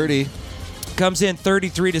 30 Purdy. Comes in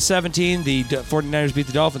 33-17. The 49ers beat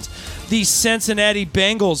the Dolphins. The Cincinnati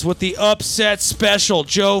Bengals with the upset special.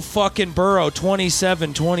 Joe fucking Burrow,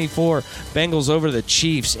 27-24. Bengals over the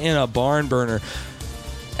Chiefs in a barn burner.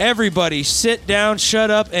 Everybody sit down, shut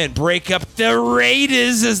up, and break up the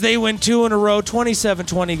Raiders as they win 2 in a row,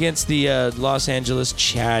 27-20 against the Los Angeles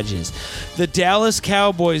Chargers. The Dallas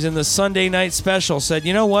Cowboys in the Sunday night special said,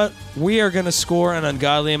 you know what? We are going to score an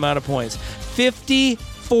ungodly amount of points.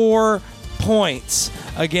 54 points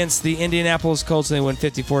against the Indianapolis Colts, and they win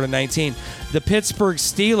 54-19. The Pittsburgh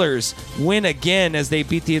Steelers win again as they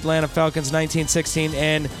beat the Atlanta Falcons 19-16,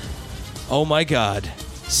 and oh my God,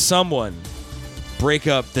 someone break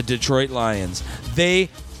up the Detroit Lions. They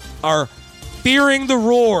are fearing the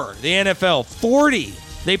roar. The NFL 40.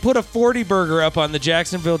 They put a 40 burger up on the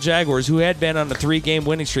Jacksonville Jaguars, who had been on a 3-game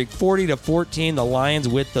winning streak. 40-14, the Lions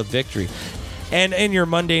with the victory. And in your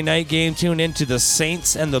Monday night game, tune into the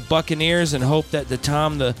Saints and the Buccaneers and hope that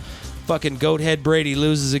the fucking goathead Brady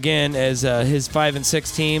loses again as his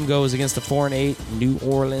 5-6 team goes against the 4-8 New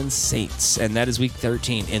Orleans Saints, and that is Week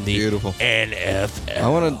 13 in the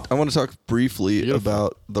NFL. I want to talk briefly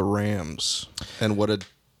about the Rams and what a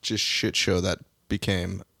just shit show that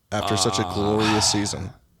became after such a glorious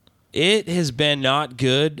season. It has been not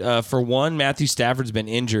good. For one, Matthew Stafford's been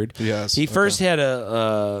injured. Yes. He first had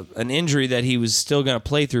an injury that he was still going to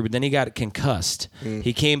play through, but then he got concussed.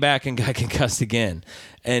 He came back and got concussed again.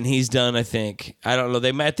 And he's done, I think. I don't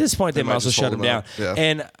know. At this point, they might also shut him down. Yeah.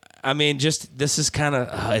 And, I mean, this is kind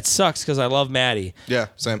of... it sucks because I love Matty. Yeah,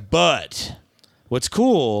 same. But what's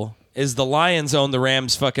cool is the Lions own the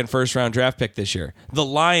Rams' fucking first-round draft pick this year. The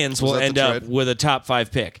Lions will end up with a top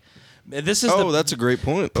 5 pick. This is that's a great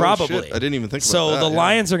point. Probably. Oh, shit. I didn't even think about so that. So the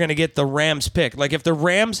Lions are going to get the Rams pick. Like if the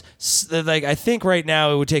Rams, I think right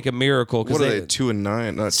now it would take a miracle. What are they?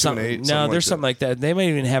 2-9, not 2-8. No, there's something like that. They might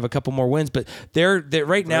even have a couple more wins, but they're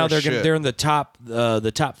right now they're in the top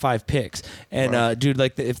 5 picks. And dude,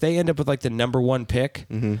 if they end up with the number 1 pick,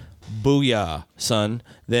 booyah, son.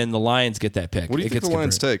 Then the Lions get that pick. What do you think the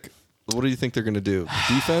Lions take? What do you think they're going to do?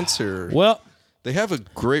 Defense or They have a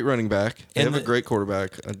great running back. They have a great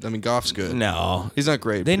quarterback. I mean, Goff's good. No, he's not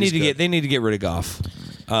great. They need to get rid of Goff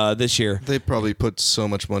this year. They probably put so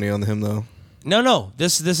much money on him though. No.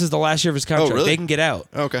 This is the last year of his contract. Oh, really? They can get out.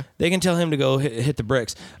 Okay. They can tell him to go hit the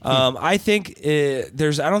bricks. I think I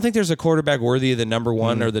don't think there's a quarterback worthy of the number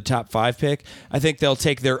 1 or the top 5 pick. I think they'll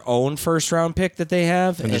take their own first round pick that they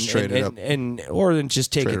have and just trade it up, or then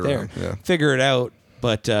just take it there. Yeah. Figure it out.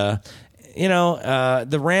 But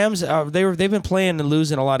the Rams they've been playing and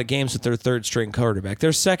losing a lot of games with their third string quarterback.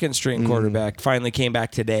 Their second string quarterback finally came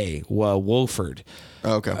back today, Wolford.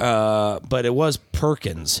 Okay. But it was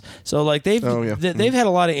Perkins. So like they've had a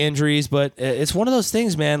lot of injuries, but it's one of those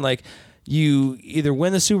things, man. Like you either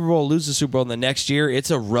win the Super Bowl, or lose the Super Bowl, and the next year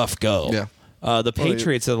it's a rough go. Yeah. The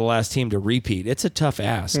Patriots are the last team to repeat. It's a tough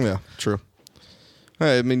ask. Yeah, true.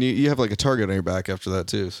 I mean, you have like a target on your back after that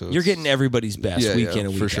too. So you're getting everybody's best week in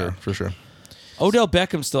and week out. For sure. Odell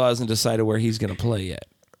Beckham still hasn't decided where he's going to play yet.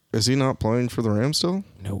 Is he not playing for the Rams still?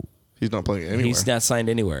 No. He's not playing anywhere. He's not signed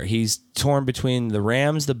anywhere. He's torn between the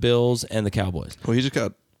Rams, the Bills, and the Cowboys. Well, he just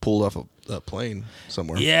got pulled off a plane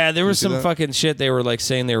somewhere. Yeah, there was some that? fucking shit. They were like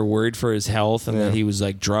saying they were worried for his health and that he was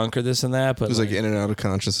like drunk or this and that. But he was like in and out of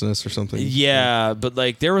consciousness or something. Yeah, but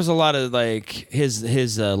like there was a lot of like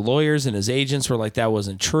his lawyers and his agents were like that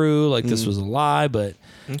wasn't true. Like this was a lie. But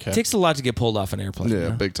it takes a lot to get pulled off an airplane. Yeah,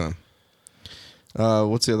 big time.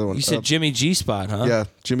 What's the other one? You said Jimmy G Spot, huh? Yeah,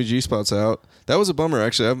 Jimmy G Spot's out. That was a bummer,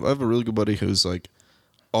 actually. I have a really good buddy who's like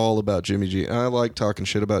all about Jimmy G. And I like talking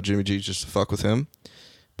shit about Jimmy G just to fuck with him.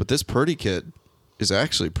 But this Purdy kid is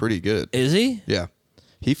actually pretty good. Is he? Yeah.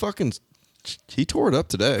 He tore it up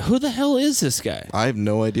today. Who the hell is this guy? I have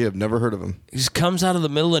no idea. I've never heard of him. He just comes out of the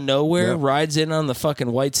middle of nowhere, rides in on the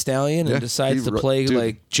fucking white stallion, and decides to play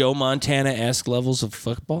like Joe Montana-esque levels of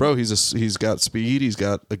football. Bro, he's got speed. He's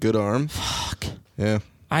got a good arm. Fuck. Yeah.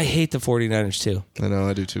 I hate the 49ers too. I know.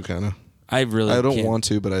 I do too, kind of. I don't can't. Want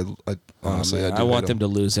to, but I honestly, I want them to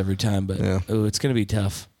lose every time, but it's going to be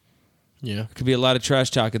tough. Yeah. It could be a lot of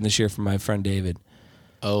trash talking this year from my friend David.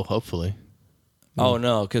 Oh, hopefully. Oh,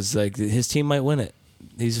 no, because like his team might win it.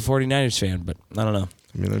 He's a 49ers fan, but I don't know.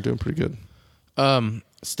 I mean, they're doing pretty good.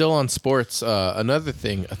 Still on sports, another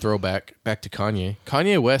thing, a throwback back to Kanye.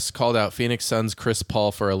 Kanye West called out Phoenix Suns' Chris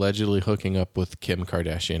Paul for allegedly hooking up with Kim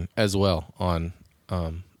Kardashian as well on...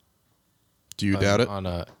 Do you doubt it? On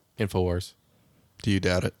InfoWars. Do you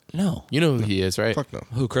doubt it? No. You know who he is, right? Fuck no.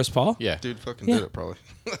 Who, Chris Paul? Yeah. Dude fucking did it probably.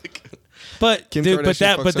 But Kim dude,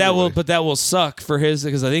 Kardashian but that will suck for his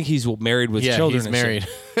because I think he's married with children. He's and married.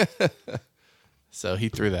 shit. So he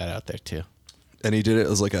threw that out there too. And he did it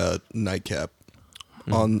as like a nightcap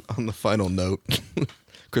on the final note.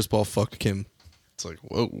 Chris Paul fucked Kim. It's like,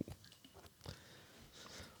 whoa.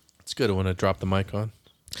 It's good when I drop the mic on.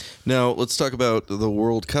 Now let's talk about the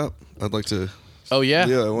World Cup. I'd like to. Oh yeah,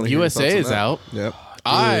 I want to hear your USA thoughts on is that. out. Yep.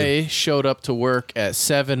 I showed up to work at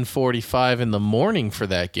 7:45 in the morning for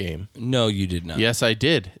that game. No, you did not. Yes, I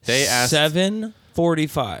did. They asked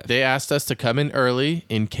 7:45. They asked us to come in early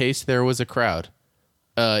in case there was a crowd.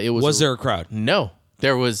 Was there a crowd? No,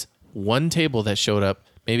 there was one table that showed up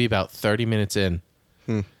maybe about 30 minutes in,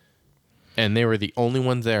 and they were the only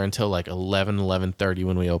ones there until like 11:30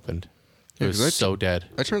 when we opened. It was so dead.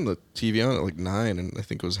 I turned the TV on at like 9, and I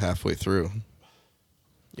think it was halfway through.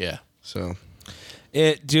 Yeah. So.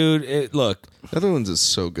 Look. Netherlands is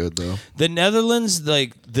so good though. The Netherlands,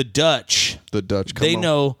 like the Dutch. They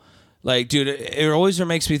know. Like, dude, it always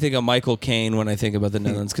makes me think of Michael Caine when I think about the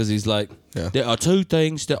Netherlands because he's like, there are two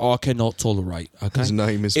things that I cannot tolerate. Okay, his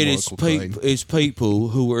name is Michael Caine. It is people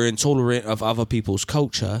who are intolerant of other people's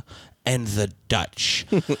culture and the Dutch.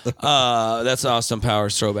 That's Austin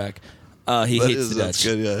Powers throwback. He hates the Dutch. That's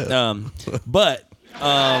good,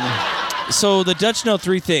 yeah. So the Dutch know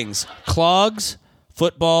three things: clogs,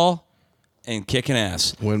 football, and kicking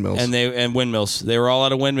ass. Windmills. And windmills. They were all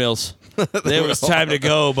out of windmills. It was time to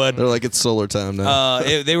go, but they're like, it's solar time now.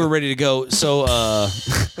 They were ready to go. So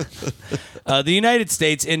the United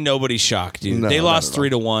States in nobody's shock, dude. They lost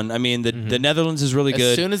 3-1. I mean, the Netherlands is really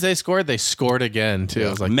good. As soon as they scored again too. I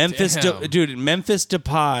was like, Memphis damn. Memphis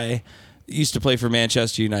Depay used to play for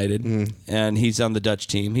Manchester United, and he's on the Dutch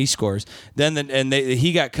team. He scores.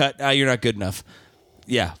 He got cut. You're not good enough.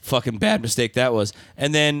 Yeah, fucking bad mistake that was.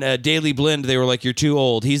 And then Daley Blind, they were like, you're too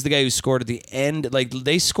old. He's the guy who scored at the end. Like,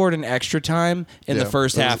 they scored in extra time in the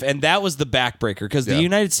first half, and that was the backbreaker because the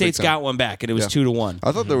United States got one back, and it was 2-1.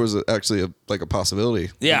 I thought there was actually a possibility.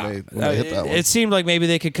 Yeah. When they hit that one. It seemed like maybe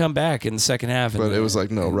they could come back in the second half. But it was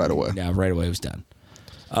like, no, right away. Yeah, right away it was done.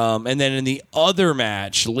 And then in the other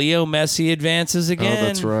match, Leo Messi advances again. Oh,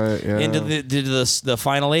 that's right. Yeah. Into the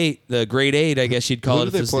final 8, the grade 8, I guess you'd call Who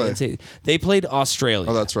it. did they play? They played Australia.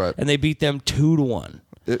 Oh, that's right. And they beat them 2-1.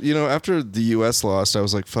 After the U.S. lost, I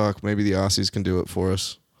was like, fuck, maybe the Aussies can do it for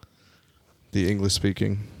us. The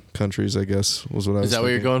English-speaking countries, I guess, was what I was Is that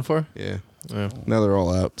what you're going for? Yeah. Now they're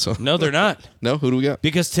all out. So no, they're not. No? Who do we got?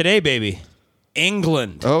 Because today, baby,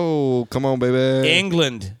 England. Oh, come on, baby.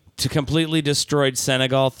 England completely destroyed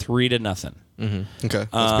Senegal 3-0. Mm-hmm. Okay,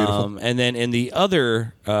 that's beautiful. And then in the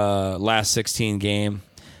other last 16 game,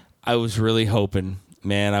 I was really hoping,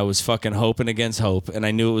 man. I was fucking hoping against hope, and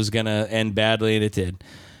I knew it was gonna end badly, and it did.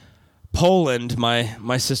 Poland,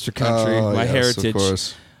 my sister country, my heritage. Of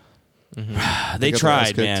course. They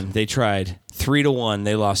tried, man. They tried. 3-1.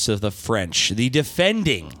 They lost to the French. The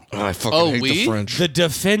defending. I fucking hate the French. The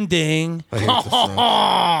defending. I hate the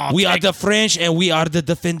French. We are the French, and we are the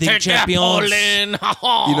defending champions.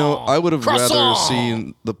 You know, I would have rather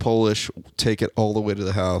seen the Polish take it all the way to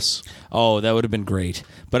the house. Oh, that would have been great.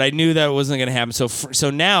 But I knew that wasn't going to happen. So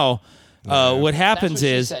now, what happens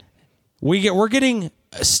is we're getting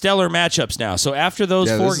stellar matchups now. So after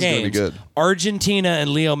those 4 games, Argentina and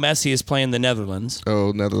Leo Messi is playing the Netherlands.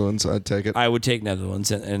 Oh, Netherlands, I'd take it. I would take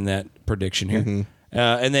Netherlands in that prediction here.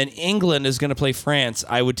 And then England is going to play France.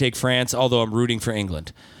 I would take France, although I'm rooting for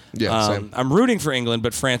England. Yeah, same. I'm rooting for England,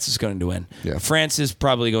 but France is going to win. Yeah. France is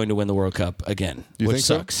probably going to win the World Cup again, which think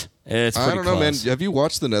so? sucks. It's pretty I don't know, close. man. Have you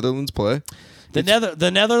watched the Netherlands play? The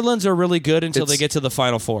Netherlands are really good until they get to the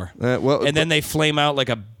Final Four. And then they flame out like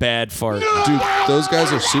a bad fart. Dude, those guys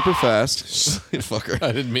are super fast. Fucker.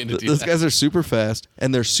 I didn't mean to do Those that. guys are super fast,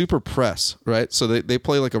 and they're super press, right? So they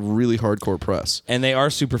play like a really hardcore press. And they are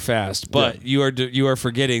super fast. But you are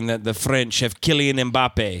forgetting that the French have Kylian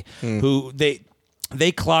Mbappe, who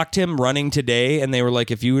they clocked him running today, and they were like,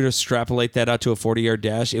 if you were to extrapolate that out to a 40-yard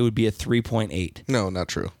dash, it would be a 3.8. No, not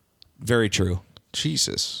true. Very true.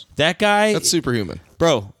 Jesus. That guy... That's superhuman.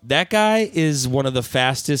 Bro, that guy is one of the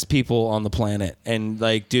fastest people on the planet. And,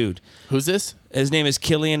 like, dude... Who's this? His name is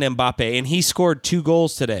Kylian Mbappe, and he scored 2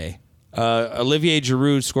 goals today. Olivier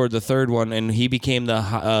Giroud scored the 3rd one, and he became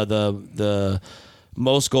the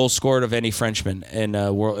most goals scored of any Frenchman in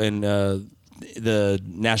the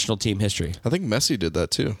national team history. I think Messi did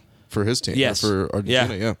that, too, for his team. Yes. For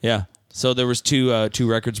Argentina, yeah. So there was two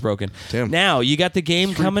records broken. Damn. Now you got the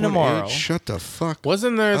game coming tomorrow. Shut the fuck.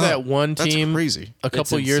 Wasn't there that one that's team crazy. a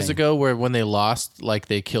couple It's years insane. ago where when they lost, like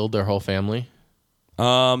they killed their whole family?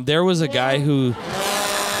 There was a guy who.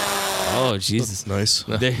 Oh Jesus! Nice.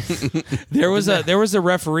 There was a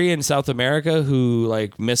referee in South America who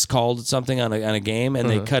like miscalled something on a game, and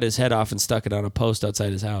they cut his head off and stuck it on a post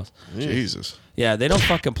outside his house. Jesus. Yeah, they don't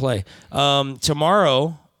fucking play.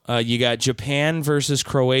 Tomorrow, you got Japan versus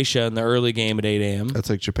Croatia in the early game at 8 a.m. That's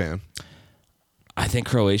like Japan. I think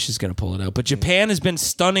Croatia's going to pull it out. But Japan has been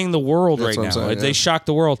stunning the world That's right what I'm now. saying, They yeah. shocked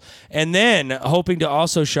the world. And then, hoping to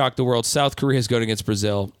also shock the world, South Korea is going against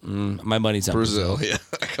Brazil. My money's on Brazil. Yeah.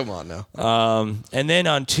 Come on now. And then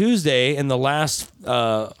on Tuesday, in the last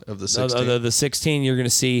of the 16. the 16, you're going to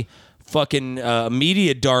see fucking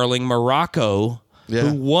media darling Morocco, Yeah,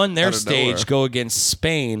 who won their out of stage, nowhere. go against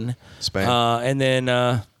Spain. Spain. And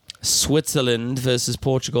then Switzerland versus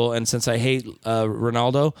Portugal. And since I hate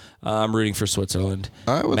Ronaldo, I'm rooting for Switzerland.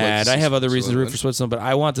 I would like Mad. to see I have other reasons to root Switzerland. for Switzerland, but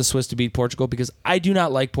I want the Swiss to beat Portugal because I do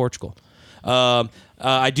not like Portugal. I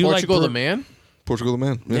do Portugal like the man? Portugal the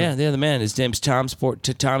man. Yeah, the man. His name's Tommy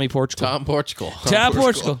Portugal. Tom Portugal. Tom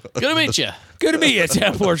Portugal. Good to meet you. Good to meet you,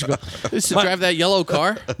 Tom Portugal. Used to drive that yellow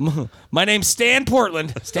car. My name's Stan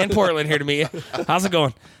Portland. Stan Portland here to meet you. How's it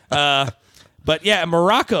going? But yeah,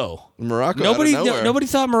 Morocco. Morocco. Nobody, out of nowhere. nobody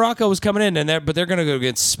thought Morocco was coming in, but they're going to go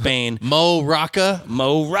against Spain. Mo Rocca.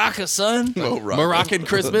 Mo Rocca, son. Moroccan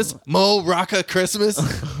Christmas. Mo Rocca Christmas.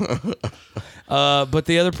 But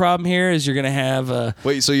the other problem here is you're going to have.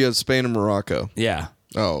 Wait, so you have Spain and Morocco? Yeah.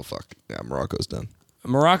 Oh fuck. Yeah, Morocco's done.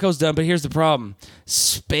 Morocco's done, but here's the problem: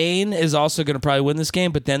 Spain is also going to probably win this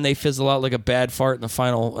game, but then they fizzle out like a bad fart in the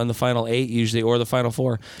final 8 usually, or the final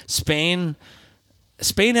 4. Spain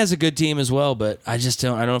has a good team as well, but I don't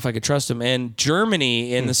know if I could trust them. And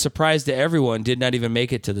Germany, in the surprise to everyone, did not even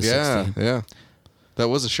make it to the 16. Yeah. That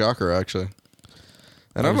was a shocker, actually.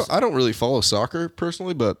 And I don't really follow soccer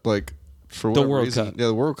personally, but like for whatever World reason, Cup. yeah,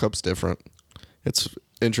 the World Cup's different. It's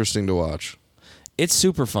interesting to watch. It's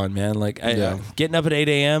super fun, man. Like Yeah. getting up at 8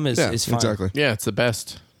 a.m. is fun. exactly. Yeah, it's the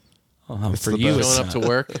best. For the you, best. it's Showing up to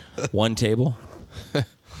work. one table.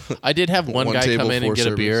 I did have one guy table, come in 4 and get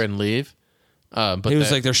a beer servers. and leave. But He was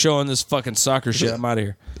that- like, they're showing this fucking soccer shit. I'm out of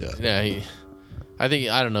here. yeah, I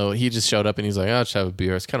don't know. He just showed up and he's like, I'll just have a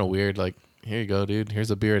beer. It's kind of weird. Like, here you go, dude.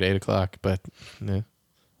 Here's a beer at 8 o'clock. But, yeah,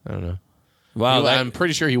 I don't know. Wow, I'm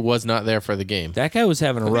pretty sure he was not there for the game. that guy was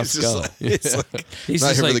having a rough go. He's like, He's not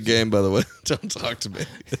just here for like, the game, by the way. Don't talk to me.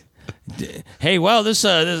 hey, well, this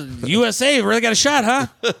USA really got a shot, huh?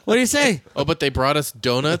 What do you say? Oh, but they brought us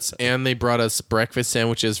donuts and they brought us breakfast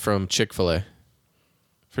sandwiches from Chick-fil-A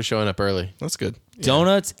for showing up early. That's good.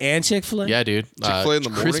 Donuts and Chick-fil-A? Yeah, dude. Chick-fil-A in the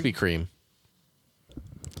morning? Krispy Kreme.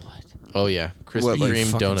 What? Oh, yeah. Krispy What, like Kreme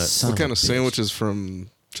fucking donuts. son What of kind a of bitch. sandwiches from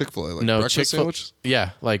Chick-fil-A, like no, breakfast sandwich?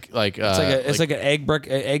 Yeah, It's like an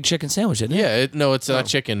egg chicken sandwich, isn't it? Yeah, no, it's not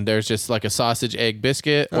chicken. There's just like a sausage egg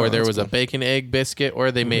biscuit, or there was a bacon egg biscuit,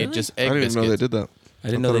 or they made just egg I didn't biscuits. know they did that. I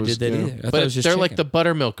didn't know they did that either. I thought it was just they're like chicken. the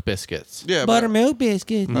buttermilk biscuits. Yeah, buttermilk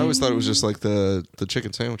biscuit. I always thought it was just like the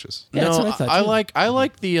chicken sandwiches. Yeah, that's no, what I thought, I too.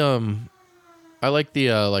 like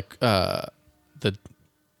the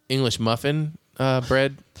English muffin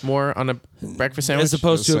bread more on a breakfast sandwich As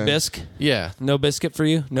opposed to a Same. bisque. Yeah. No biscuit for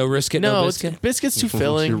you. No risket. No, No, biscuit. biscuit's too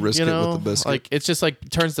filling. You risk you it with know, the biscuit. like it's just like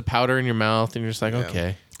turns the powder in your mouth, and you're just like,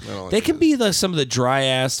 okay. They can be some of the dry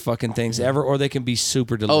ass fucking things ever, or they can be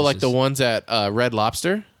super delicious. Oh, like the ones at Red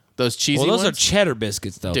Lobster, those cheesy Well, those ones. are cheddar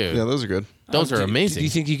biscuits, though. Dude. Yeah, those are good. Those are amazing. Do you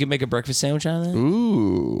think you can make a breakfast sandwich out of that?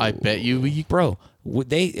 Ooh. I bet you, bro.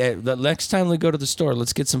 The next time we go to the store,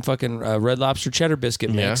 let's get some fucking Red Lobster cheddar biscuit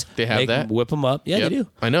mix. they have that? Whip them up. Yeah, Yep. they do.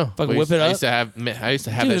 I know. Fucking We whip it I up. used to have Dude, that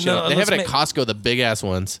shit. no, They have let's it at make- Costco, the big ass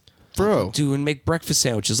ones. Bro. Dude, and make breakfast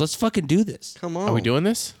sandwiches. Let's fucking do this. Come on. Are we doing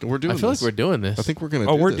this? We're doing I feel this. like we're doing this. I think we're going to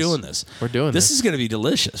Oh, do we're this. doing this. We're doing This this. is gonna be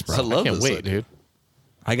delicious, bro. I love I can't this. wait, dude.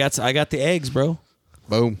 I got the eggs, bro.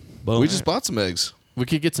 Boom. Boom. We just bought some eggs. We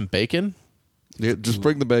could get some bacon, Yeah, just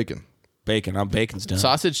bring the bacon. Bacon. Bacon's done.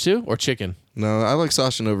 sausage too, or chicken. No, I like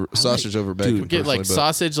sausage over bacon. We get like personally, but-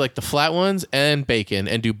 sausage, like the flat ones, and bacon,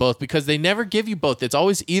 and do both because they never give you both. It's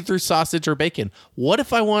always either sausage or bacon. What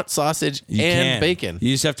if I want sausage You and can. bacon?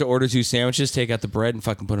 You just have to order 2 sandwiches, take out the bread, and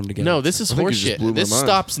fucking put them together. No, this is I think you just horseshit. blew my This mind.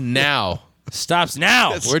 stops now. Stops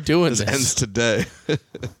now. We're doing This this. ends today.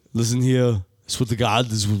 Listen here. It's what the God.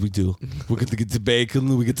 This is what we do. We get the bacon,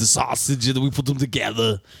 and we get the sausage, and then we put them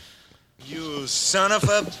together. You son of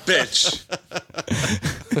a bitch.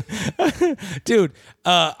 Dude,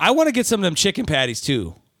 I want to get some of them chicken patties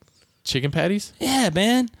too. Chicken patties? Yeah,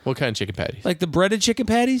 man. What kind of chicken patties? Like the breaded chicken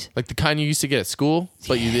patties? Like the kind you used to get at school,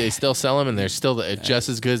 but they still sell them, and they're still just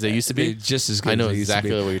as good as they used to be. They're just as good I know as they used to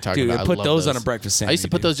exactly be. what you're talking Dude, about. I I put love those on a breakfast I used to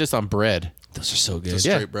sandwich, put dude. those just on bread. Those are so good. Just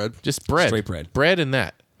straight bread. Just bread. Straight bread. Bread and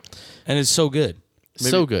that. And it's so good.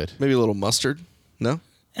 So good. Maybe a little mustard. No?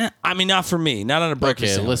 I mean, not for me. Not on a breakfast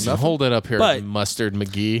Okay, sandwich. listen, hold it up here, But- Mustard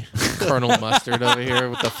McGee, Colonel Mustard over here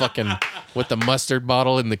with the mustard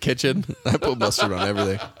bottle in the kitchen. I put mustard on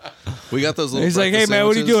everything. We got those little He's like, hey, breakfast man,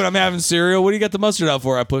 what are you sandwiches. doing? I'm having cereal. What do you got the mustard out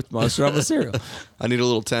for? I put mustard on the cereal. I need a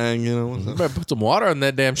little tang, you know. Better put some water on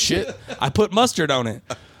that damn shit. I put mustard on it.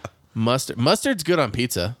 Mustard's good on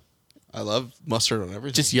pizza. I love mustard on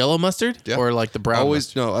everything. Just yellow mustard, Yeah. or like the brown.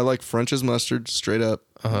 Always, no, I like French's mustard straight up.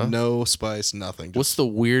 No spice, nothing. Just, What's the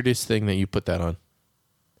weirdest thing that you put that on?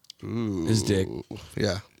 ooh, His dick.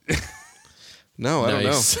 Yeah. No, I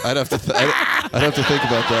Nice. don't know. I'd have to. I'd have to think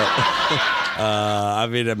about that. I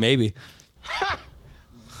mean, maybe.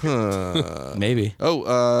 Maybe.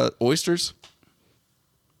 Oh, oysters.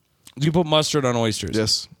 You put mustard on oysters.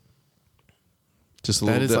 Yes. Just a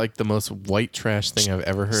That little. is like the most white trash thing I've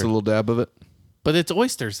ever just a heard. little dab of it. But it's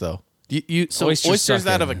oysters though. So Oysters oysters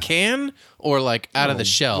suck out of a anyway. can or like out of the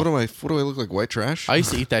shell. What do I look like? White trash? I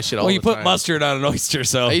used to eat that shit all Well, the you put time. mustard on an oyster,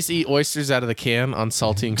 so. I used to eat oysters out of the can on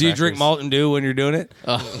saltine. Do you drink Mountain Dew when you're doing it?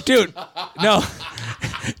 Dude, no.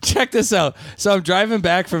 Check this out. So I'm driving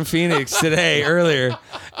back from Phoenix today, earlier.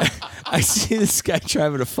 I see this guy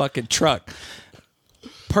driving a fucking truck.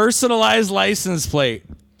 Personalized license plate.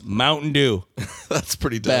 Mountain Dew. That's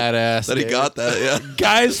pretty dope. Badass, That he dude. got that. Yeah.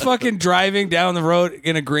 Guy's fucking driving down the road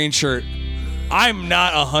in a green shirt. I'm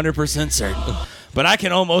not 100% certain, but I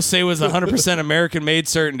can almost say with 100% American-made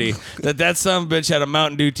certainty that son of a bitch had a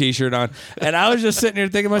Mountain Dew T-shirt on. And I was just sitting here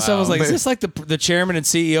thinking to myself, I was like, is this like the chairman and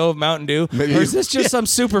CEO of Mountain Dew? Maybe or is this just some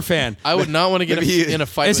super fan? I would not want to get Maybe in a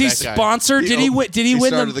fight Is with he that guy. sponsored? Did he win He the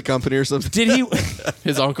started the company or something. Did he?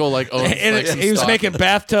 His uncle like owns And like, some he was stock. making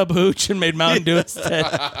bathtub hooch and made Mountain Dew instead.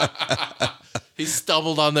 He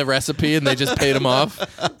stumbled on the recipe and they just paid him off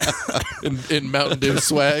in Mountain Dew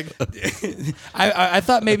swag. I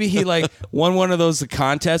thought maybe he like won one of those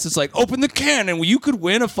contests. It's like open the can and you could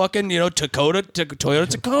win a fucking Toyota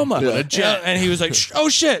Tacoma. A jet. And he was like, oh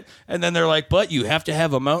shit. And then they're like, but you have to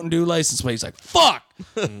have a Mountain Dew license plate. He's like, fuck.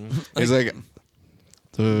 He's like,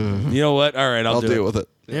 You know what? All right, I'll I'll do deal it. with it.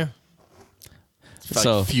 Yeah.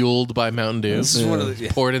 So Fueled by Mountain Dew. This is one of the-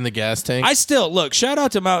 Poured in the gas tank. I still look. Shout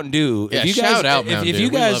out to Mountain Dew. Yeah, if you guys, shout out Mountain if Dew. you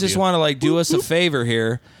We guys love just you. want to like do us a favor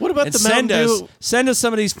here, What about and the send Mountain send us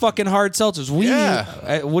some of these fucking hard seltzers.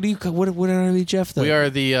 Yeah. What are we, Jeff? We are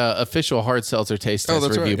the official hard seltzer taste test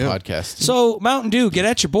that's review right, yeah. podcast. So Mountain Dew, get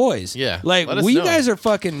at your boys. Yeah, like let us you know. guys are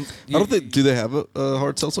fucking. I don't think. Do they have a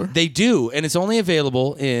hard seltzer? They do, and it's only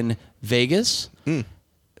available in Vegas,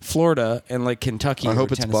 Florida and like Kentucky. I or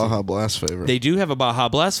hope it's Tennessee. Baja Blast flavor. They do have a Baja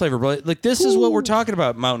Blast flavor, but like this is what we're talking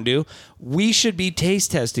about, Mountain Dew. We should be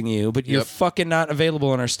taste testing you, but you're fucking not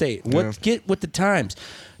available in our state. Get with the times.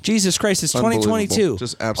 Jesus Christ, it's 2022.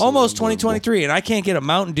 Just absolutely almost 2023, and I can't get a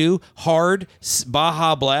Mountain Dew hard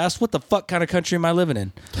Baja Blast. What the fuck kind of country am I living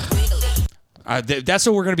in? That's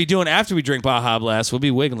what we're going to be doing after we drink Baja Blast. We'll be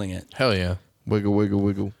wiggling it. Hell yeah. Wiggle, wiggle,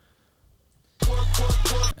 wiggle.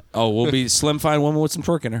 Oh, we'll be slim fine woman with some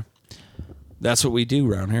twerk in her. That's what we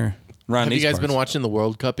do around here. Have you guys been watching the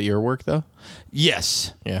World Cup at your work, though?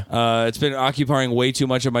 Yes. Yeah. It's been occupying way too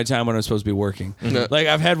much of my time when I'm supposed to be working. Mm-hmm. Like,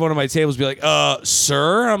 I've had one of my tables be like,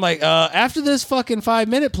 sir? I'm like, after this fucking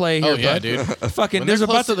 5-minute play here, Oh, yeah, bud, dude. fucking, When there's they're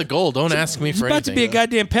close about to the goal, don't ask me for about anything. to be a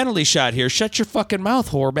goddamn penalty shot here. Shut your fucking mouth,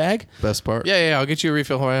 whorebag. Best part. Yeah, I'll get you a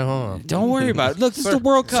refill. Hold on. Don't worry about it. Look, this is the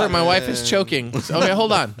World Cup. Sir, my wife is choking. Okay,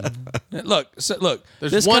 hold on. Look.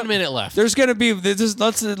 There's this 1 minute left. There's gonna be this.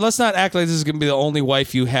 Let's not act like this is gonna be the only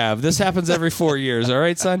wife you have. This happens every 4 years. All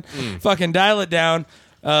right, son. Fucking dial it down.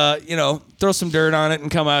 Throw some dirt on it and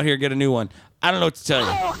come out here and get a new one. I don't know what to tell you.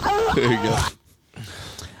 There you go.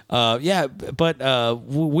 But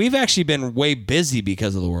we've actually been way busy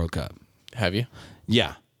because of the World Cup. Have you?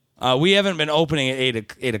 Yeah. We haven't been opening at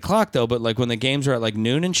 8 o'clock though. But like when the games are at like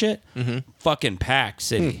noon and shit, fucking packed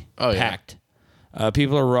city. Oh, yeah. Packed.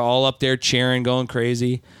 People are all up there cheering, going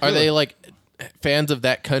crazy. Are they like fans of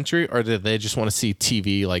that country, or do they just want to see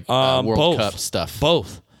TV like World both. Cup stuff?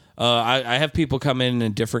 Both. I have people come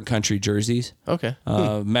in different country jerseys. Okay.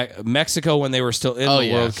 Mexico, when they were still in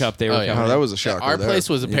the World Cup, they were coming. Oh, that was a shocker. Our there. place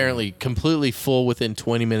was apparently completely full within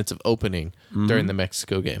 20 minutes of opening during the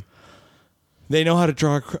Mexico game. They know how to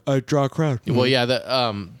draw a crowd. Well, yeah,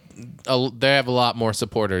 they have a lot more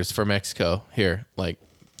supporters for Mexico here, like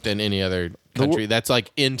than any other country that's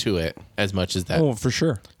like into it as much as that. Oh, for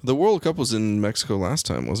sure. The World Cup was in Mexico last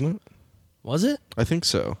time, wasn't it? Was it? I think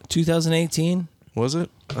so. 2018? Was it?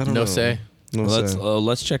 I don't know. No say. No say.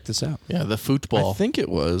 Let's check this out. Yeah, the football. I think it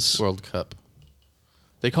was World Cup.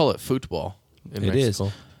 They call it football in It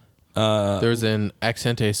Mexico. is. There's an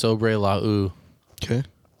accente sobre la U. Okay.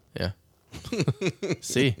 Yeah.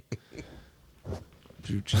 See.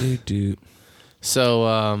 Do.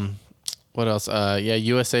 So, what else?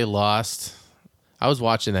 USA lost. I was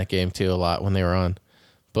watching that game too a lot when they were on,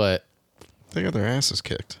 but They got their asses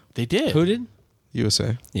kicked. they did. Who did?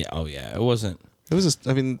 USA. Yeah. Oh, yeah. It wasn't. It was.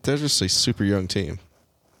 They're just a super young team.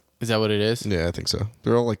 Is that what it is? Yeah, I think so.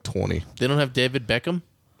 They're all like 20. They don't have David Beckham?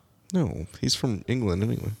 No, he's from England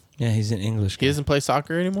anyway. Yeah, he's an English guy. He doesn't play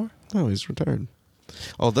soccer anymore? No, he's retired.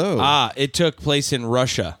 Although, it took place in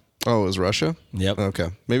Russia. oh, it was Russia. Yep. Okay,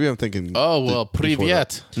 maybe I'm thinking. Oh, well, before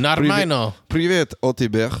that. privyet. Narmino. Privet,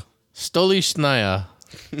 Otibech. Stolichnaya.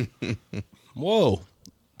 Whoa.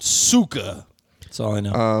 Suka. That's all I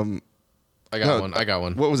know. I got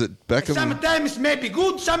one. What was it? Beckham. Sometimes may be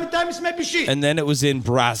good, sometimes may be shit. And then it was in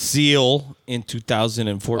Brazil in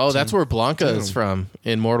 2014. Oh, that's where Blanca is from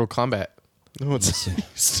in Mortal Kombat. No, it's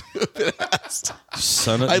stupid ass.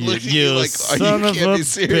 Son of I looked at you like, son you of can't a be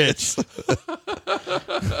serious.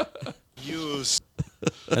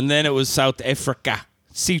 And then it was South Africa.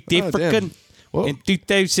 South Oh, African Whoa. in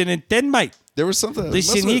 2010, mate. There was something.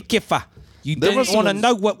 Listen here, Kiffa. You There didn't must have want to been-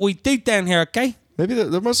 know what we do down here, okay? Maybe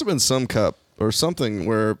there must have been some cup or something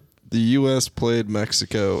where the U.S. played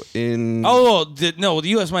Mexico in. Oh, the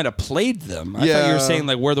U.S. might have played them. I thought you Yeah. were saying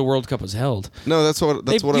like where the World Cup was held. No, that's what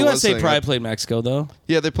I was USA saying. probably played Mexico, though.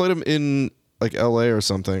 Yeah, they played them in like L.A. or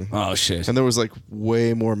something. Oh, shit. And there was like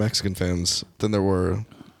way more Mexican fans than there were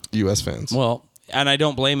U.S. fans. Well, and I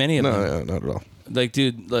don't blame any of them. No, not at all. Like,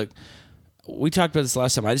 dude, look, we talked about this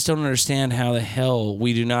last time. I just don't understand how the hell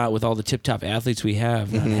we do not, with all the tip-top athletes we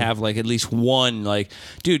have, not have like at least one, like,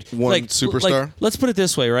 dude, One like, superstar? Like, let's put it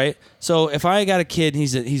this way, right? So if I got a kid,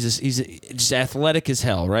 he's just athletic as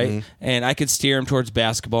hell, right? And I could steer him towards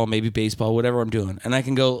basketball, maybe baseball, whatever I'm doing, and I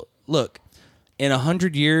can go, look, in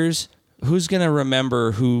 100 years. Who's gonna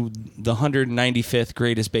remember who the 195th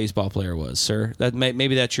greatest baseball player was, sir?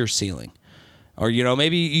 Maybe that's your ceiling, or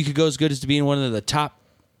maybe you could go as good as to being one of the top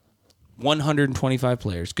 125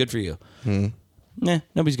 players. Good for you. Nah,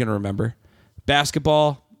 nobody's gonna remember.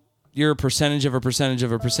 Basketball, you're a percentage of a percentage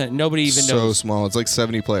of a percent. Nobody even So knows. small. It's like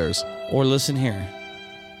 70 players. Or listen here,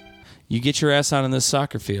 you get your ass out on this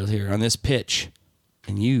soccer field here on this pitch,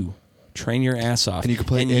 and you Train your ass off. And you can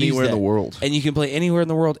play use anywhere in that. the world. And you can play anywhere in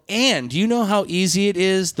the world. And do you know how easy it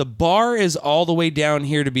is? The bar is all the way down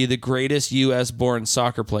here to be the greatest U.S.-born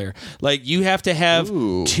soccer player. Like, you have to have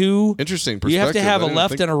two... Interesting You have to perspective. have I a didn't left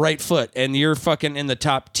think- and a right foot, and you're fucking in the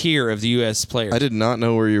top tier of the U.S. players. I did not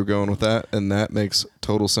know where you were going with that, and that makes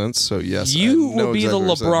total sense. So yes, You I know will be exactly the what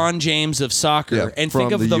you're saying. LeBron James of soccer, Yeah, and from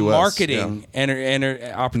think of the US, marketing and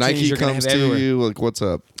opportunities Nike you're going comes to have everywhere. to you like, what's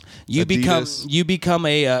up? You Adidas. become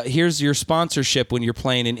a here's your sponsorship when you're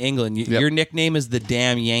playing in England. Your nickname is the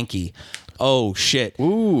damn Yankee. Oh shit.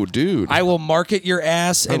 Ooh, dude. I will market your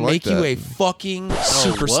ass and like make you that. a fucking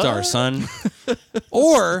superstar, what? son.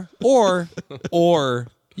 or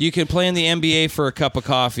you can play in the NBA for a cup of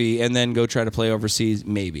coffee and then go try to play overseas,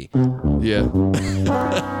 maybe. Yeah.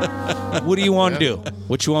 What do you want to do?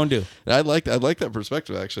 What you want to do? I like that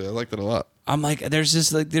perspective actually. I like that a lot. I'm like, there's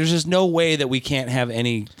just no way that we can't have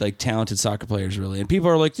any like talented soccer players really. And people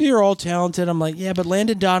are like, you're all talented. I'm like, yeah, but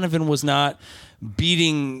Landon Donovan was not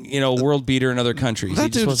beating, world beater in other countries. That He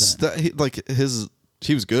just dude, wasn't.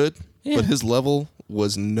 he was good, Yeah. but his level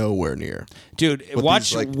was nowhere near. Dude, With watch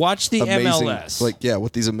these, like, watch the amazing- MLS.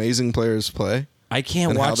 what these amazing players play. I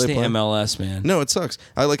can't and how watch they the play. MLS, man. No, it sucks.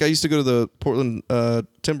 I used to go to the Portland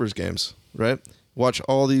Timbers games, right? Watch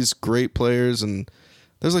all these great players, and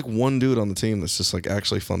there's like one dude on the team that's just like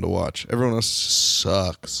actually fun to watch. Everyone else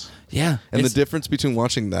sucks. Yeah. And the difference between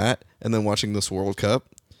watching that and then watching this World Cup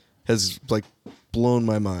has like blown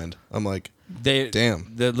my mind. I'm like,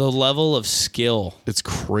 damn. The level of skill. It's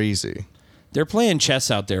crazy. They're playing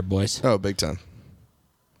chess out there, boys. Oh, big time.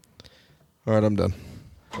 All right, I'm done.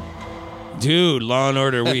 Dude, Law and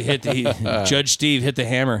Order, we hit the Judge Steve hit the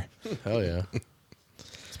hammer. Hell yeah.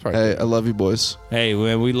 Hey, I love you, boys. Hey,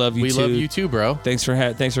 man, we love you We too. love you too, bro. Thanks for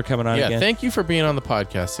coming on Yeah, again. thank you for being on the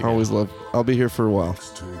podcast again. Always love. I'll be here for a while.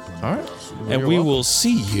 All right. And we will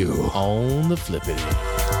see you on the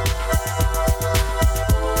flippity.